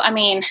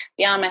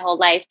beyond my whole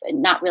life,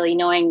 not really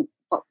knowing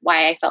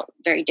why I felt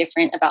very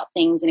different about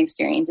things and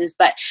experiences.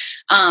 But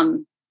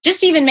just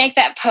to even make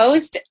that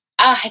post,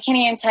 I can't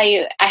even tell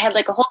you, I had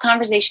like a whole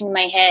conversation in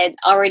my head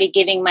already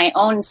giving my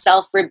own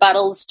self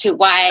rebuttals to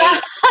why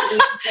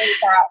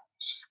that.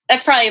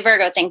 That's probably a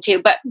Virgo thing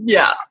too. But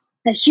yeah,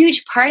 a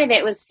huge part of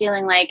it was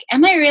feeling like,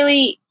 am I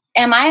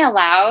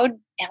allowed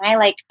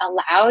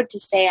to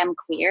say I'm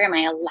queer? Am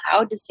I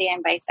allowed to say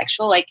I'm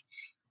bisexual? Like,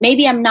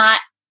 maybe I'm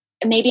not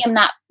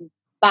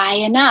bi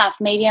enough.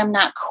 Maybe I'm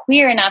not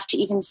queer enough to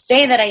even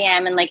say that I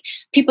am. And like,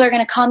 people are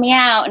going to call me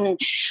out. And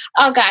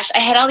oh gosh, I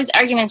had all these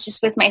arguments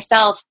just with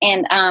myself.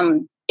 And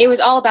it was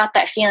all about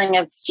that feeling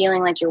of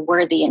feeling like you're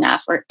worthy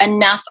enough, or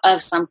enough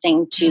of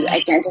something to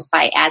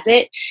identify as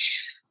it.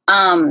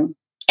 And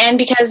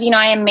because,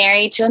 I am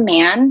married to a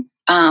man,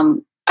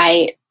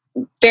 I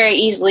very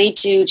easily,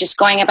 to just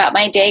going about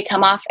my day,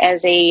 come off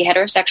as a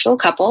heterosexual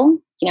couple,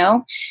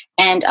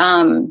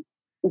 and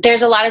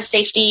there's a lot of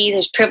safety,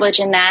 there's privilege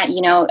in that.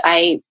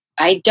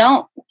 I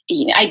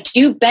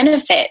do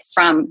benefit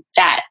from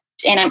that,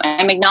 and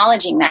I'm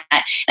acknowledging that.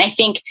 And I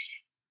think,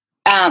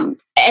 and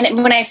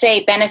when I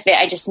say benefit,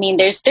 I just mean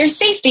there's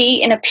safety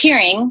in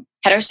appearing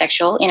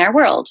heterosexual in our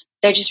world.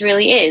 There just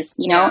really is,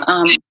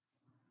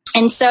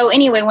 and so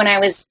anyway, when I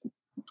was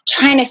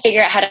trying to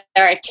figure out how to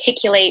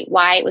articulate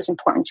why it was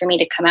important for me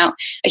to come out,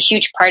 a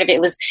huge part of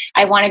it was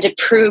I wanted to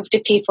prove to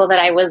people that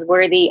I was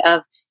worthy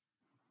of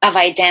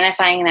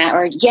identifying that,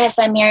 or yes,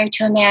 I'm married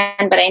to a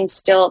man, but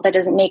that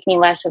doesn't make me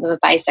less of a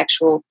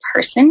bisexual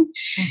person.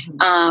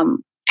 Mm-hmm.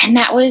 And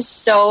that was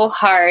so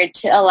hard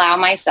to allow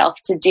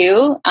myself to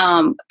do,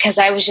 because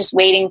I was just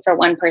waiting for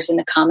one person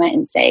to comment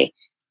and say,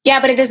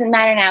 yeah, but it doesn't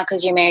matter now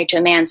because you're married to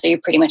a man, so you're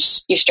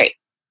straight.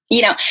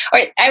 Or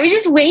I was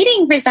just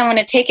waiting for someone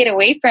to take it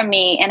away from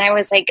me. And I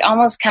was like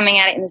almost coming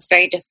at it in this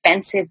very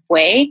defensive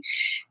way.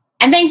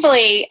 And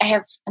thankfully I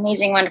have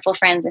amazing, wonderful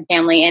friends and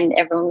family, and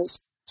everyone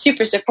was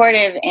super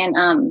supportive.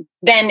 And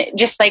then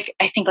just I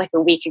think a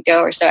week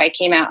ago or so, I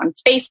came out on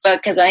Facebook,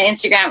 because on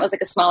Instagram it was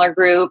like a smaller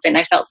group and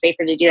I felt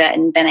safer to do that.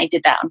 And then I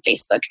did that on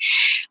Facebook.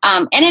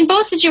 And in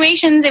both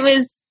situations, it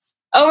was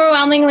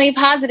overwhelmingly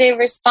positive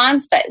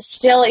response, but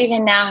still,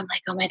 even now, I'm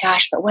like, oh my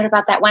gosh, but what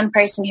about that one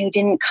person who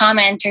didn't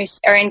comment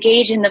or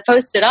engage in the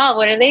post at all?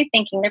 What are they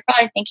thinking? They're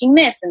probably thinking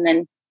this. And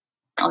then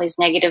all these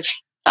negative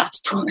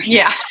thoughts pour.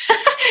 Yeah.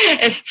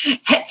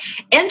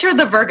 Enter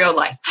the Virgo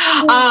life.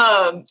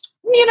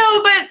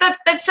 But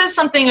that says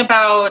something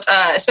about,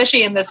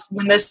 especially in this,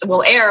 when this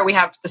will air, we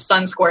have the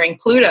sun squaring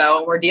Pluto,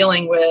 and we're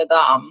dealing with,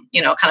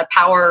 kind of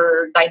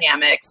power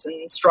dynamics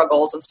and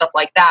struggles and stuff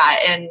like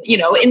that. And,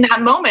 in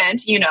that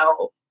moment,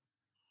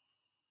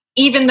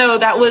 even though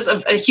that was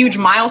a huge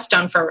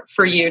milestone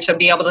for you to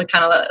be able to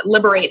kind of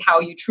liberate how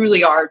you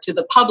truly are to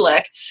the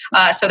public,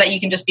 so that you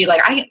can just be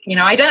like, I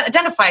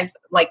identify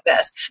like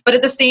this. But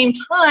at the same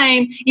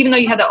time, even though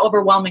you had the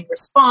overwhelming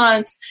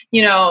response,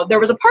 there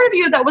was a part of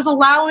you that was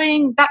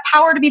allowing that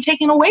power to be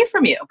taken away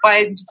from you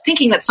by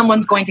thinking that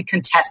someone's going to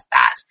contest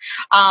that,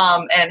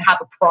 and have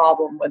a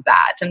problem with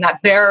that, and that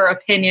their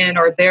opinion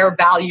or their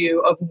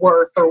value of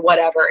worth or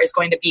whatever is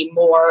going to be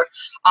more,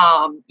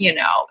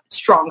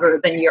 stronger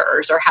than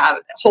yours, or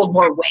hold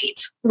more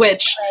weight,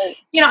 which,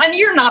 and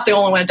you're not the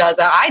only one who does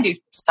that. I do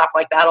stuff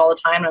like that all the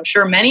time. And I'm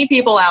sure many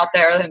people out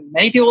there and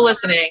many people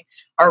listening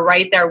are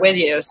right there with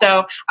you.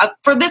 So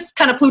for this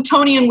kind of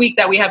Plutonian week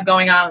that we have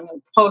going on, I'm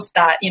going to post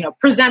that,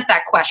 present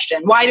that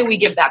question. Why do we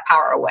give that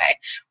power away?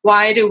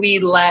 Why do we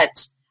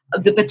let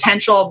the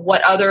potential of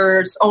what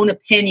others' own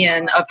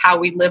opinion of how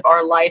we live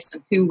our lives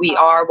and who we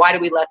are, why do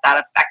we let that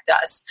affect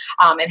us?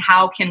 And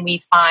how can we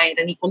find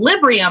an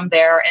equilibrium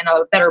there and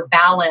a better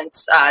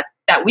balance,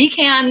 that we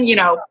can,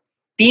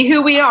 be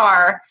who we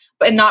are,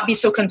 but not be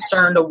so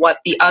concerned of what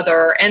the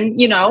other, and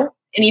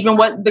even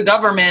what the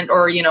government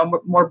or,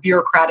 more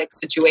bureaucratic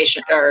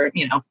situation or,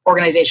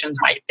 organizations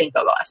might think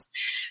of us.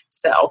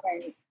 So.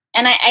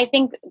 And I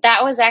think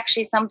that was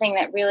actually something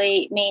that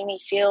really made me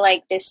feel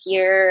like this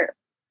year,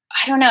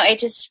 I don't know, it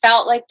just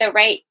felt like the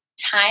right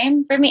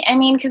time for me. I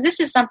mean, because this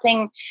is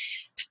something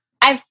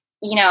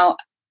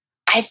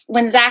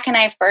when Zach and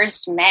I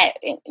first met,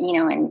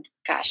 in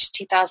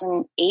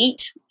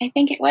 2008, I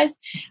think it was.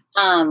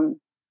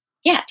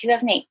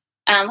 2008.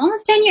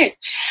 Almost 10 years.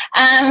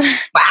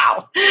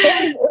 Wow.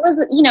 It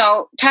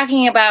was,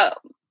 talking about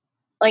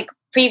like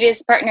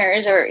previous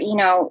partners or,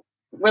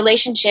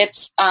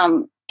 relationships.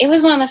 It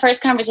was one of the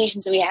first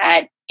conversations we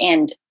had.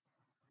 And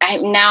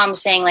I'm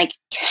saying like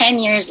 10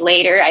 years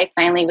later, I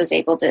finally was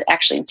able to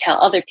actually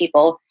tell other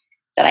people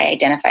that I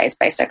identify as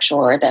bisexual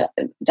or that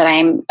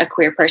I'm a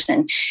queer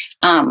person.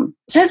 So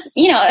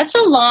that's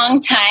a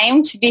long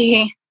time to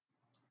be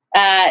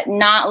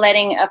not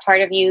letting a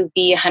part of you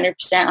be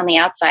 100% on the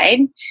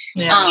outside.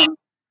 Yeah.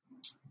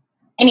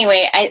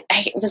 Anyway, I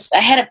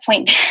had a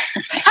point.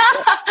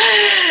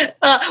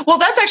 Well,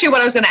 that's actually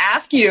what I was going to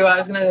ask you. I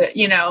was going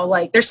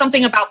to, there's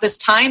something about this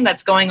time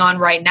that's going on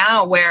right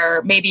now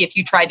where maybe if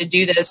you tried to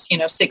do this,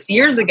 6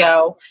 years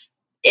ago,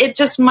 it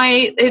just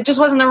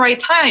wasn't the right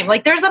time.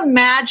 Like there's a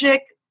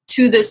magic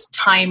to this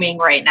timing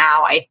right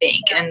now, I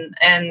think.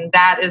 And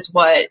that is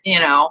what,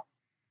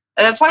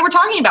 that's why we're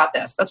talking about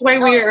this. That's why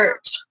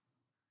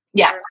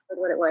yeah.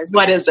 What it was.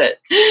 What is it?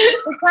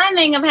 The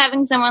timing of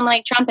having someone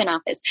like Trump in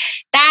office.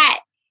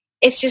 That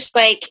it's just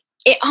like,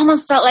 it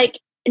almost felt like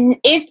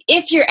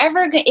if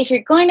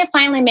you're going to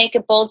finally make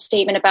a bold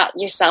statement about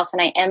yourself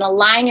and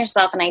align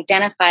yourself and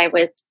identify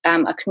with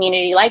a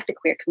community like the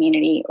queer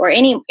community or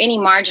any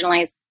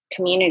marginalized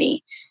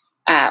community,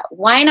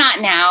 why not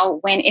now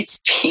when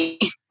it's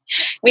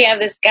we have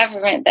this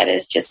government that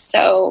is just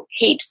so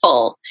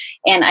hateful?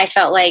 And I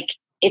felt like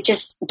it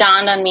just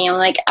dawned on me. I'm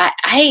like,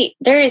 I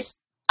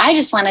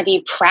just want to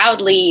be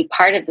proudly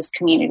part of this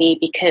community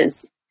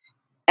because,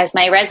 as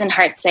my resin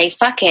hearts say,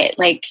 fuck it.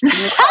 Like,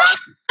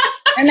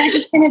 I'm not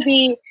just going to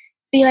be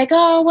like,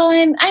 oh, well,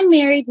 I'm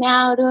married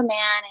now to a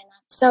man, and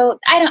so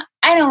I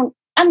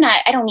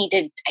don't need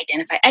to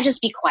identify. I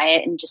just be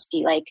quiet and just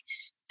be like,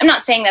 I'm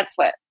not saying that's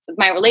what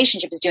my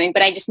relationship is doing,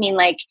 but I just mean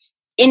like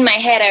in my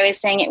head, I was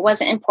saying it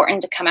wasn't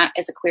important to come out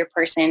as a queer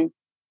person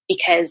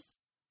because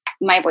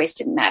my voice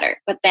didn't matter.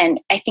 But then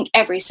I think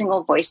every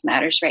single voice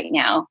matters right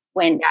now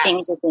when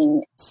things are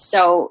being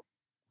so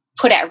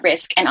put at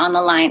risk and on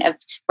the line of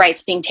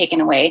rights being taken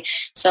away.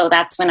 So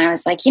that's when I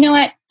was like, you know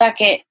what,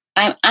 fuck it.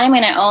 I'm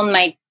going to own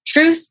my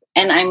truth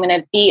and I'm going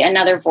to be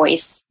another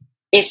voice.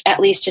 If at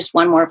least just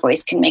one more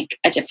voice can make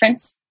a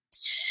difference.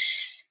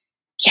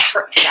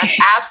 Yeah,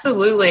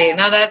 absolutely.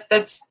 No,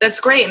 that's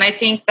great. And I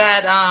think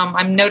that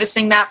I'm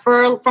noticing that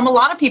from a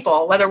lot of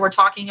people, whether we're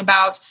talking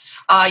about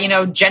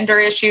gender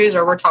issues,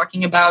 or we're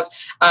talking about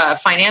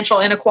financial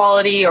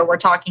inequality, or we're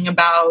talking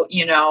about,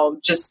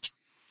 just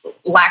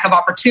lack of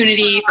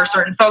opportunity for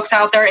certain folks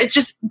out there. It's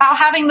just about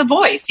having the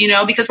voice,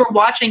 because we're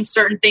watching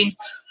certain things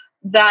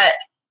that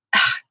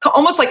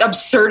almost like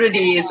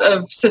absurdities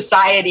of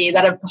society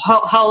that have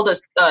held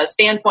a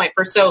standpoint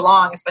for so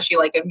long, especially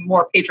like a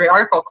more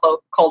patriarchal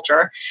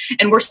culture.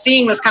 And we're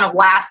seeing this kind of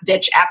last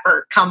ditch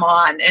effort come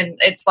on. And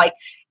it's like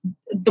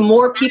the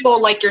more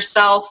people like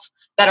yourself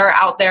that are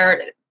out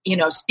there,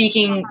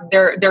 speaking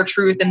their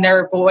truth and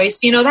their voice,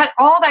 that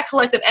all that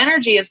collective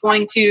energy is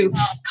going to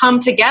come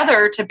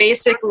together to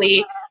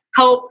basically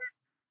help,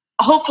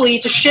 hopefully,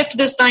 to shift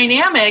this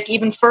dynamic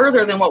even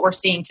further than what we're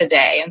seeing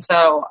today. And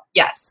so,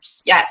 yes,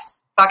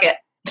 fuck it.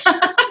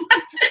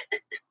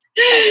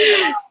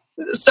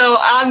 So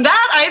on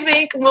that, I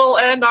think we'll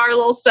end our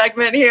little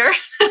segment here.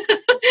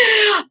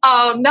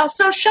 Now,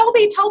 so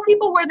Shelby, tell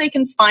people where they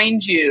can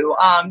find you.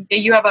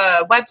 You have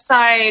a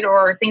website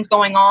or things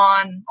going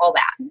on, all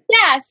that.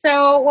 Yeah.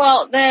 So,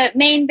 well, the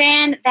main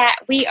band that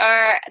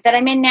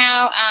I'm in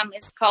now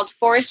is called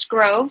Forest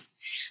Grove.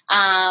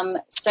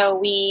 So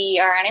we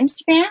are on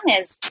Instagram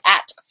is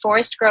at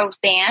Forest Grove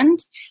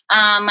Band.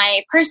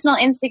 My personal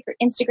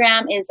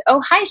Instagram is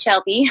Oh Hi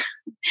Shelby.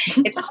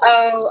 It's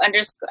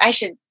I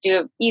should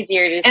do it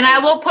easier to and I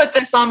will put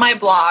this on my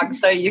blog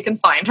so you can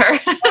find her.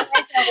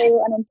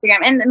 On Instagram.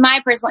 And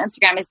my personal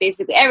Instagram is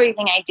basically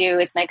everything I do.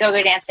 It's my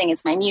go-go dancing,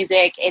 it's my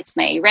music, it's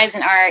my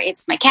resin art,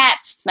 it's my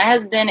cats, it's my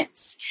husband,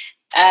 it's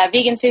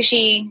vegan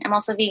sushi. I'm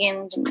also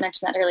vegan, didn't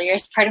mention that earlier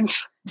as part of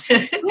who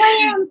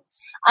I am.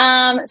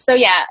 So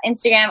yeah,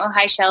 Instagram, Oh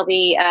Hi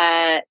Shelby,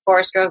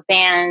 Forest Grove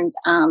Band.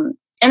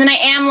 And then I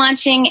am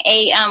launching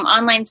a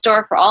online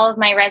store for all of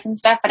my resin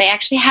stuff, but I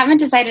actually haven't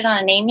decided on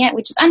a name yet,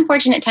 which is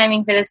unfortunate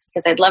timing for this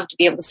because I'd love to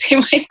be able to say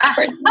my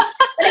store. But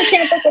I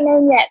can't pick a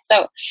name yet,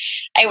 so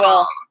I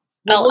will.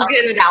 We'll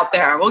get it out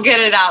there. We'll get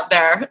it out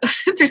there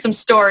through some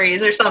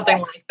stories or something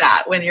like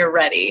that when you're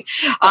ready.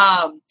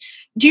 Are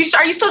you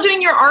still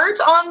doing your art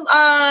on?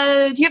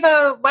 Do you have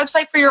a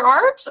website for your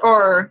art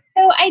or?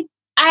 So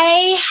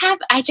I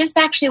just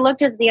actually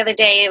looked at it the other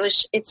day.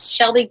 It's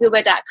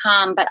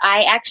shelbyguba.com, but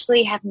I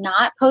actually have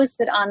not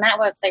posted on that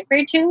website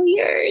for 2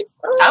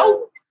 years.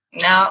 Oh,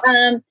 no.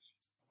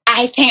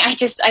 I think I've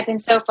been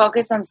so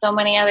focused on so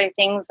many other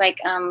things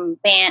like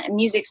band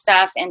music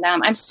stuff, and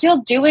I'm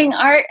still doing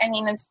art.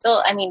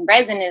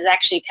 Resin is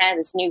actually kind of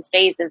this new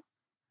phase of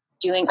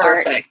doing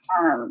Perfect.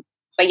 art.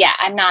 But yeah,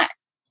 I'm not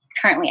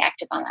currently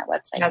active on that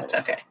website. That's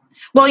okay.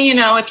 Well,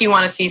 if you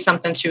want to see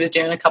something she was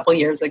doing a couple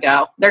years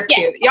ago, they're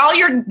cute. Yeah. All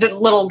your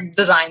little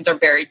designs are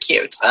very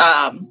cute.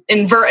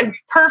 In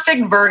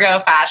perfect Virgo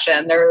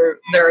fashion. They're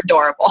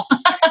adorable.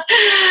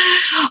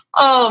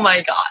 Oh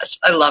my gosh.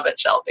 I love it,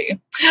 Shelby.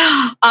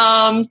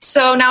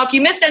 So now if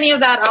you missed any of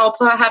that, I'll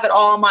have it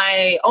all on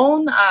my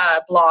own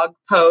blog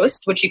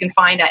post, which you can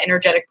find at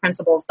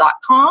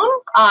energeticprinciples.com.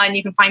 And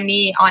you can find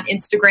me on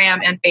Instagram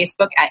and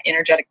Facebook at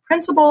Energetic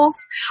Principles.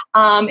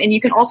 And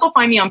you can also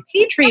find me on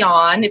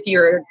Patreon if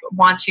you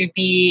want to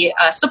be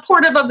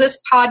supportive of this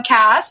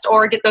podcast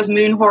or get those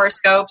moon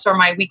horoscopes or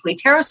my weekly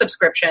tarot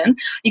subscription.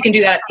 You can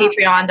do that at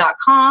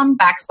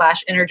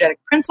patreon.com/energetic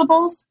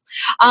principles.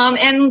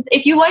 And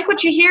if you like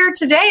what you hear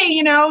today,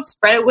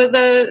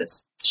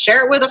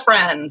 share it with a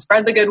friend,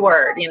 spread the good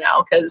word,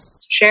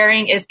 because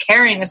sharing is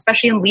caring,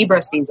 especially in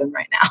Libra season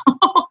right now.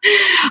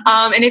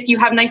 And if you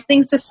have nice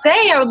things to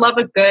say, I would love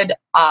a good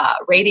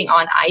rating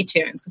on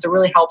iTunes because it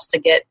really helps to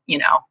get,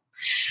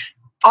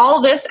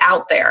 all this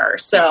out there.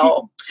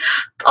 So,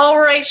 all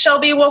right,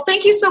 Shelby. Well,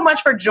 thank you so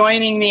much for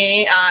joining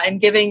me and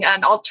giving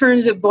an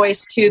alternative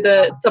voice to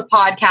the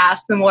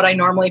podcast than what I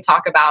normally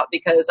talk about,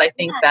 because I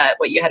think that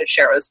what you had to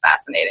share was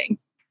fascinating.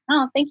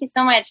 Oh, thank you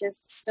so much.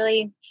 It's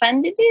really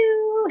fun to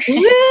do.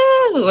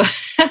 Woo!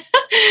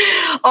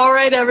 All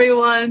right,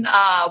 everyone.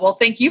 Well,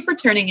 thank you for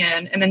tuning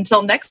in. And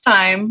until next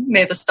time,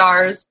 may the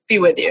stars be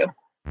with you.